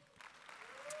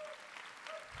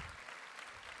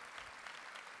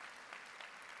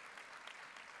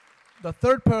 The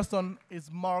third person is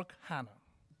Mark Hanna.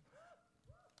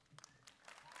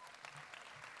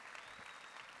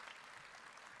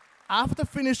 After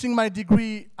finishing my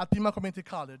degree at Pima Community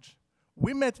College,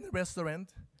 we met in a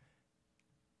restaurant,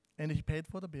 and he paid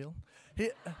for the bill.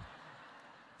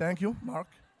 Thank you, Mark.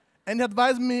 And he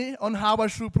advised me on how I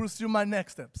should pursue my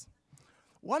next steps.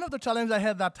 One of the challenges I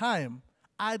had that time,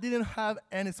 I didn't have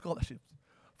any scholarships.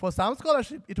 For some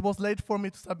scholarship, it was late for me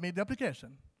to submit the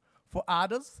application. For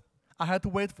others, I had to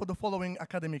wait for the following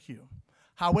academic year.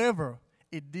 However,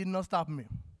 it did not stop me.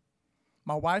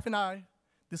 My wife and I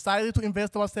decided to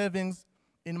invest our savings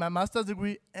in my master's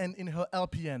degree and in her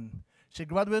LPN. She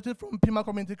graduated from Pima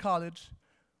Community College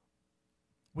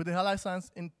with a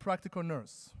license in practical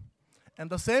nurse. And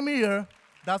the same year,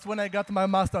 that's when I got my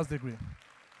master's degree.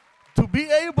 To be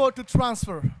able to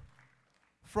transfer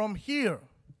from here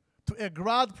to a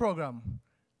grad program,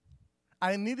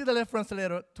 I needed a reference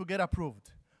letter to get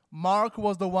approved. Mark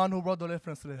was the one who wrote the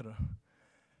reference letter.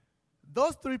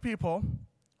 Those 3 people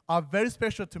are very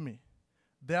special to me.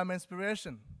 They are my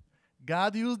inspiration.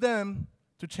 God used them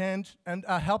to change and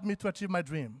help me to achieve my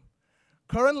dream.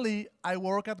 Currently, I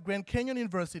work at Grand Canyon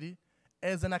University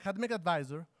as an academic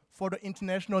advisor for the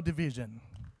International Division.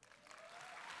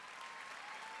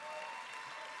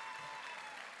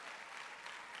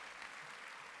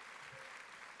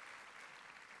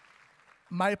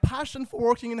 My passion for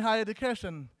working in higher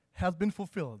education has been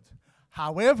fulfilled.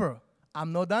 However,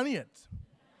 I'm not done yet.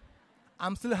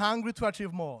 I'm still hungry to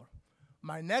achieve more.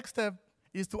 My next step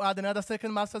is to add another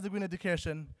second master's degree in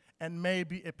education and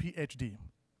maybe a PhD.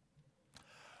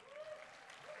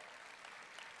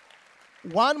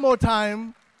 One more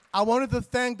time, I wanted to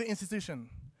thank the institution,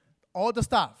 all the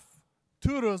staff,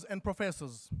 tutors, and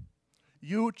professors,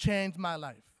 you changed my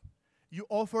life. You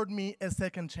offered me a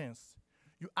second chance.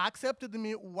 You accepted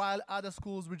me while other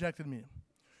schools rejected me.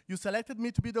 You selected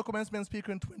me to be the commencement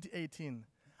speaker in 2018.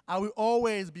 I will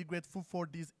always be grateful for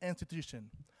this institution.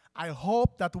 I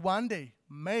hope that one day,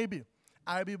 maybe,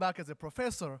 I'll be back as a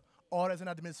professor or as an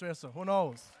administrator. Who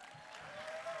knows?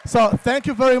 So thank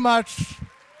you very much.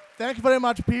 Thank you very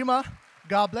much, Pima.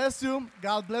 God bless you.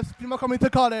 God bless Pima Community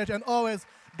College. And always,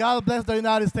 God bless the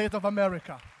United States of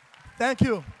America. Thank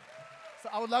you. So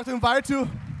I would like to invite you.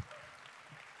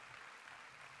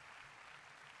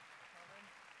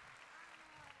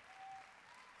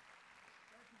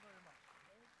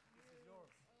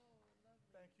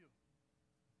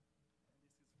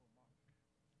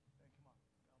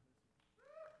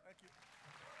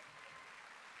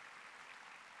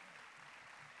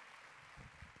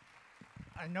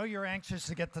 I know you're anxious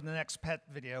to get to the next pet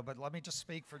video, but let me just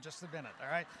speak for just a minute, all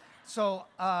right? So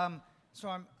I'm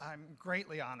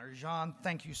greatly honored. Jean,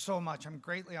 thank you so much. I'm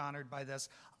greatly honored by this.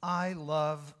 I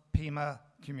love Pima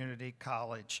Community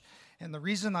College. And the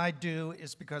reason I do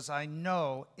is because I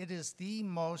know it is the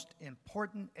most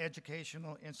important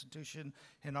educational institution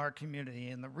in our community.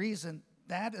 And the reason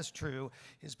that is true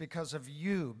is because of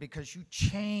you, because you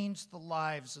changed the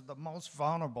lives of the most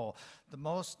vulnerable, the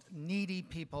most needy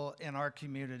people in our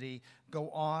community go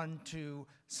on to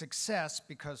success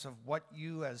because of what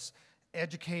you as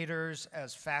educators,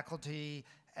 as faculty,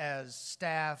 as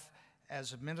staff,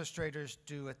 as administrators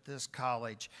do at this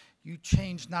college. You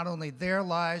changed not only their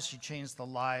lives, you changed the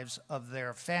lives of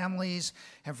their families.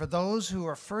 And for those who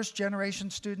are first-generation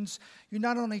students, you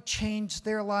not only changed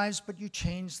their lives, but you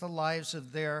changed the lives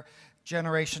of their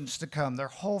generations to come, their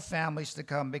whole families to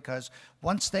come, because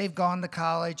once they've gone to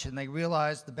college and they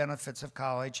realize the benefits of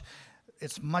college,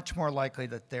 it's much more likely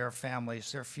that their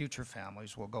families, their future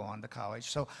families, will go on to college.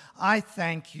 So I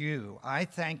thank you. I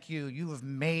thank you. You have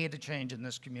made a change in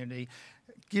this community.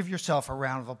 Give yourself a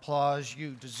round of applause.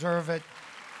 You deserve it.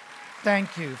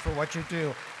 Thank you for what you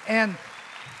do. And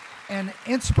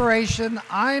inspiration,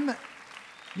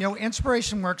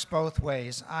 inspiration works both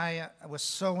ways. I was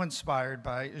so inspired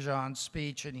by Jean's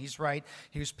speech, and he's right.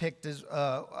 He was picked as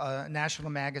National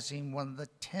Magazine one of the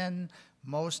 10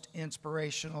 most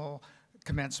inspirational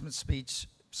commencement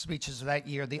speeches of that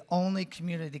year, the only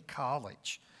community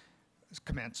college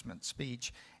commencement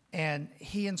speech. And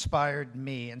he inspired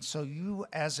me, and so you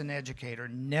as an educator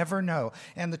never know.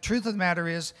 And the truth of the matter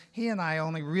is, he and I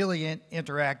only really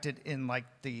interacted in like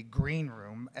the green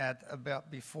room at about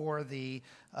before the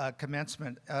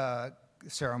commencement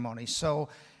ceremony. So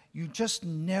you just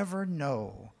never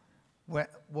know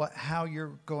how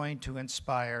you're going to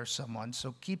inspire someone.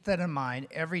 So keep that in mind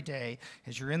every day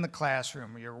as you're in the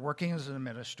classroom, or you're working as an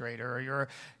administrator, or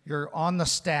you're on the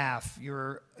staff,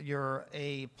 you're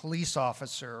a police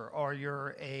officer, or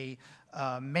you're a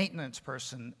maintenance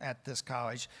person at this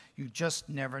college. You just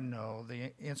never know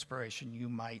the inspiration you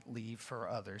might leave for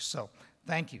others. So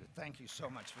thank you so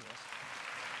much for this.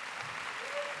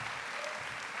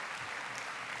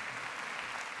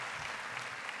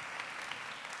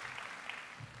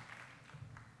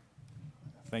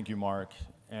 Thank you, Mark.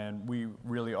 And we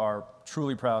really are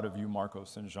truly proud of you,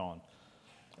 Marcos and Jean.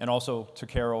 And also to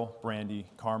Carol, Brandy,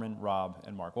 Carmen, Rob,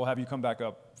 and Mark. We'll have you come back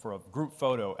up for a group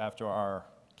photo after our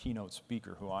keynote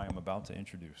speaker, who I am about to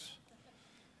introduce.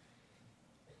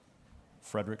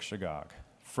 Frederick Chagag.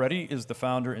 Freddie is the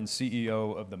founder and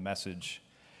CEO of The Message.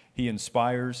 He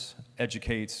inspires,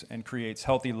 educates, and creates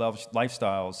healthy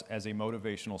lifestyles as a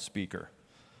motivational speaker.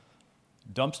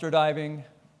 Dumpster diving,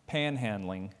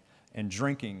 panhandling, and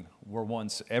drinking were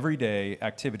once everyday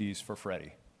activities for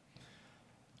Freddie.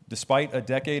 Despite a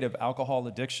decade of alcohol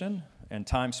addiction and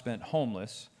time spent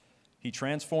homeless, he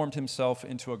transformed himself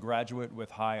into a graduate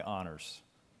with high honors.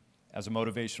 As a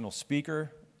motivational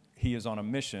speaker, he is on a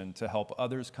mission to help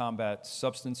others combat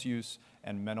substance use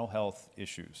and mental health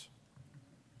issues.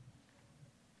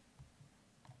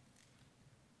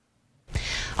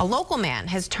 A local man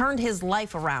has turned his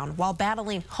life around while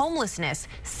battling homelessness,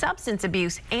 substance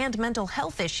abuse, and mental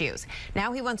health issues.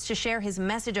 Now he wants to share his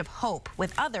message of hope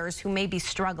with others who may be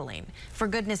struggling. For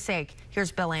goodness sake,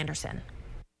 here's Bill Anderson.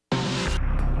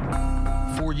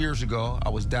 4 years ago, I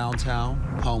was downtown,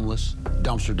 homeless,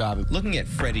 dumpster diving. Looking at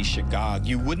Freddie Chagag,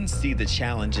 you wouldn't see the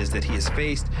challenges that he has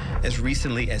faced as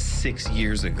recently as 6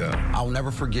 years ago. I'll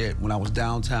never forget when I was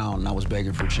downtown and I was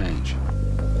begging for change.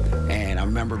 And I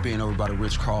remember being over by the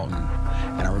Ritz-Carlton,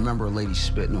 and I remember a lady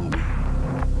spitting on me,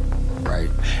 right?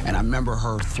 And I remember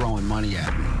her throwing money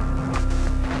at me.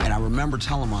 And I remember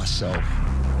telling myself,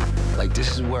 like,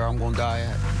 this is where I'm gonna die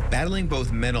at. Battling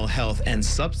both mental health and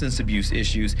substance abuse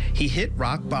issues, he hit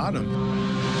rock bottom.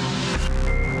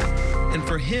 And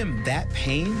for him, that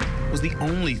pain was the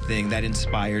only thing that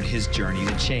inspired his journey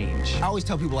to change. I always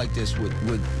tell people like this with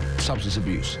substance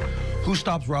abuse. Who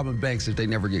stops robbing banks if they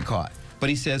never get caught? But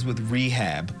he says with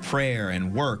rehab, prayer,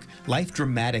 and work, life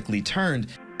dramatically turned.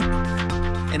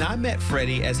 And I met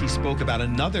Freddie as he spoke about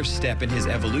another step in his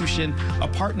evolution, a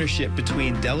partnership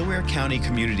between Delaware County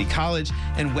Community College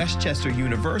and Westchester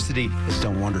University. It's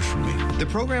done wonders for me. The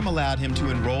program allowed him to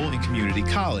enroll in community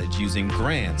college using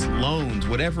grants, loans,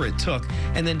 whatever it took,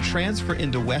 and then transfer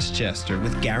into Westchester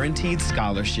with guaranteed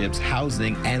scholarships,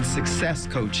 housing, and success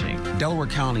coaching. Delaware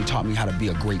County taught me how to be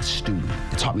a great student.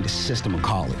 It taught me the system of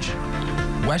college.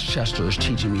 Westchester is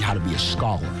teaching me how to be a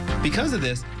scholar. Because of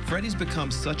this, Freddie's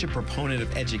become such a proponent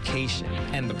of education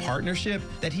and the partnership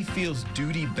that he feels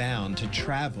duty-bound to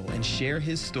travel and share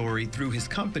his story through his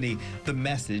company, The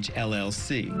Message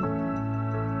LLC.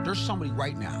 There's somebody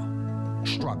right now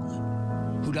struggling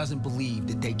who doesn't believe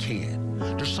that they can.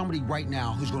 There's somebody right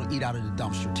now who's going to eat out of the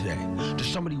dumpster today. There's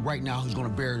somebody right now who's going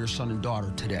to bury their son and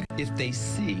daughter today. If they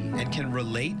see and can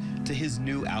relate to his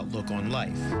new outlook on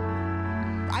life.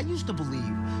 I used to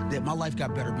believe that my life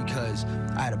got better because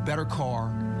I had a better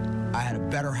car, I had a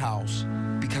better house,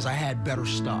 because I had better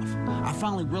stuff. I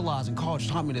finally realized, and college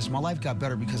taught me this, my life got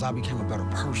better because I became a better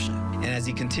person. And as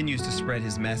he continues to spread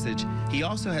his message, he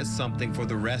also has something for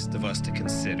the rest of us to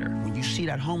consider. When you see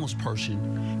that homeless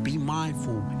person, be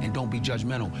mindful and don't be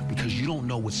judgmental, because you don't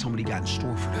know what somebody got in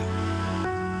store for them.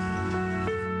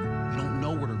 You don't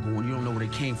know where they're going, you don't know where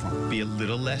they came from. Be a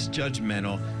little less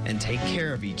judgmental and take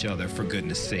care of each other, for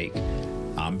goodness sake.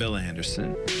 I'm Bill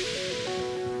Anderson.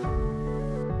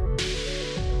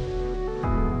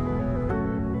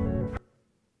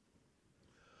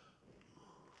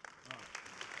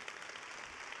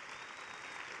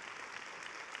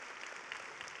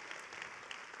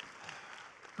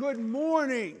 Good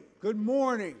morning. Good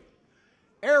morning.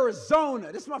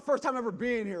 Arizona. This is my first time ever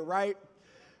being here, right?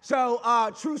 So,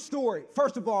 true story.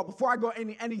 First of all, before I go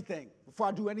before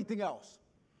I do anything else,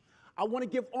 I want to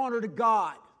give honor to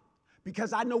God,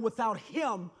 because I know without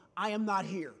him, I am not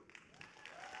here.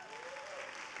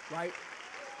 Right?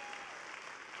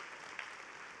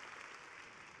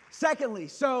 Secondly,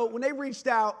 so when they reached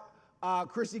out,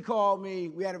 Christy called me,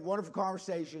 we had a wonderful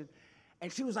conversation,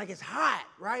 and she was like, it's hot,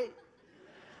 right?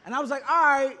 And I was like, all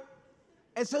right.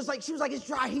 And so she was like, it's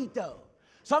dry heat though.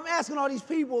 So I'm asking all these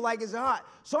people, like, is it hot?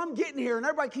 So I'm getting here and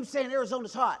everybody keeps saying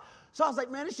Arizona's hot. So I was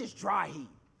like, man, it's just dry heat.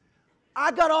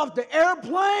 I got off the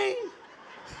airplane.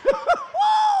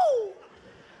 Woo!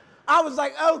 I was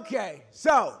like, okay.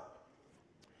 So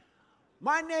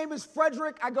my name is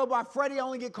Frederick. I go by Freddie. I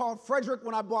only get called Frederick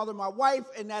when I bother my wife,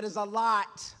 and that is a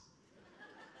lot.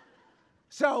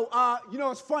 So, you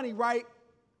know, it's funny, right?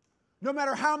 No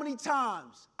matter how many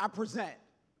times I present,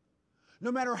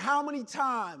 no matter how many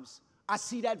times I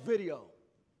see that video,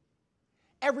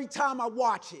 every time I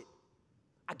watch it,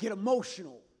 I get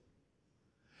emotional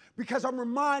because I'm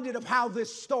reminded of how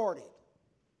this started.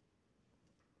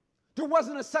 There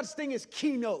wasn't a such thing as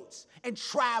keynotes and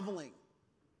traveling.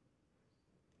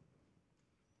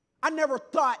 I never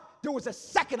thought there was a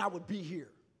second I would be here.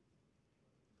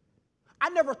 I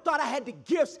never thought I had the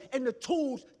gifts and the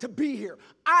tools to be here.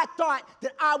 I thought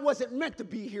that I wasn't meant to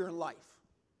be here in life.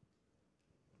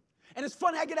 And it's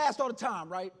funny, I get asked all the time,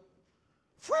 right?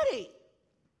 Freddie,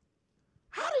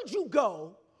 how did you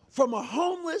go from a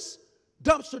homeless,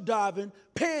 dumpster diving,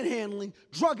 panhandling,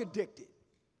 drug addicted,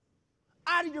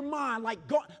 out of your mind, like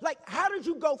how did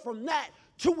you go from that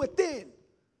to within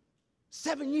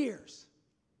 7 years?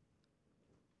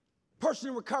 Person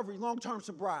in recovery, long-term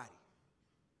sobriety.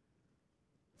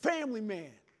 Family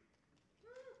man.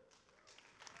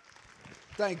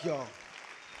 Thank y'all.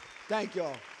 Thank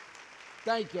y'all.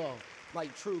 Thank y'all.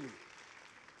 Like truly.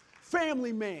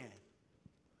 Family man.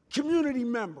 Community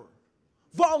member.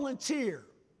 Volunteer.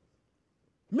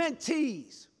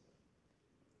 Mentees.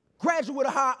 Graduate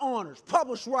of high honors.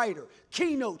 Published writer.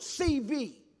 Keynote.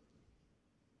 CV.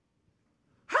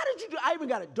 How did you do? I even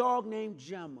got a dog named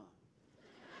Gemma.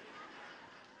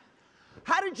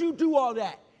 How did you do all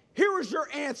that? Here is your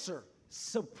answer: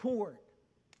 support.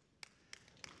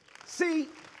 See,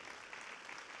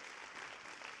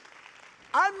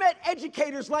 I met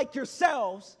educators like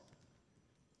yourselves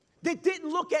that didn't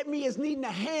look at me as needing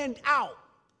a hand out.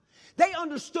 They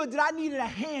understood that I needed a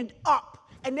hand up,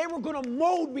 and they were going to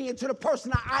mold me into the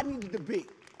person I needed to be.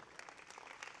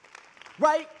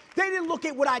 Right? They didn't look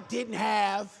at what I didn't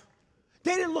have.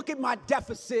 They didn't look at my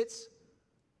deficits.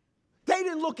 They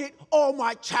didn't look at all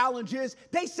my challenges.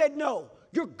 They said, no,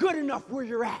 you're good enough where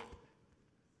you're at.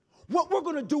 What we're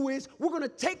going to do is we're going to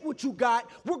take what you got,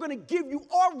 we're going to give you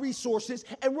our resources,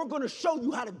 and we're going to show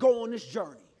you how to go on this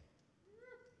journey.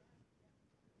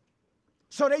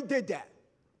 So they did that.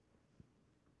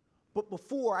 But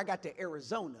before I got to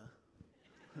Arizona,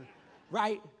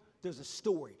 right, there's a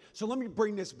story. So let me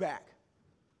bring this back.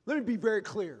 Let me be very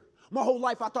clear. My whole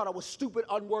life I thought I was stupid,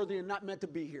 unworthy, and not meant to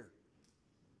be here.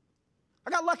 I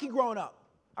got lucky growing up.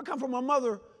 I come from a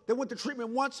mother that went to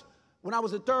treatment once when I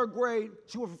was in 3rd grade.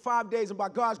 She went for 5 days, and by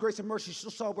God's grace and mercy, she'll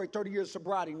celebrate 30 years of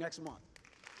sobriety next month.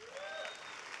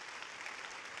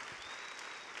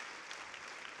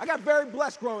 I got very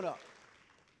blessed growing up.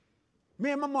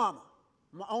 Me and my mama,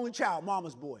 my only child,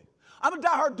 mama's boy. I'm a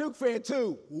diehard Duke fan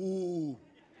too. Ooh,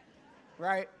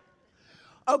 right?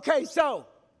 Okay, so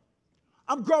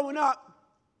I'm growing up,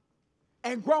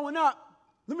 and growing up,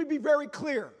 let me be very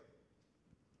clear.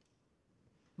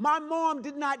 My mom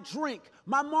did not drink.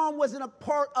 My mom wasn't a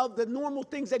part of the normal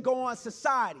things that go on in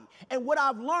society. And what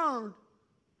I've learned,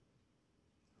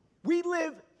 we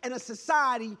live in a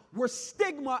society where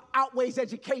stigma outweighs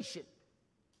education.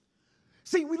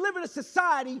 See, we live in a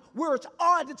society where it's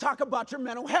odd to talk about your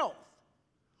mental health.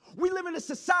 We live in a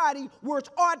society where it's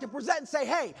odd to present and say,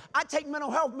 hey, I take mental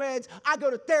health meds, I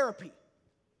go to therapy.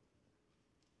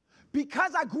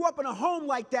 Because I grew up in a home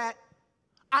like that,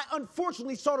 I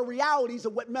unfortunately saw the realities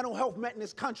of what mental health meant in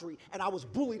this country, and I was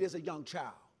bullied as a young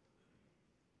child.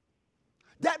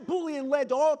 That bullying led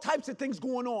to all types of things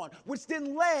going on, which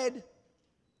then led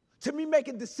to me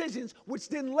making decisions, which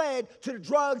then led to the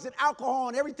drugs and alcohol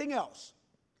and everything else.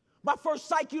 My first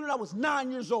psych unit, I was 9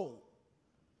 years old.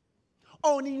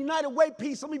 Oh, and the United Way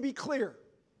piece, let me be clear.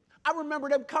 I remember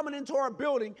them coming into our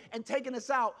building and taking us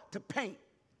out to paint.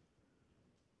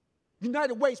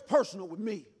 United Way's personal with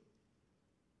me.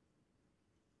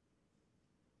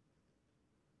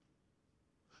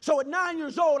 So at 9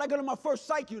 years old, I go to my first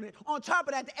psych unit. On top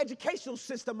of that, the educational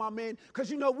system I'm in,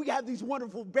 because you know we have these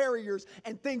wonderful barriers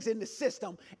and things in the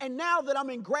system. And now that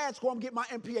I'm in grad school, I'm getting my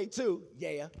MPA too.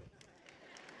 Yeah.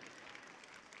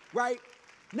 Right?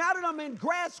 Now that I'm in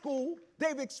grad school,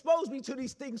 they've exposed me to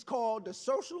these things called the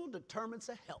social determinants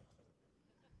of health.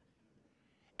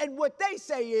 And what they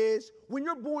say is, when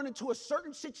you're born into a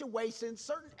certain situation,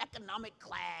 certain economic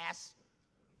class,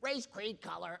 race, creed,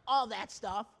 color, all that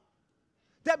stuff,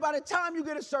 that by the time you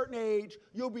get a certain age,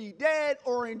 you'll be dead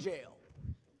or in jail.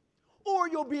 Or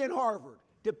you'll be in Harvard,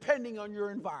 depending on your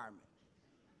environment.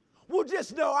 Well,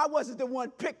 just know I wasn't the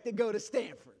one picked to go to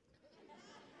Stanford.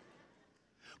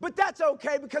 But that's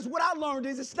okay, because what I learned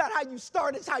is it's not how you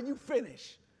start, it's how you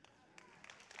finish.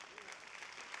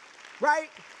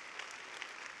 Right?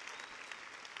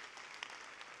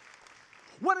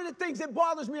 One of the things that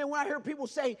bothers me when I hear people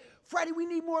say, Freddie, we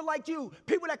need more like you,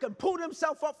 people that can pull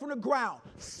themselves up from the ground.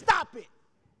 Stop it.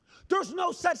 There's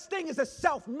no such thing as a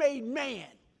self-made man.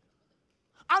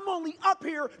 I'm only up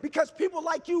here because people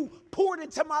like you poured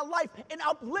into my life and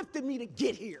uplifted me to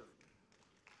get here.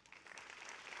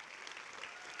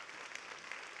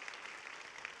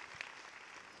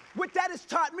 What that has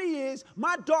taught me is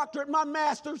my doctorate, my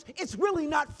master's, it's really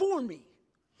not for me.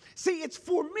 See, it's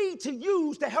for me to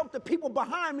use to help the people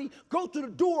behind me go through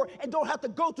the door and don't have to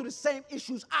go through the same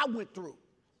issues I went through.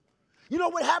 You know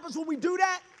what happens when we do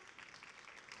that?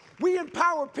 We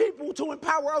empower people to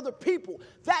empower other people.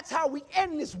 That's how we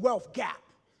end this wealth gap.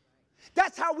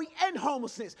 That's how we end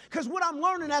homelessness. Because what I'm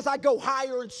learning as I go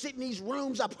higher and sit in these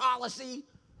rooms of policy,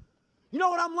 you know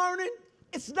what I'm learning?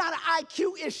 It's not an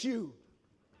IQ issue.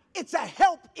 It's a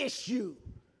help issue.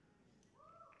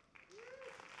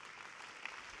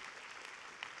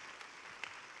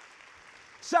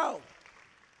 So,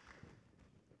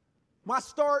 my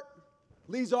start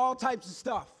leads to all types of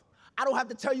stuff. I don't have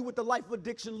to tell you what the life of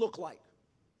addiction looked like.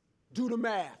 Do the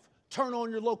math. Turn on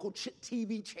your local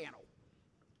TV channel.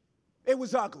 It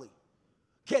was ugly.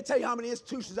 Can't tell you how many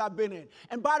institutions I've been in.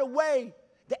 And by the way,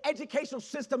 the educational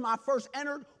system I first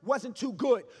entered wasn't too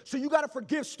good. So you got to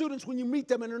forgive students when you meet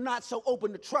them and they're not so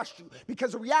open to trust you.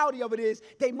 Because the reality of it is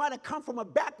they might have come from a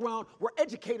background where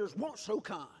educators weren't so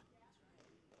kind.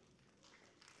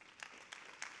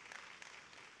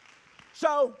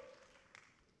 So,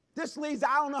 this leads to,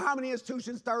 I don't know how many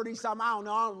institutions, 30-something, I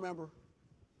don't remember.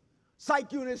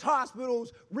 Psych units,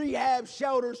 hospitals, rehab,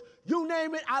 shelters, you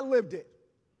name it, I lived it.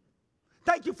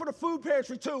 Thank you for the food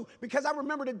pantry too, because I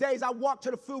remember the days I walked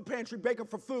to the food pantry begging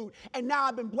for food, and now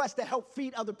I've been blessed to help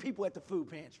feed other people at the food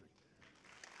pantry.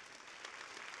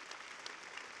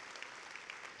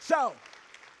 So,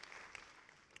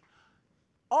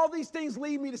 all these things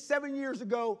lead me to 7 years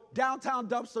ago, downtown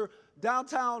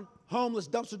homeless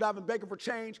dumpster diving, begging for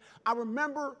change. I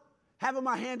remember having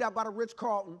my hand out by the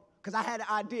Ritz-Carlton because I had an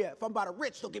idea. If I'm about to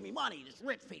rich, they'll give me money, just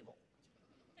rich people.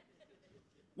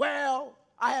 Well,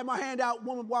 I had my hand out,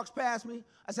 woman walks past me.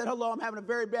 I said, hello, I'm having a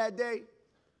very bad day.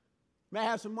 May I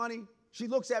have some money? She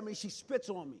looks at me, she spits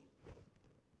on me.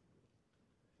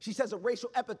 She says a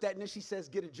racial epithet, and then she says,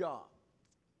 get a job.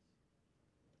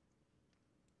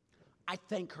 I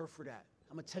thank her for that.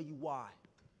 I'm gonna tell you why.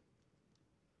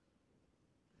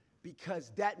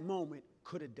 Because that moment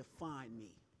could have defined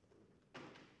me.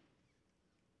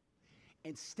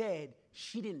 Instead,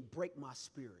 she didn't break my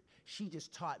spirit. She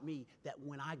just taught me that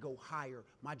when I go higher,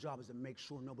 my job is to make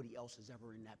sure nobody else is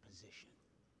ever in that position.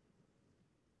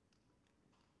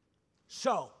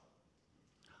 So,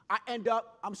 I end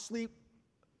up, I'm asleep,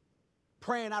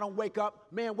 praying I don't wake up.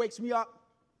 Man wakes me up.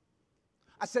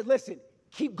 I said, listen,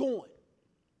 keep going.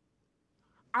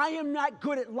 I am not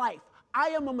good at life. I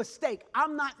am a mistake.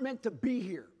 I'm not meant to be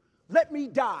here. Let me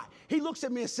die. He looks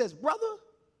at me and says, brother,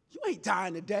 you ain't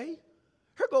dying today.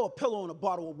 Here go a pillow and a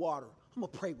bottle of water. I'm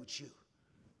going to pray with you.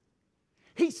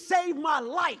 He saved my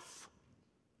life.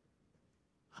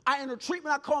 I entered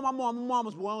treatment. I called my mom. My mom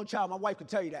was my own child. My wife could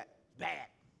tell you that. Bad.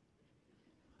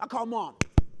 I called mom.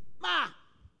 Ma.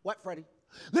 What, Freddie?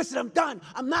 Listen, I'm done.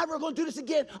 I'm never going to do this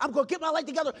again. I'm going to get my life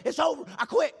together. It's over. I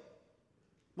quit.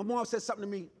 My mom said something to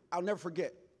me I'll never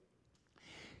forget.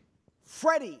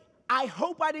 Freddie, I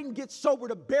hope I didn't get sober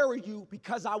to bury you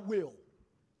because I will.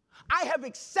 I have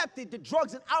accepted that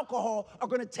drugs and alcohol are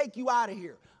going to take you out of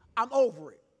here. I'm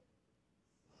over it.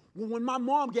 When my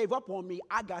mom gave up on me,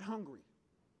 I got hungry.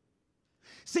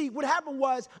 See, what happened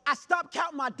was I stopped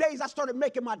counting my days. I started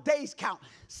making my days count.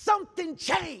 Something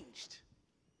changed.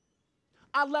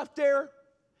 I left there,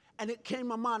 and it came to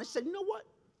my mind. I said, you know what?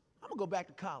 I'm going to go back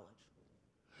to college.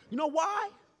 You know why?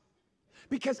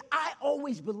 Because I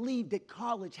always believed that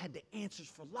college had the answers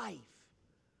for life.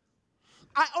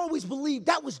 I always believed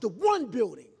that was the one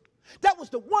building. That was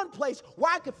the one place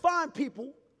where I could find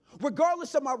people,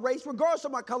 regardless of my race, regardless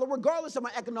of my color, regardless of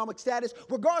my economic status,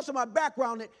 regardless of my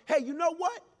background, that, hey, you know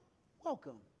what?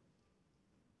 Welcome.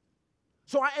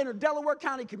 So I entered Delaware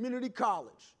County Community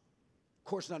College. Of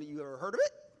course, none of you ever heard of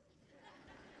it.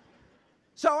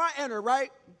 So I enter, right?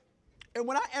 And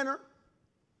when I enter,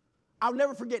 I'll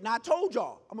never forget. Now, I told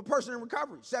y'all, I'm a person in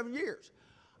recovery, 7 years.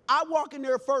 I walk in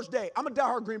there first day. I'm a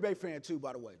diehard Green Bay fan, too,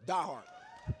 by the way. Diehard.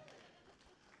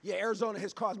 Yeah, Arizona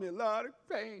has caused me a lot of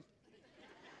pain.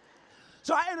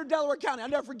 So I enter Delaware County. I'll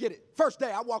never forget it. First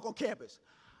day, I walk on campus.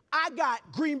 I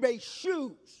got Green Bay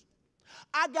shoes.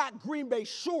 I got Green Bay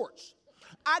shorts.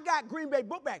 I got Green Bay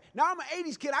book bag. Now, I'm an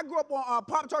 80s kid. I grew up on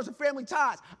Pop-Tarts and Family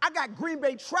Ties. I got Green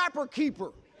Bay Trapper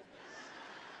Keeper.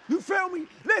 You feel me?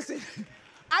 Listen.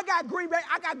 I got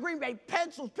Green Bay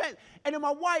pencils, pens. And then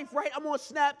my wife, right, I'm on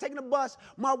Snap, taking a bus.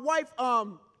 My wife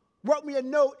wrote me a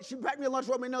note. She packed me a lunch,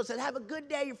 wrote me a note, said, have a good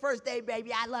day, your first day,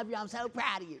 baby. I love you. I'm so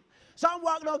proud of you. So I'm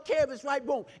walking on campus, right,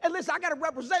 boom. And listen, I got to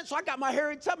represent, so I got my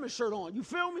Harriet Tubman shirt on. You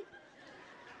feel me?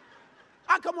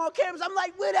 I come on campus, I'm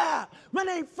like, what up? My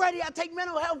name's Freddie. I take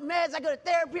mental health meds. I go to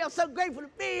therapy. I'm so grateful to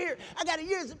be here. I got a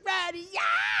year of sobriety.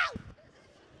 Yeah!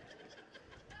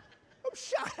 I'm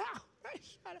shut out. Right?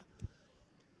 Shut out.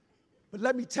 But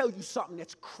let me tell you something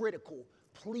that's critical.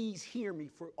 Please hear me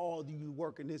for all of you who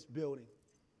work in this building.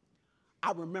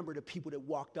 I remember the people that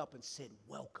walked up and said,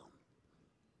 welcome.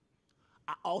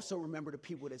 I also remember the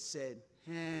people that said,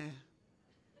 eh.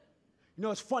 You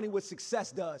know, it's funny what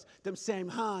success does. Them saying,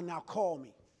 now call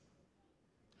me.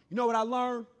 You know what I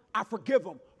learned? I forgive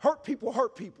them. Hurt people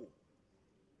hurt people.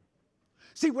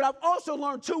 See, what I've also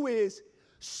learned too is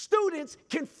students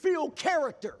can feel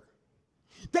character.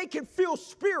 They can feel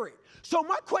spirit. So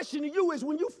my question to you is,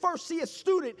 when you first see a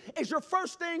student, is your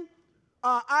first thing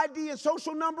ID and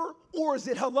social number, or is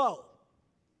it hello?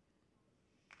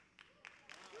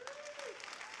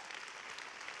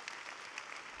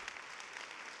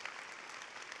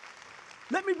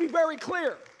 Let me be very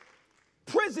clear.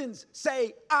 Prisons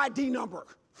say ID number.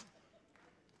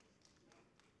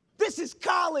 This is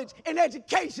college and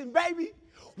education, baby.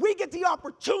 We get the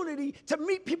opportunity to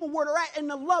meet people where they're at and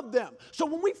to love them. So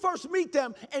when we first meet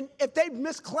them, and if they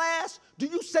miss class, do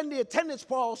you send the attendance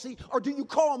policy or do you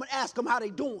call them and ask them how they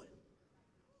doing?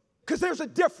 Because there's a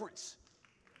difference.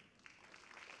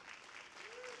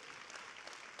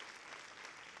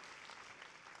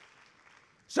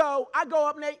 So I go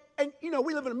up and you know,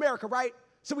 we live in America, right?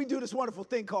 So we do this wonderful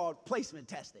thing called placement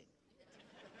testing.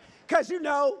 Because, you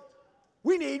know,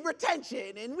 we need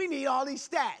retention and we need all these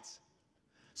stats.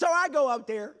 So I go up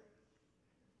there,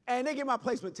 and they give my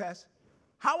placement test.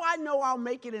 How I know I'll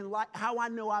make it in life, how I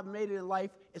know I've made it in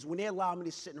life is when they allow me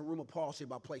to sit in a room of policy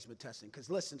about placement testing. Because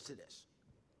listen to this.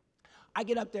 I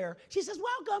get up there. She says,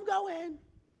 welcome, go in.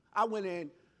 I went in,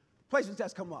 placement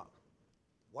test come up.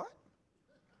 What?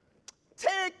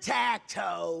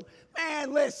 Tic-tac-toe.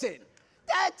 Man, listen,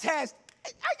 that test,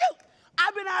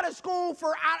 I've been out of school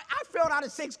I failed out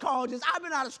of 6 colleges. I've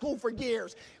been out of school for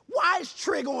years. Why is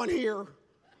Trig on here?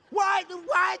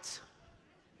 What?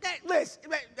 Listen,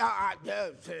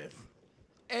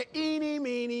 eeny,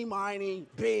 meeny, miny,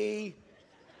 B.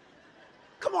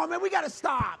 Come on, man, we gotta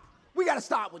stop. We gotta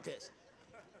stop with this.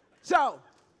 So,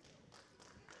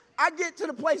 I get to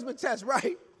the placement test,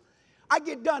 right? I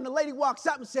get done, the lady walks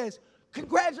up and says,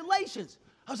 congratulations.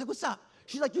 I was like, what's up?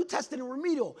 She's like, you tested in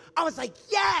remedial. I was like,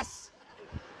 yes!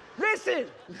 Listen,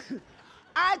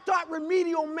 I thought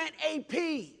remedial meant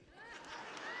AP.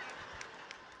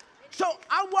 So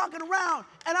I'm walking around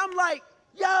and I'm like,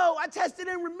 yo, I tested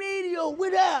in remedial,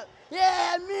 what up?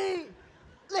 Yeah, me.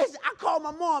 Listen, I called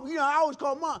my mom, you know, I always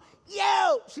call mom.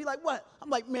 Yo, she's like, what? I'm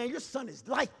like, man, your son is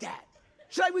like that.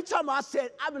 She's like, we talking about? I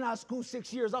said, I've been out of school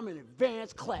 6 years, I'm in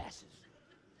advanced classes.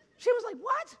 She was like,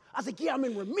 what? I was like, yeah, I'm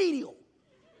in remedial.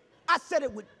 I said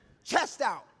it with chest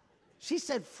out. She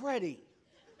said, Freddie,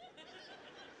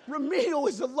 remedial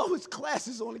is the lowest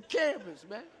classes on the campus,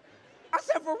 man. I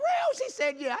said, for real? She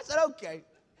said, yeah. I said, okay.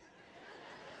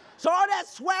 So all that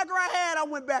swagger I had, I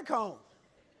went back home.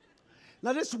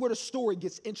 Now this is where the story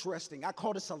gets interesting. I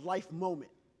call this a life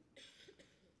moment.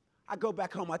 I go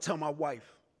back home, I tell my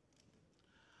wife.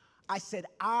 I said,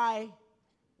 I'm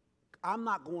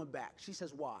not going back. She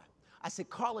says, why? I said,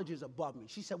 college is above me.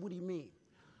 She said, what do you mean?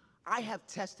 I have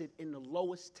tested in the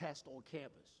lowest test on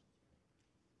campus.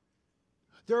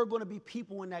 There are going to be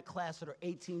people in that class that are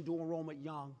 18 dual enrollment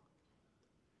young.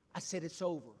 I said, it's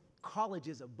over. College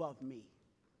is above me.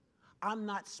 I'm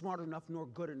not smart enough nor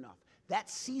good enough. That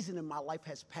season in my life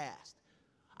has passed.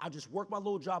 I'll just work my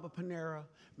little job at Panera.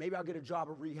 Maybe I'll get a job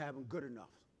at rehab and good enough.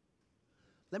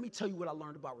 Let me tell you what I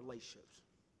learned about relationships.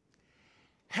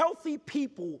 Healthy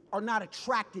people are not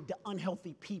attracted to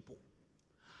unhealthy people.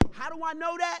 How do I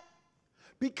know that?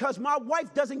 Because my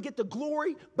wife doesn't get the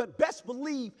glory, but best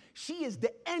believe she is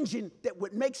the engine that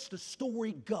what makes the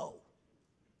story go.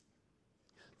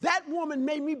 That woman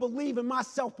made me believe in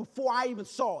myself before I even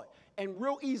saw it. And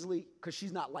real easily, because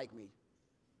she's not like me.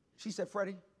 She said,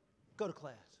 Freddie, go to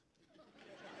class.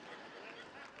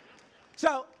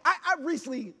 So I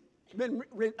recently been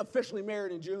officially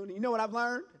married in June. You know what I've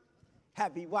learned?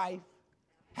 Happy wife,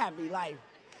 happy life.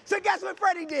 So guess what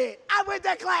Freddie did? I went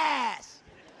to class.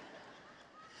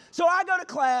 So I go to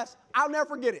class. I'll never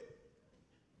forget it.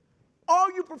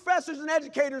 All you professors and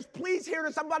educators, please hear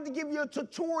this. I'm about to give you a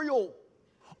tutorial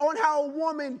on how a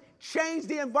woman changed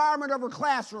the environment of her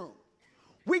classroom.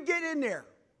 We get in there.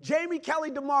 Jamie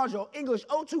Kelly DiMaggio, English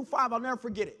 025, I'll never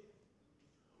forget it.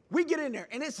 We get in there,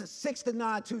 and it's a 6 to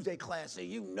 9 Tuesday class, so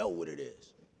you know what it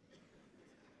is.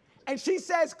 And she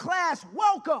says, class,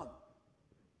 welcome.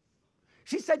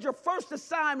 She said, your first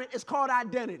assignment is called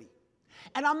identity.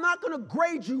 And I'm not going to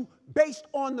grade you based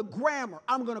on the grammar.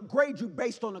 I'm going to grade you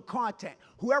based on the content.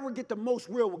 Whoever get the most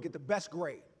real will get the best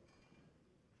grade.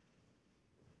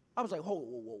 I was like, whoa,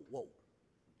 whoa, whoa, whoa.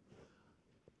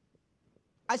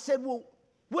 I said, well,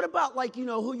 what about, like, you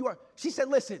know, who you are? She said,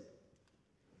 listen,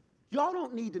 y'all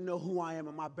don't need to know who I am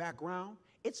and my background.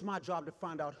 It's my job to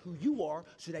find out who you are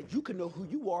so that you can know who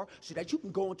you are, so that you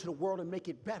can go into the world and make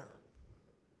it better.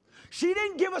 She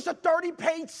didn't give us a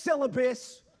 30-page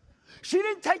syllabus. She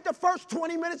didn't take the first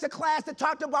 20 minutes of class that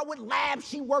talked about what lab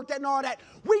she worked at and all that.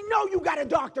 We know you got a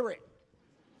doctorate.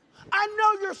 I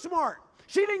know you're smart.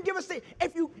 She didn't give us the,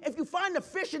 if you find the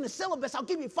fish in the syllabus, I'll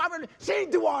give you 500. She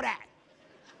didn't do all that.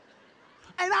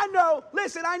 And I know,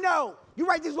 listen, I know, you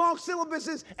write these long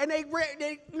syllabuses and they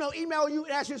email you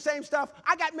and ask you the same stuff.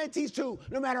 I got mentees too.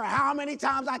 No matter how many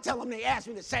times I tell them, they ask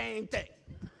me the same thing.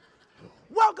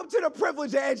 Welcome to the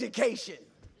privilege of education.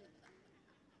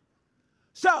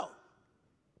 So,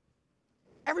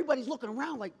 everybody's looking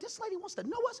around like, this lady wants to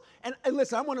know us? And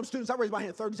listen, I'm one of them students, I raised my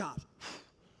hand 30 times.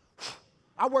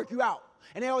 I work you out.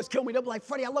 And they always kill me. They'll be like,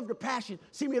 Freddie, I love your passion.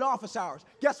 See me at office hours.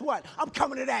 Guess what? I'm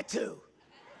coming to that too.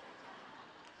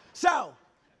 So,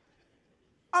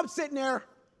 I'm sitting there.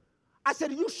 I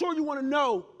said, are you sure you want to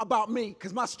know about me?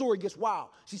 Because my story gets wild.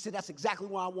 She said, that's exactly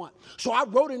what I want. So I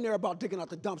wrote in there about digging out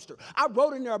the dumpster. I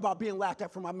wrote in there about being laughed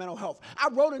at for my mental health. I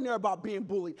wrote in there about being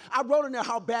bullied. I wrote in there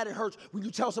how bad it hurts when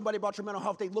you tell somebody about your mental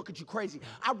health, they look at you crazy.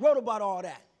 I wrote about all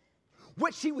that.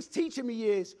 What she was teaching me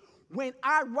is, when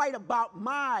I write about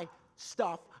my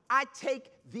stuff, I take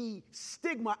the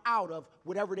stigma out of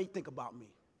whatever they think about me.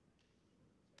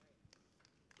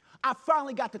 I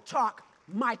finally got to talk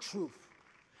my truth.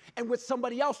 And what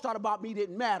somebody else thought about me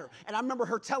didn't matter. And I remember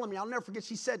her telling me, I'll never forget,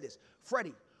 she said this,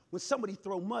 Freddie, when somebody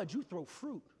throw mud, you throw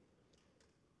fruit.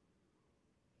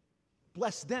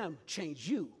 bless them, change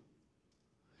you.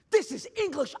 This is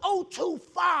English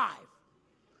 025.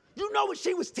 You know what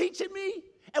she was teaching me?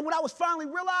 And what I was finally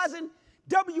realizing,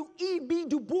 W.E.B.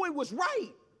 Du Bois was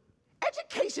right.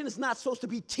 Education is not supposed to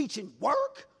be teaching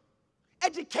work.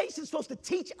 Education is supposed to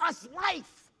teach us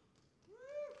life.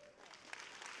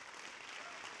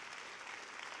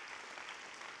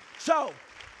 So,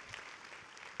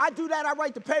 I do that, I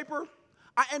write the paper.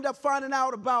 I end up finding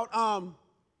out about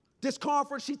this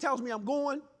conference. She tells me I'm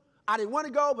going. I didn't want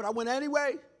to go, but I went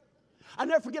anyway. I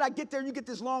never forget, I get there and you get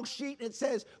this long sheet and it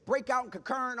says breakout and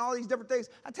concurrent and all these different things.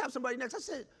 I tap somebody next. I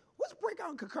said, what's breakout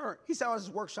and concurrent? He said, oh, this is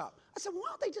workshop. I said, why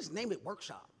don't they just name it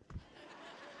workshop?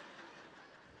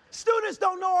 Students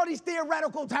don't know all these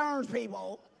theoretical terms,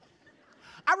 people.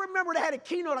 I remember they had a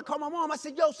keynote. I called my mom. I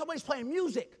said, yo, somebody's playing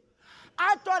music.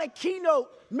 I thought a keynote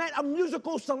meant a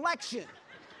musical selection.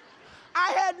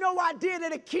 I had no idea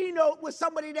that a keynote was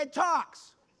somebody that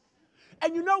talks.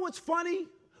 And you know what's funny?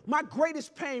 My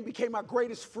greatest pain became my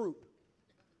greatest fruit.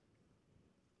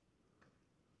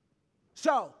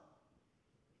 So,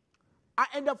 I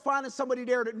end up finding somebody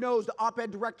there that knows the op-ed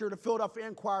director of the Philadelphia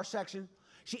Inquirer section.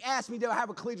 She asked me, do I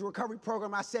have a collegiate recovery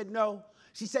program? I said, no.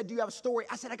 She said, do you have a story?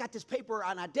 I said, I got this paper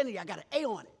on identity. I got an A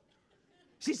on it.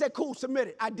 She said, cool, submit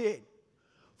it. I did.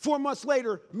 4 months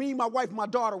later, me, my wife, and my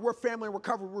daughter, we're family in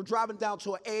recovery. We're driving down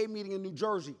to an AA meeting in New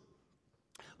Jersey.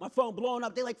 My phone blowing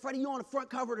up. They're like, Freddie, you on the front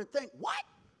cover of the thing. What?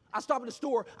 I stop at the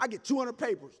store. I get 200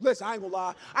 papers. Listen, I ain't gonna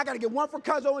lie. I got to get one for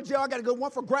Cuzzo in jail. I got to get one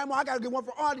for Grandma. I got to get one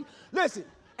for Auntie. Listen,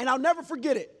 and I'll never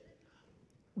forget it.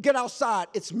 Get outside.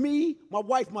 It's me, my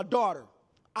wife, my daughter.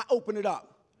 I open it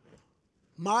up.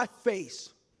 My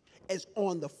face is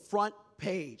on the front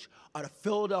page of the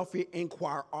Philadelphia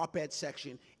Inquirer op-ed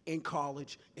section in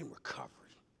college in recovery.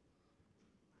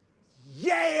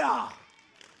 Yeah!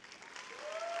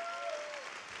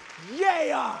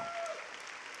 Yeah!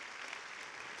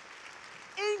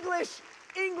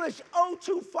 English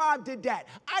 025 did that.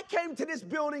 I came to this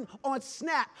building on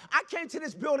snap. I came to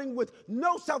this building with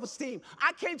no self-esteem.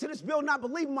 I came to this building not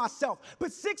believing myself.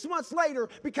 But 6 months later,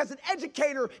 because an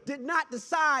educator did not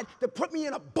decide to put me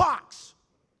in a box,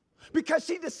 because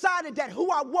she decided that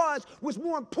who I was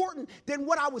more important than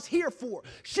what I was here for.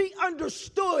 She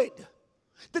understood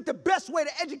that the best way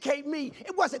to educate me,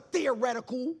 it wasn't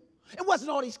theoretical. It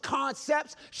wasn't all these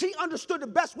concepts. She understood the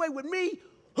best way with me.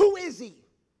 Who is he?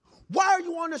 Why are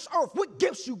you on this earth? What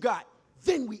gifts you got?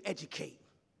 Then we educate.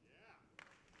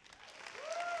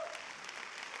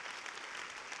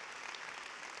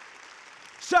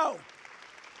 So,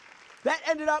 that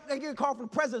ended up, they get a call from the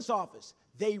president's office.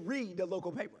 They read the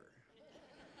local paper.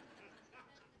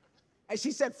 And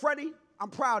she said, Freddie, I'm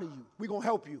proud of you. We're going to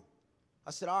help you.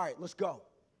 I said, all right, let's go.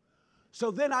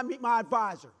 So then I meet my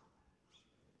advisor,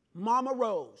 Mama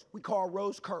Rose. We call her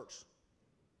Rose Kurtz.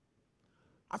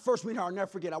 I first meet her, I'll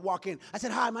never forget. I walk in. I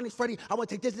said, hi, my name's Freddie. I want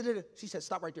to take this. She said,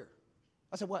 stop right there.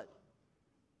 I said, what?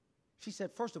 She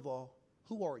said, first of all,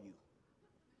 who are you?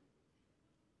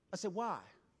 I said, why?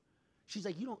 She's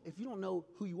like, if you don't know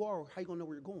who you are, how you going to know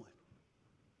where you're going?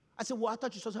 I said, well, I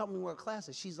thought you were supposed to help me with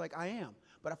classes. She's like, I am.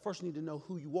 But I first need to know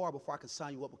who you are before I can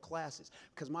sign you up with classes.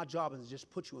 Because my job isn't just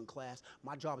put you in class.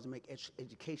 My job is to make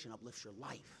education uplift your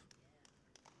life.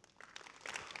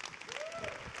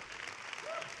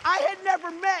 I had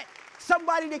never met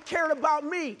somebody that cared about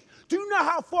me. Do you know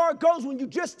how far it goes when you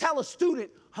just tell a student,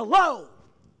 hello?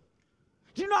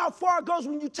 Do you know how far it goes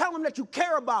when you tell them that you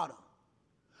care about them?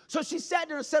 So she sat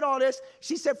there and said all this.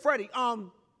 She said, Freddie,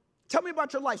 tell me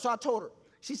about your life. So I told her.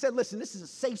 She said, listen, this is a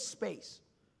safe space.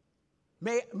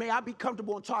 May I be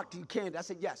comfortable and talk to you, candid? I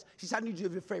said, yes. She said, I need you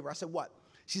to do a favor. I said, what?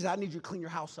 She said, I need you to clean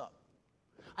your house up.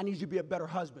 I need you to be a better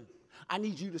husband. I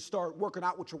need you to start working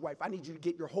out with your wife. I need you to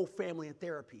get your whole family in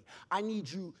therapy. I need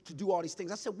you to do all these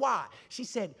things. I said, why? She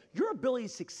said, your ability to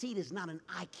succeed is not an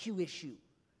IQ issue.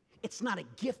 It's not a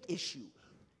gift issue.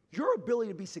 Your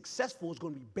ability to be successful is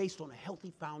going to be based on a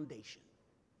healthy foundation.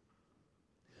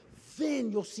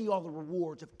 Then you'll see all the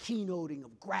rewards of keynoting,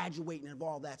 of graduating, and of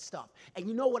all that stuff. And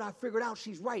you know what I figured out?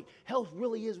 She's right. Health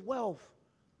really is wealth.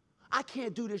 I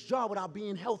can't do this job without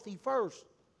being healthy first.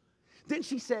 Then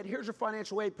she said, here's your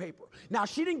financial aid paper. Now,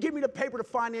 she didn't give me the paper to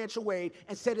financial aid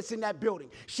and said it's in that building.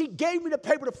 She gave me the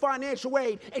paper to financial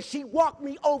aid, and she walked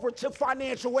me over to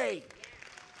financial aid.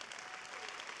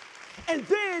 And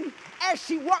then, as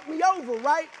she walked me over,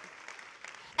 right?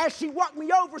 As she walked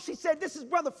me over, she said, this is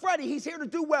Brother Freddie. He's here to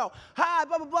do well. Hi,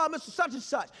 blah, blah, blah, Mr. Such and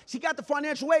Such. She got the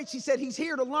financial aid. She said, he's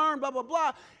here to learn, blah, blah,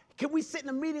 blah. Can we sit in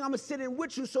a meeting? I'm going to sit in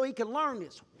with you so he can learn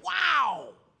this. Wow.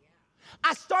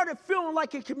 I started feeling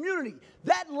like a community.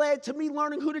 That led to me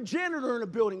learning who the janitor in the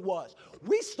building was.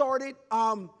 We started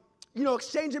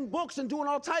exchanging books and doing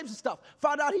all types of stuff.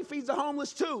 Found out he feeds the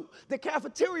homeless too. The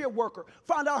cafeteria worker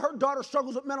found out her daughter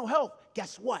struggles with mental health.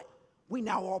 Guess what? We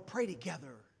now all pray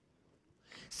together.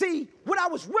 See, what I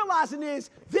was realizing is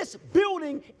this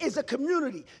building is a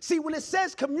community. See, when it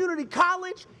says community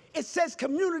college, it says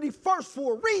community first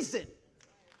for a reason.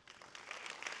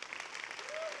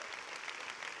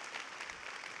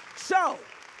 So,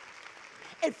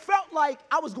 it felt like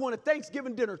I was going to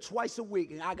Thanksgiving dinner twice a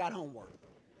week and I got homework.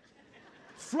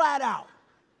 Flat out.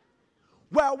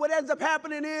 Well, what ends up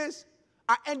happening is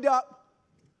I end up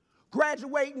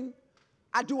graduating.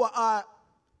 I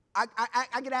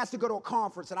get asked to go to a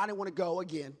conference and I didn't want to go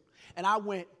again. And I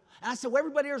went and I said, well,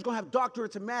 everybody here is going to have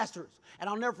doctorates and masters. And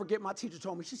I'll never forget, my teacher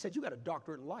told me, she said, you got a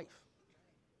doctorate in life.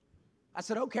 I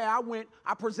said, okay, I went,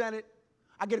 I presented,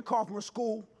 I get a call from a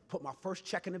school, put my first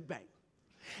check in the bank.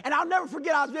 And I'll never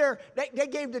forget, I was there, they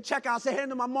gave the check out, I said, hand it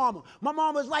to my mama. My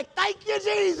mama was like, thank you,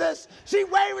 Jesus. She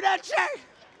waved that check.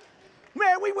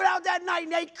 Man, we went out that night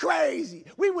and they crazy.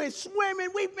 We went swimming,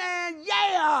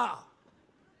 yeah.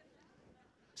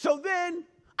 So then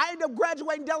I ended up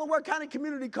graduating Delaware County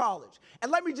Community College.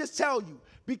 And let me just tell you,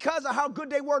 because of how good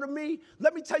they were to me,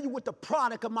 let me tell you what the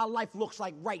product of my life looks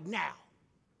like right now.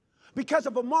 Because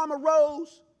of a Mama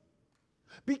Rose,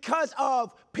 because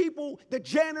of people, the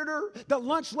janitor, the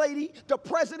lunch lady, the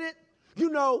president,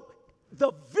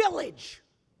 the village.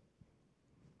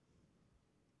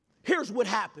 Here's what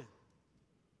happened.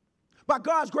 By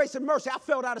God's grace and mercy, I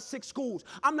failed out of 6 schools.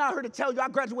 I'm not here to tell you I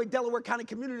graduated Delaware County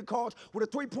Community College with a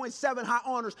 3.7 high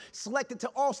honors, selected to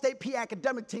all-state P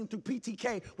academic team through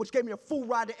PTK, which gave me a full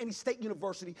ride to any state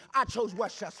university. I chose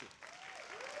Westchester.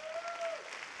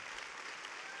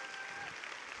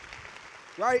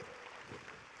 Right?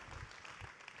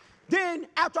 Then,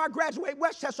 after I graduate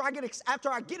Westchester, after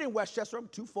I get in Westchester, I'm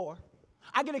too far.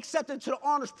 I get accepted to the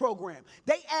honors program.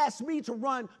 They asked me to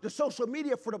run the social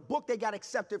media for the book they got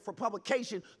accepted for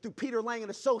publication through Peter Lang and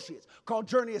Associates called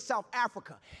Journey of South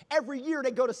Africa. Every year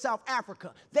they go to South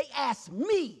Africa. They asked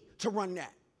me to run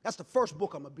that. That's the first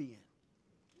book I'm going to be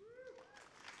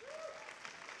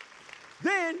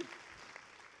in.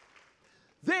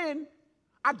 Then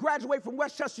I graduate from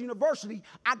Westchester University.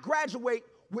 I graduate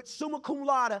with summa cum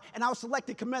laude, and I was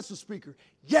selected commencement speaker.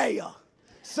 Yeah,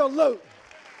 salute.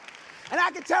 And I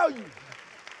can tell you,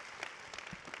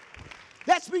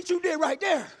 that speech you did right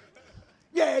there,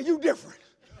 yeah, you different.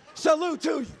 Salute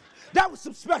to you. That was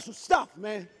some special stuff,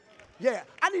 man. Yeah,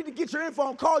 I need to get your info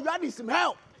and call you. I need some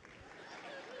help.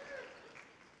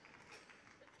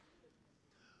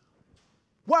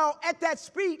 Well, at that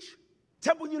speech,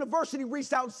 Temple University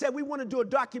reached out and said, we want to do a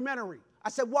documentary. I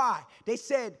said, why? They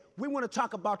said, we want to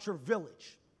talk about your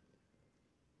village.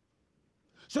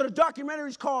 So the documentary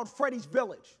is called Freddie's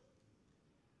Village.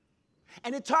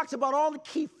 And it talks about all the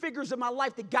key figures in my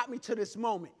life that got me to this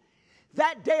moment.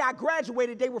 That day I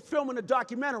graduated, they were filming a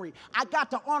documentary. I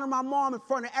got to honor my mom in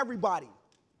front of everybody.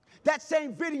 That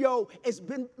same video has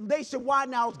been nationwide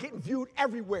now, it's getting viewed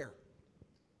everywhere.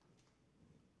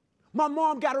 My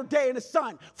mom got her day in the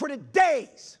sun for the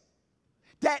days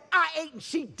that I ate and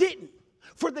she didn't.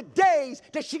 For the days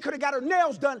that she could have got her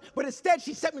nails done, but instead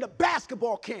she sent me to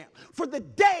basketball camp. For the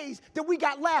days that we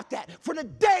got laughed at. For the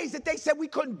days that they said we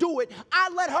couldn't do it, I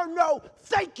let her know,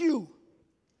 thank you.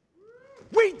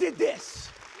 We did this.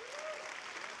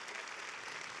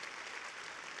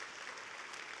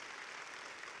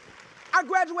 I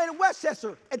graduated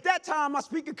Westchester. At that time, my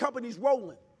speaking company's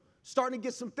rolling, starting to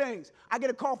get some things. I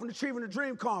get a call from the Achieving the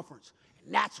Dream Conference,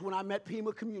 and that's when I met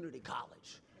Pima Community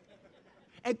College.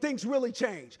 And things really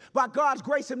changed. By God's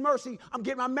grace and mercy, I'm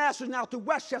getting my master's now through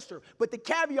Westchester. But the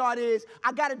caveat is,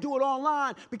 I got to do it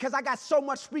online because I got so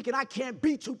much speaking, I can't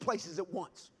be 2 places at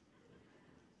once.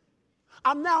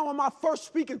 I'm now on my first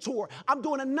speaking tour. I'm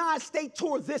doing a 9-state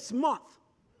tour this month.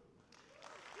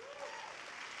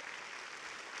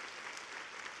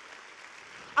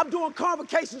 I'm doing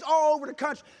convocations all over the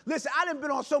country. Listen, I done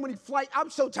been on so many flights. I'm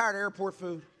so tired of airport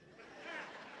food.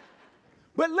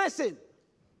 But listen.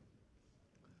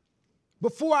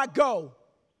 Before I go,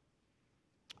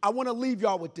 I want to leave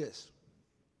y'all with this.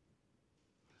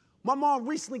 My mom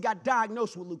recently got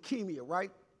diagnosed with leukemia, right?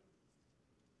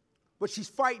 But she's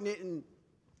fighting it, and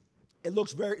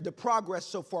the progress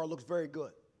so far looks very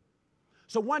good.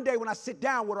 So one day when I sit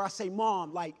down with her, I say,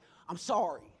 Mom, I'm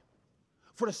sorry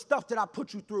for the stuff that I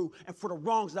put you through and for the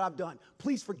wrongs that I've done.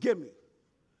 Please forgive me.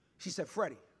 She said,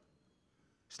 Freddie,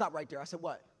 stop right there. I said,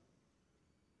 what?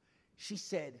 She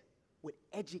said, what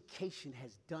education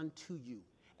has done to you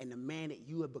and the man that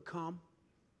you have become,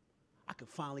 I can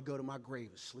finally go to my grave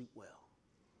and sleep well.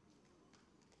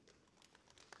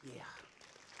 Yeah.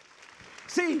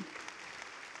 See,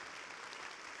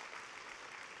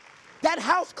 that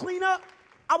house cleanup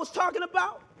I was talking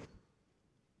about,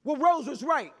 well, Rose was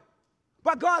right.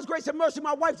 By God's grace and mercy,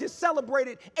 my wife just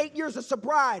celebrated 8 years of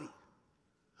sobriety.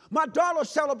 My daughter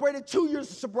celebrated 2 years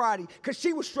of sobriety because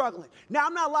she was struggling. Now,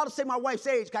 I'm not allowed to say my wife's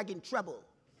age because I get in trouble.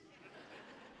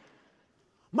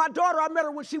 My daughter, I met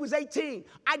her when she was 18.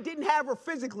 I didn't have her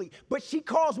physically, but she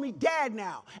calls me dad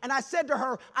now. And I said to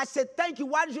her, I said, thank you.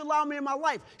 Why did you allow me in my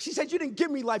life? She said, you didn't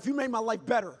give me life. You made my life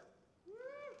better.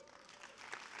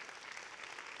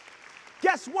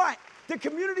 Guess what? The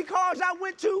community college I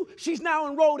went to, she's now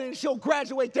enrolled in and she'll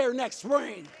graduate there next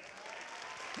spring.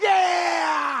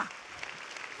 Yeah!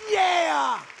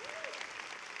 Yeah!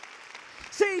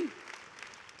 See,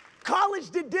 college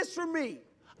did this for me.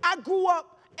 I grew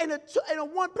up in a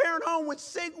one-parent home with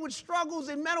struggles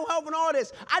and mental health and all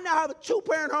this. I now have a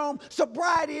two-parent home,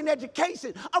 sobriety and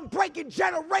education. I'm breaking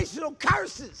generational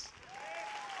curses.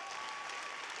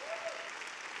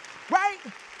 Right?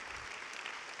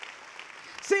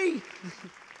 See,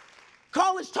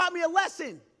 college taught me a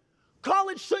lesson.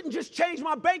 College shouldn't just change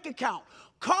my bank account.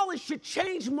 College should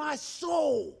change my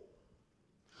soul.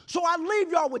 So I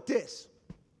leave y'all with this.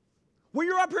 When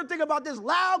you're up here thinking about this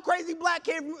loud, crazy black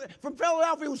kid from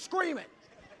Philadelphia who's screaming,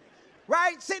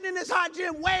 right? Sitting in this hot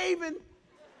gym waving,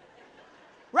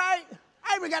 right?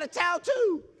 I even got a towel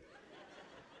too.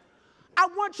 I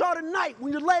want y'all tonight,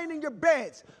 when you're laying in your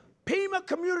beds, Pima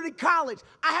Community College,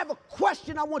 I have a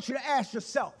question I want you to ask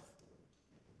yourself.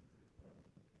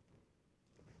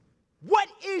 What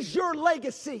is your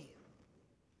legacy?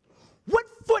 What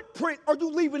footprint are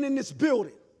you leaving in this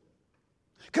building?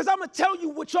 Because I'm going to tell you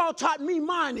what y'all taught me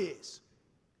mine is.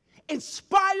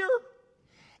 Inspire,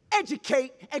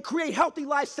 educate, and create healthy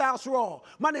lifestyles for all.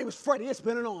 My name is Freddie. It's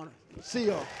been an honor. See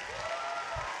y'all.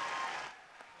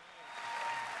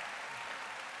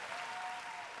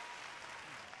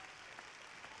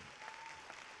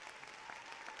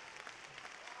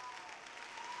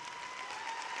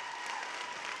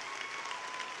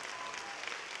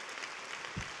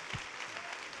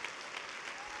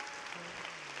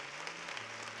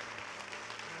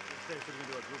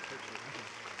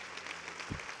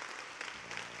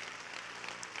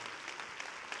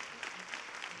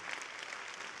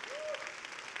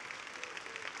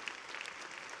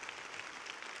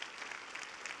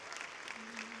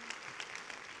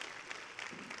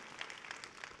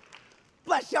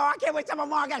 Bless y'all. I can't wait till my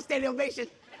mom got a standing ovation.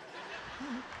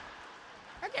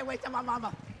 I can't wait till my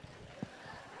mama.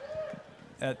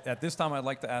 At this time, I'd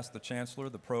like to ask the Chancellor,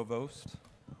 the Provost,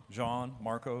 Jean,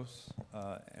 Marcos,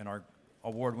 and our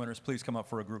award winners, please come up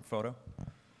for a group photo.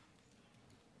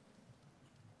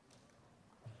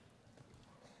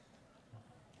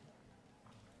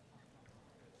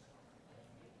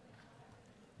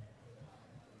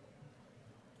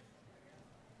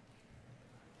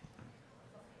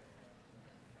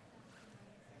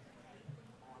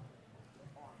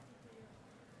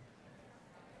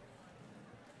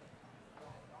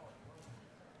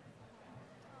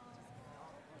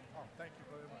 Thank you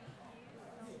very much.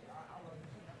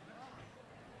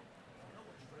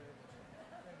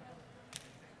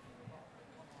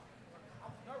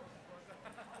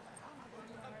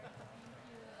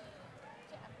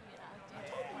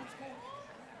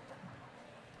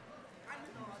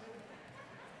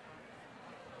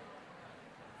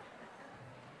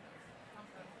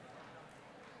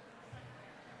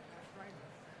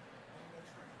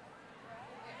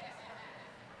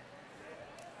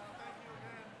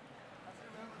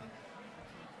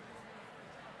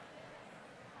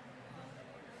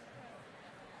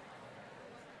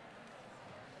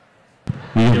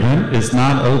 The event is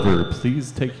not over.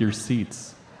 Please take your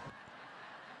seats.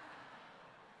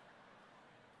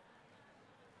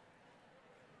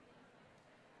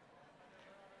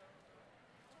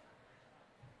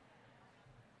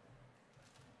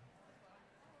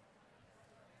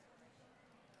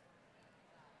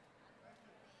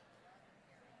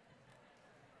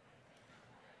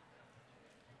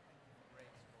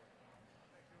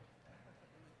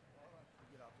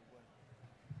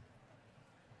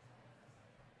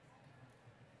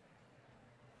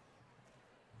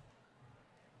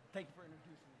 Thank you for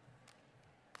introducing me.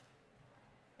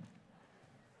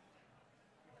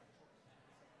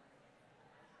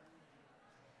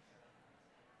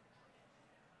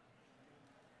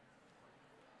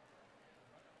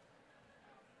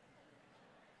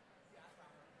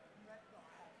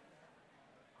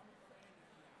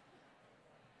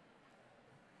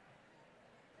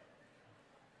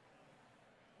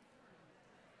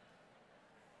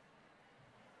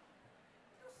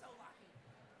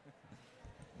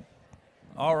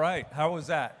 All right, how was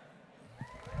that?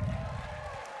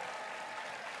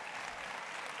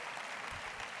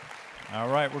 All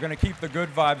right, we're going to keep the good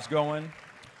vibes going.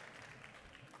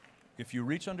 If you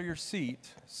reach under your seat,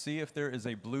 see if there is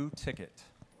a blue ticket.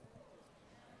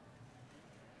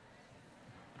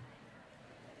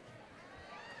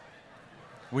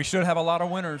 We should have a lot of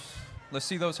winners. Let's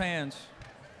see those hands.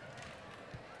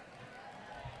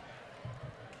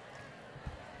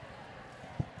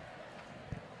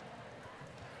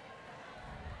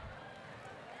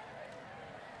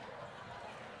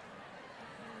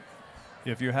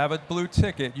 If you have a blue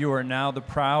ticket, you are now the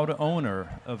proud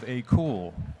owner of a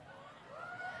cool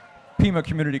Pima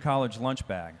Community College lunch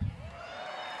bag.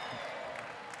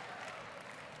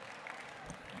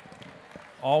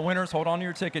 All winners, hold on to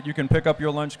your ticket. You can pick up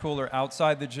your lunch cooler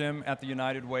outside the gym at the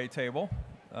United Way table.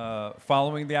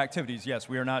 Following the activities, yes,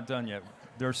 we are not done yet.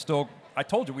 There's still, I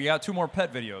told you, we got 2 more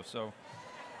pet videos, so.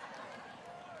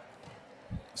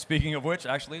 Speaking of which,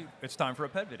 actually, it's time for a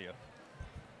pet video.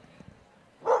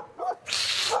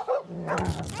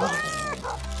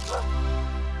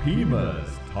 Pima's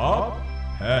Top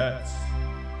Pets,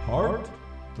 Part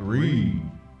 3.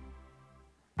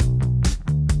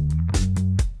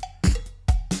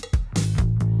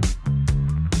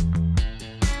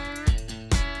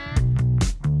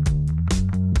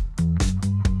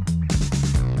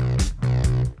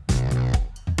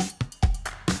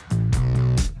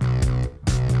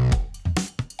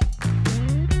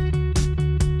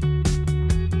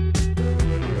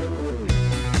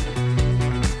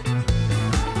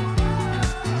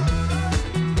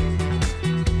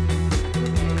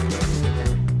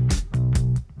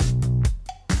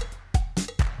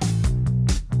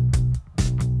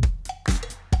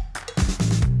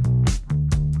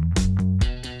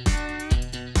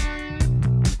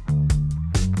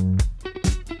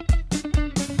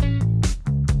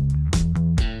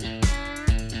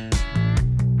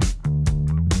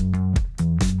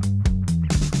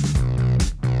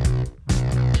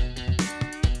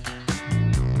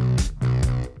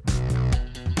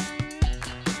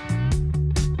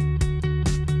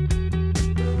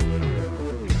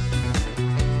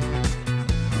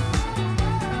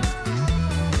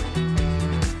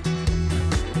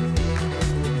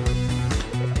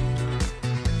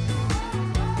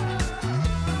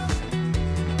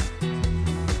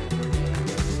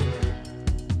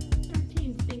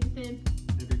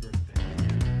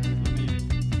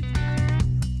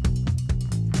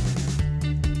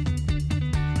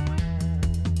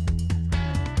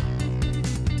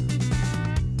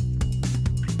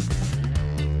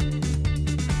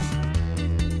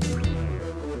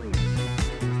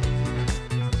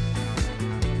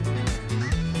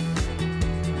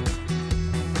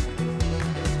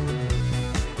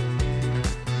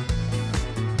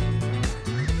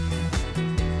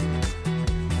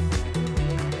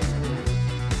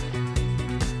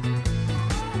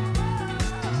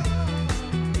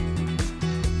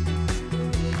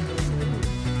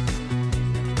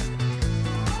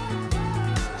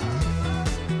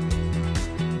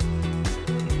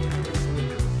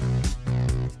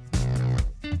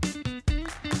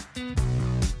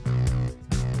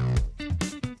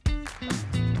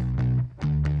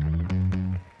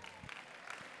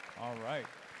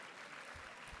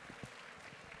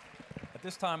 At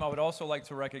this time, I would also like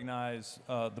to recognize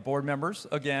the board members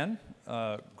again,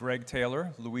 Greg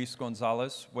Taylor, Luis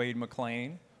Gonzalez, Wade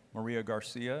McLean, Maria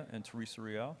Garcia, and Teresa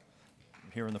Rial,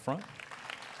 here in the front.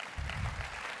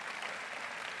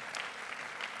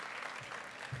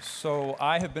 So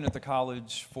I have been at the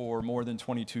college for more than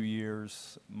 22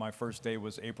 years. My first day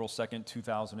was April 2nd,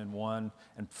 2001,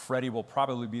 and Freddie will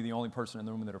probably be the only person in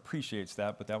the room that appreciates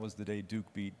that, but that was the day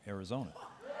Duke beat Arizona.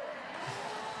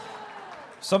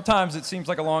 Sometimes it seems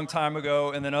like a long time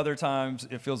ago, and then other times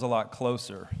it feels a lot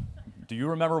closer. Do you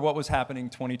remember what was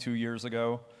happening 22 years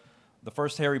ago? The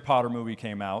first Harry Potter movie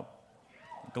came out,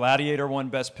 Gladiator won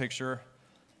Best Picture,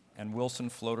 and Wilson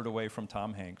floated away from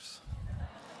Tom Hanks.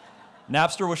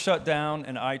 Napster was shut down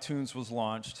and iTunes was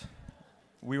launched.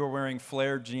 We were wearing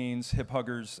flared jeans, hip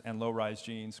huggers, and low-rise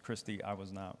jeans. Christy, I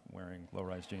was not wearing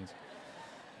low-rise jeans.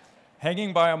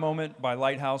 Hanging by a Moment by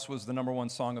Lighthouse was the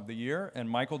 #1 song of the year, and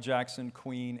Michael Jackson,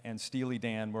 Queen, and Steely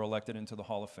Dan were elected into the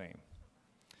Hall of Fame.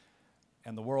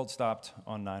 And the world stopped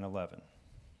on 9/11.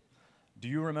 Do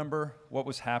you remember what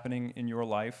was happening in your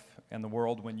life and the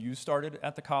world when you started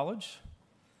at the college?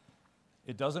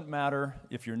 It doesn't matter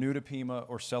if you're new to Pima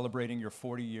or celebrating your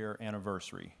 40-year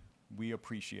anniversary. We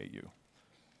appreciate you.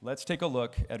 Let's take a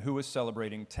look at who is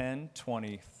celebrating 10,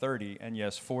 20, 30, and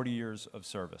yes, 40 years of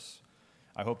service.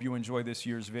 I hope you enjoy this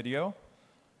year's video.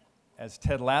 As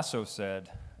Ted Lasso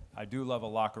said, I do love a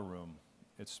locker room.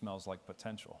 It smells like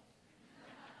potential.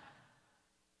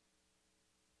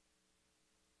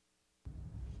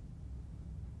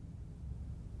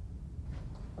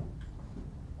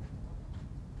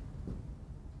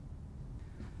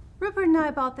 Rupert and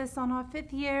I bought this on our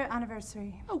 5th year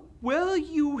anniversary. Oh, well,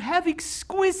 you have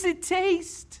exquisite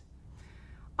taste.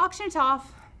 Auction it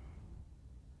off.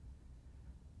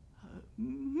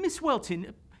 Miss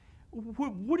Welton,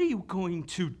 what are you going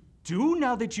to do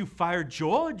now that you fired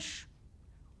George?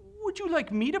 Would you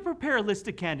like me to prepare a list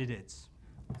of candidates?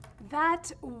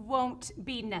 That won't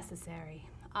be necessary.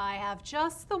 I have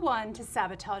just the one to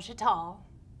sabotage it all.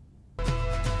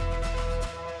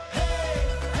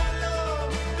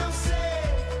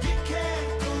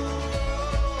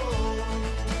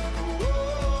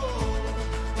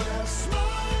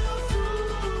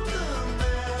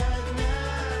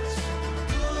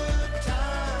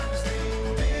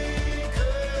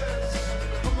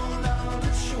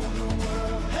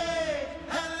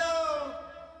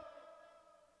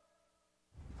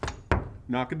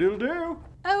 Knock-a-doodle-doo.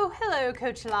 Oh, hello,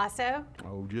 Coach Lasso.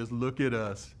 Oh, just look at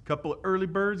us. Couple of early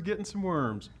birds getting some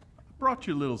worms. I brought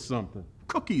you a little something.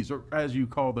 Cookies, or as you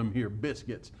call them here,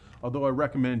 biscuits. Although I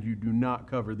recommend you do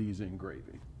not cover these in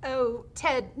gravy. Oh,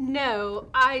 Ted, no,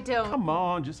 I don't. Come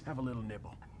on, just have a little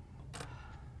nibble.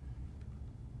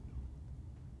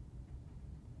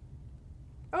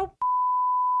 Oh,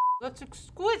 that's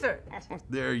exquisite.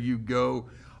 There you go.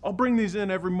 I'll bring these in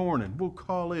every morning. We'll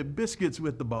call it Biscuits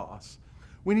with the Boss.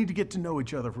 We need to get to know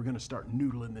each other if we're going to start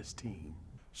noodling this team.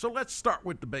 So let's start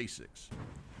with the basics.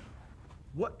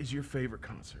 What is your favorite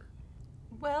concert?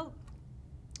 Well,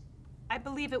 I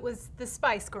believe it was the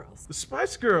Spice Girls. The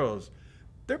Spice Girls.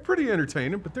 They're pretty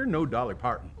entertaining, but they're no Dolly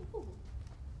Parton.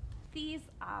 These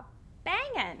are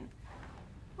bangin'.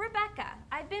 Rebecca,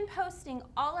 I've been posting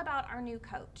all about our new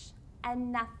coach,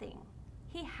 and nothing.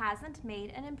 He hasn't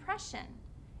made an impression.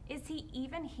 Is he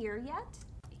even here yet?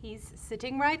 He's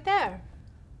sitting right there.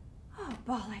 Oh,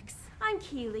 bollocks. I'm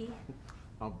Keely.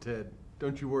 I'm Ted.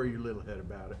 Don't you worry your little head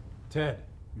about it. Ted,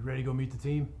 you ready to go meet the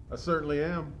team? I certainly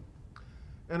am.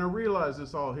 And I realize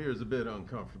this all here is a bit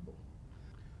uncomfortable.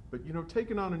 But you know,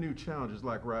 taking on a new challenge is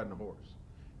like riding a horse.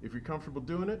 If you're comfortable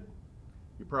doing it,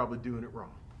 you're probably doing it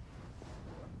wrong.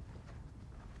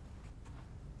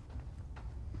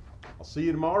 I'll see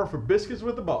you tomorrow for Biscuits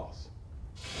with the Boss.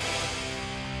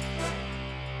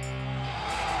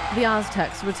 The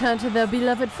Aztecs return to their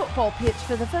beloved football pitch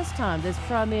for the first time this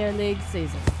Premier League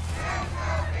season.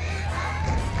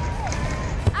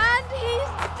 And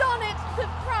he's done it! The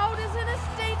crowd is in a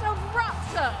state of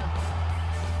rapture.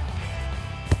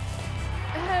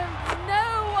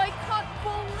 No, I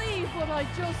can't believe what I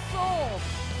just saw.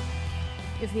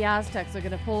 If the Aztecs are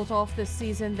going to pull it off this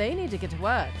season, they need to get to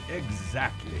work.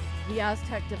 Exactly. The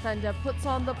Aztec defender puts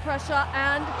on the pressure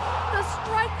and the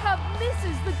striker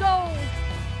misses the goal.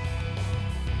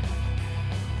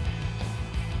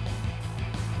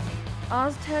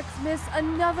 Aztecs miss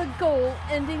another goal,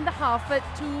 ending the half at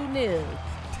 2-0.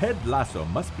 Ted Lasso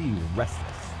must be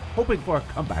restless, hoping for a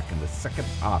comeback in the second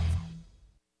half.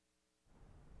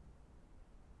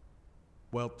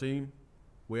 Well, team,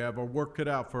 we have our work cut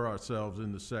out for ourselves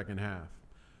in the second half.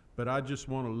 But I just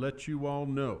want to let you all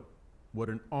know what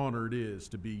an honor it is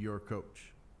to be your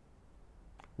coach.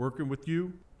 Working with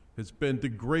you has been the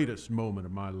greatest moment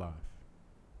of my life.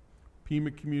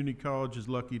 Pima Community College is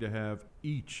lucky to have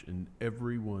each and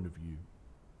every one of you.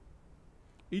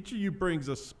 Each of you brings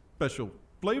a special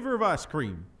flavor of ice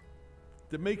cream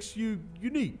that makes you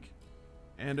unique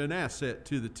and an asset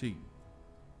to the team.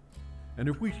 And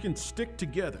if we can stick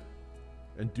together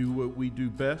and do what we do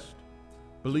best,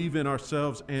 believe in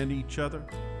ourselves and each other,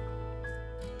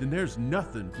 then there's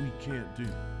nothing we can't do.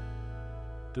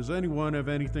 Does anyone have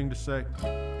anything to say?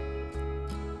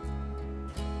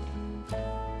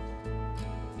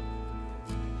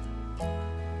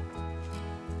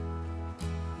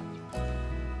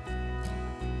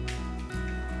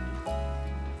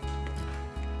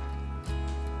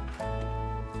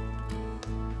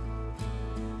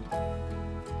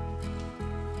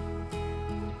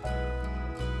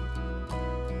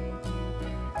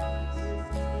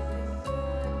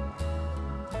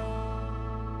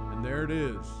 There it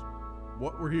is,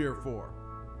 what we're here for.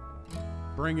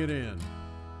 Bring it in.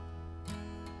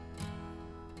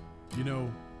 You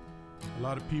know, a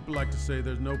lot of people like to say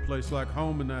there's no place like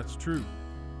home, and that's true.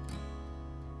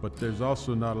 But there's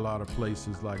also not a lot of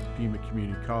places like Pima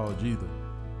Community College either.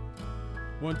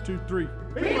 1, 2, 3.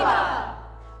 Pima!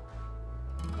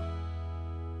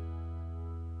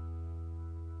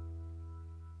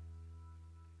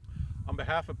 On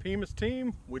behalf of Pima's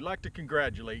team, we'd like to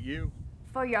congratulate you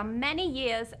For your many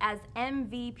years as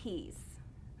MVPs.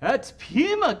 That's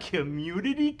Pima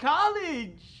Community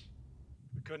College.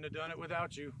 We couldn't have done it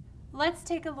without you. Let's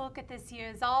take a look at this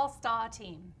year's all-star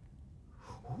team.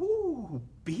 Ooh,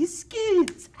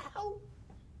 biscuits. Ow.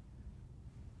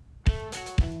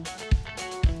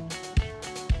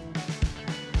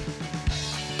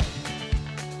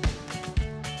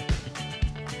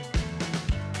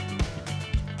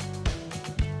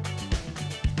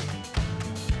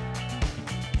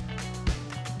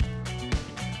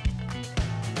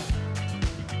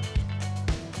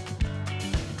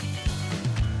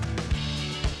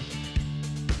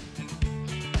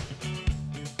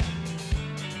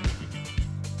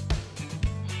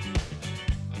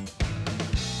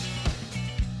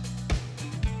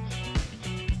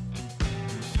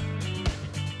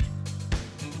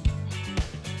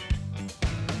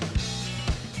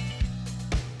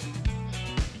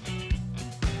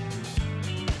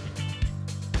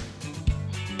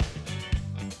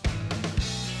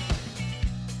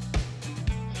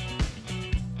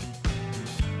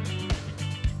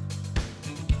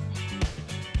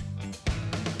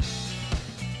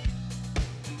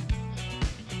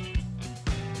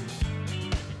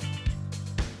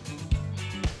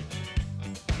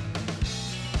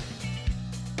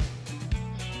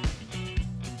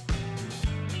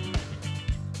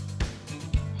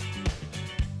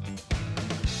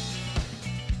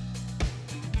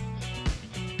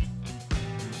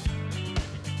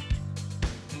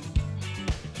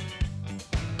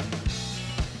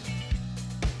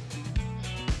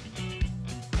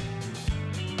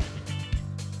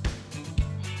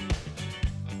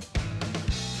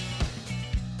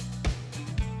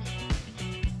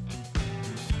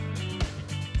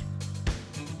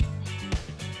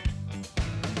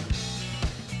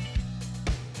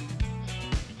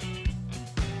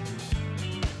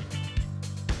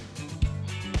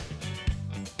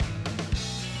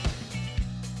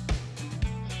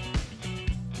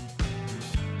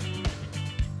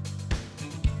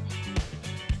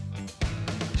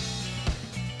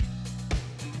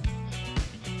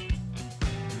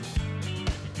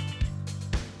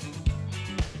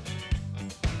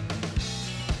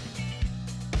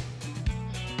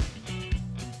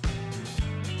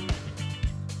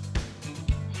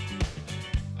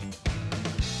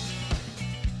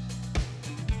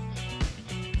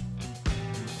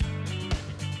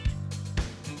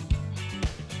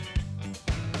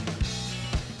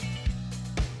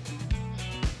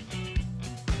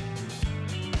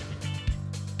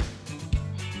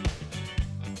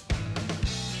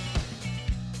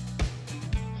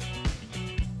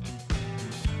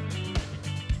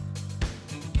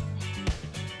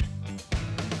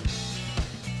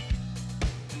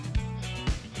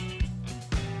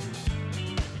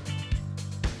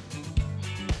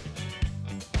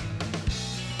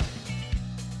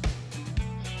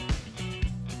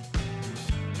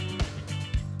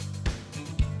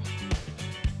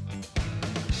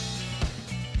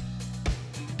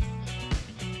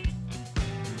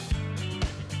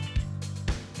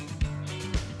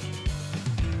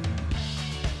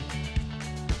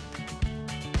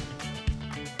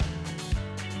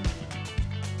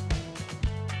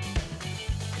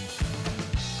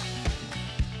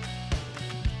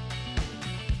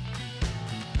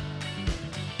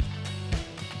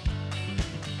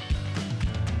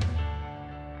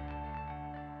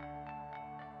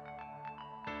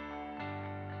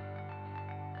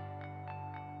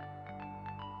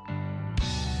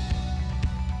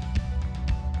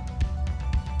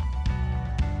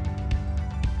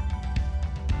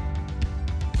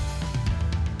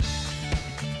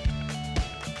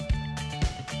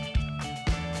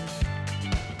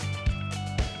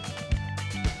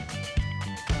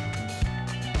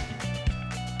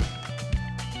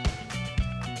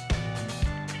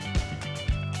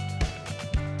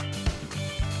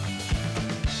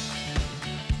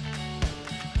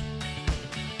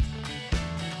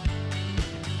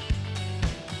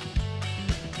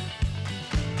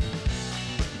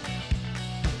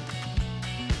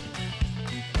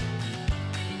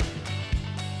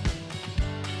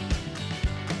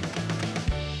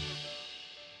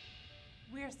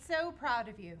 so proud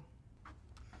of you.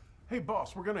 Hey,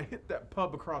 boss, we're gonna hit that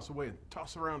pub across the way and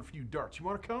toss around a few darts. You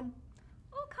wanna come?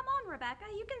 Oh, come on, Rebecca.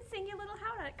 You can sing your little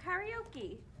heart out at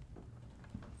karaoke.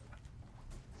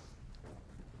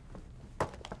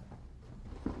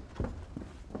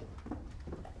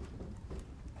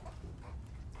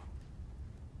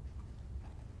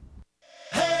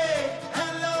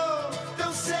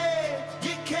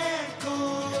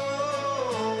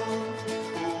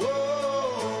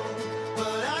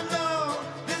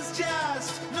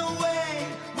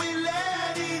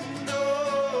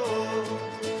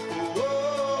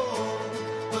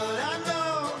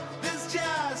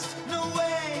 Just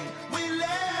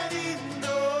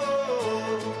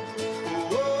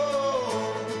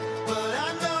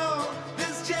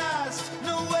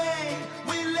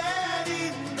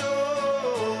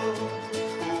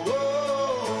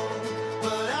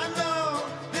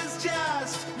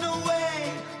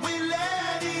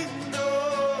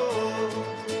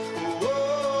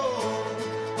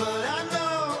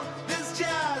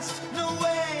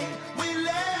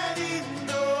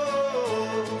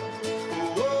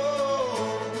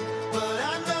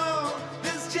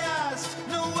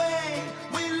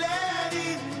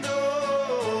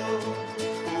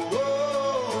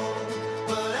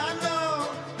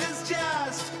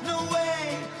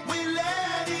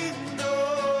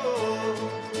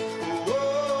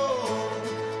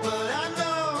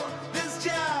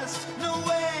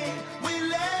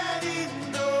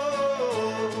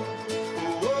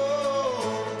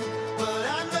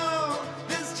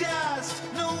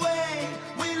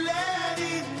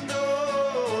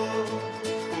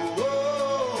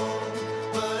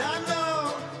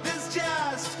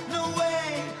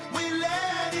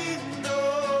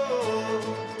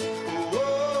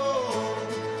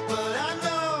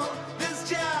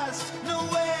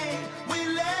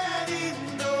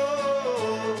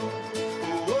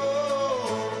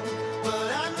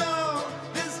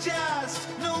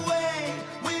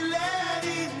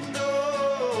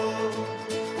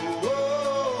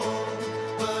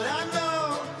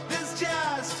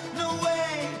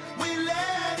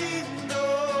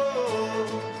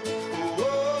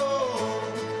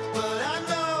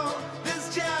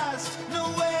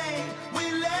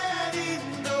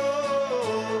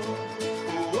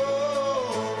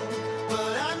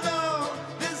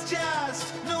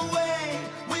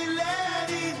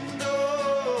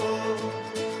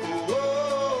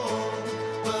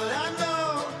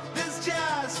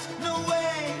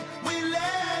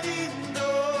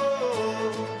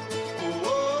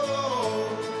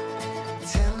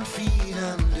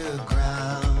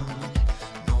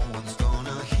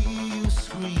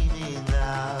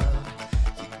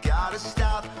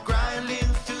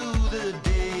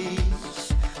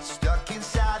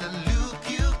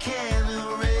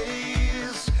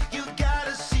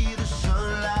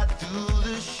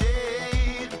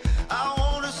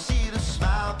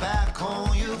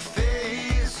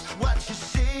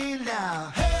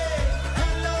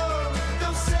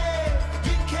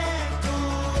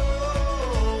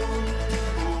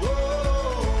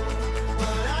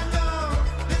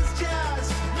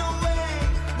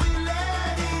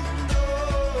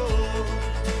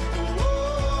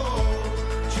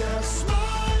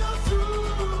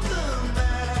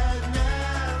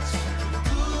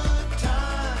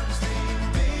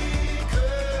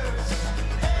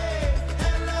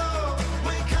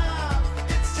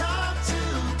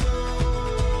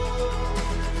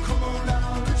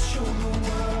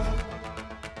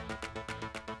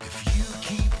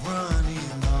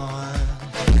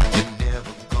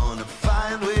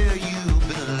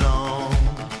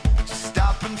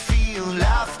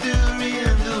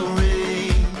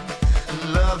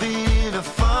love in a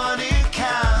funny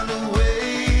kind of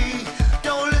way.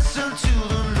 Don't listen to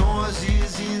the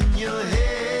noises in your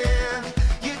head.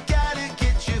 You gotta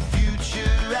get your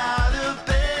future out of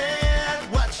bed.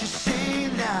 What you say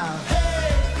now?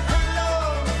 Hey,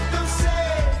 hello, don't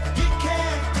say you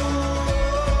can't go.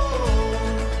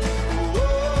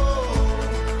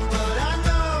 But I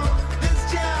know there's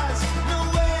just no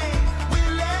way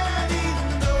we're letting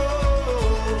go.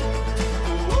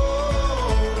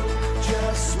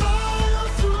 Just smile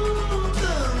through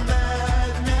the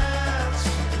madness.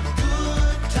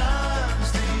 Good times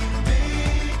they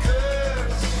make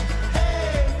us.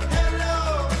 Hey,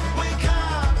 hello, wake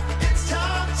up, it's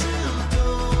time to go.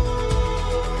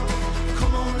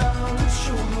 Come on now, let's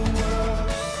show the world.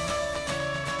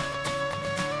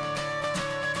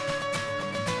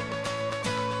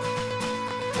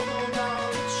 Come on now,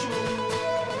 let's show the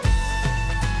world.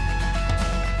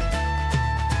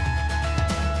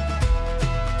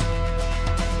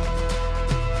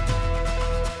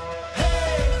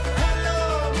 Hello,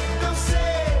 don't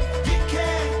say you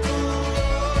can't go.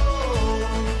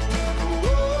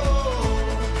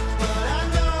 But I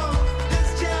know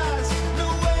there's just no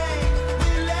way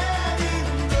we're letting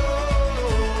go.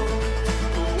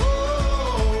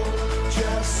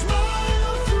 Just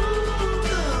smile through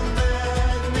the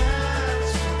madness.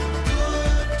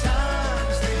 Good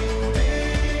times they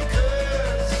make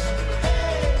us.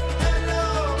 Hey,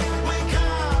 hello, wake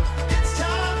up, it's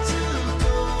time to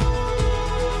go.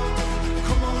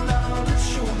 Come on now, let's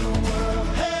show the world.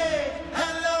 Hey,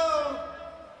 hello.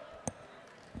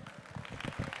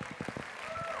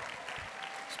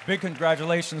 Big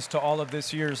congratulations to all of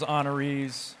this year's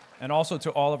honorees and also to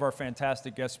all of our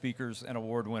fantastic guest speakers and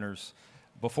award winners.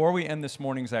 Before we end this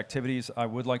morning's activities, I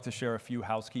would like to share a few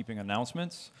housekeeping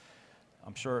announcements.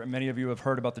 I'm sure many of you have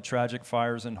heard about the tragic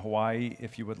fires in Hawaii.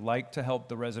 If you would like to help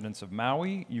the residents of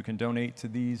Maui, you can donate to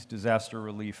these disaster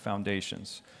relief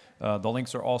foundations. The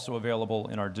links are also available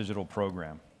in our digital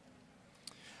program.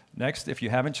 Next, if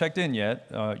you haven't checked in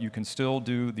yet, you can still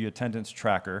do the attendance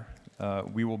tracker.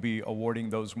 We will be awarding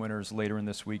those winners later in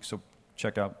this week, so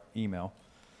check out email.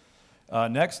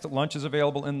 Next, lunch is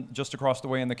available just across the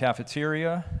way in the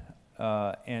cafeteria.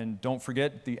 And don't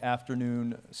forget, the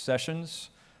afternoon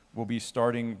sessions will be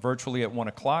starting virtually at 1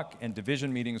 o'clock, and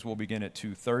division meetings will begin at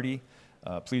 2:30.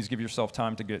 Please give yourself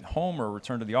time to get home or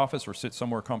return to the office or sit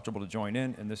somewhere comfortable to join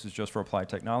in, and this is just for Applied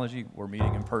Technology. We're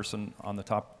meeting in person on the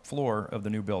top floor of the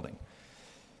new building.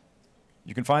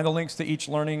 You can find the links to each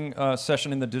learning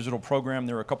session in the digital program.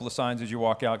 There are a couple of signs as you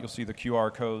walk out. You'll see the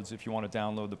QR codes if you want to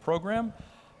download the program.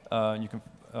 You can,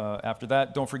 after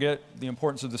that, don't forget the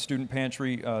importance of the student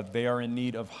pantry. They are in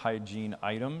need of hygiene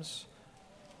items.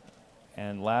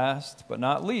 And last but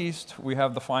not least, we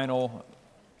have the final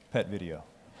pet video.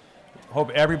 Hope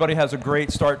everybody has a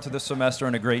great start to the semester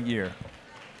and a great year.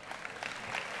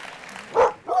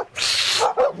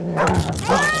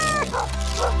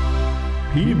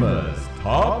 Pima's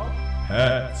Top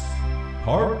Pets,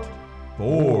 Part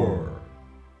 4.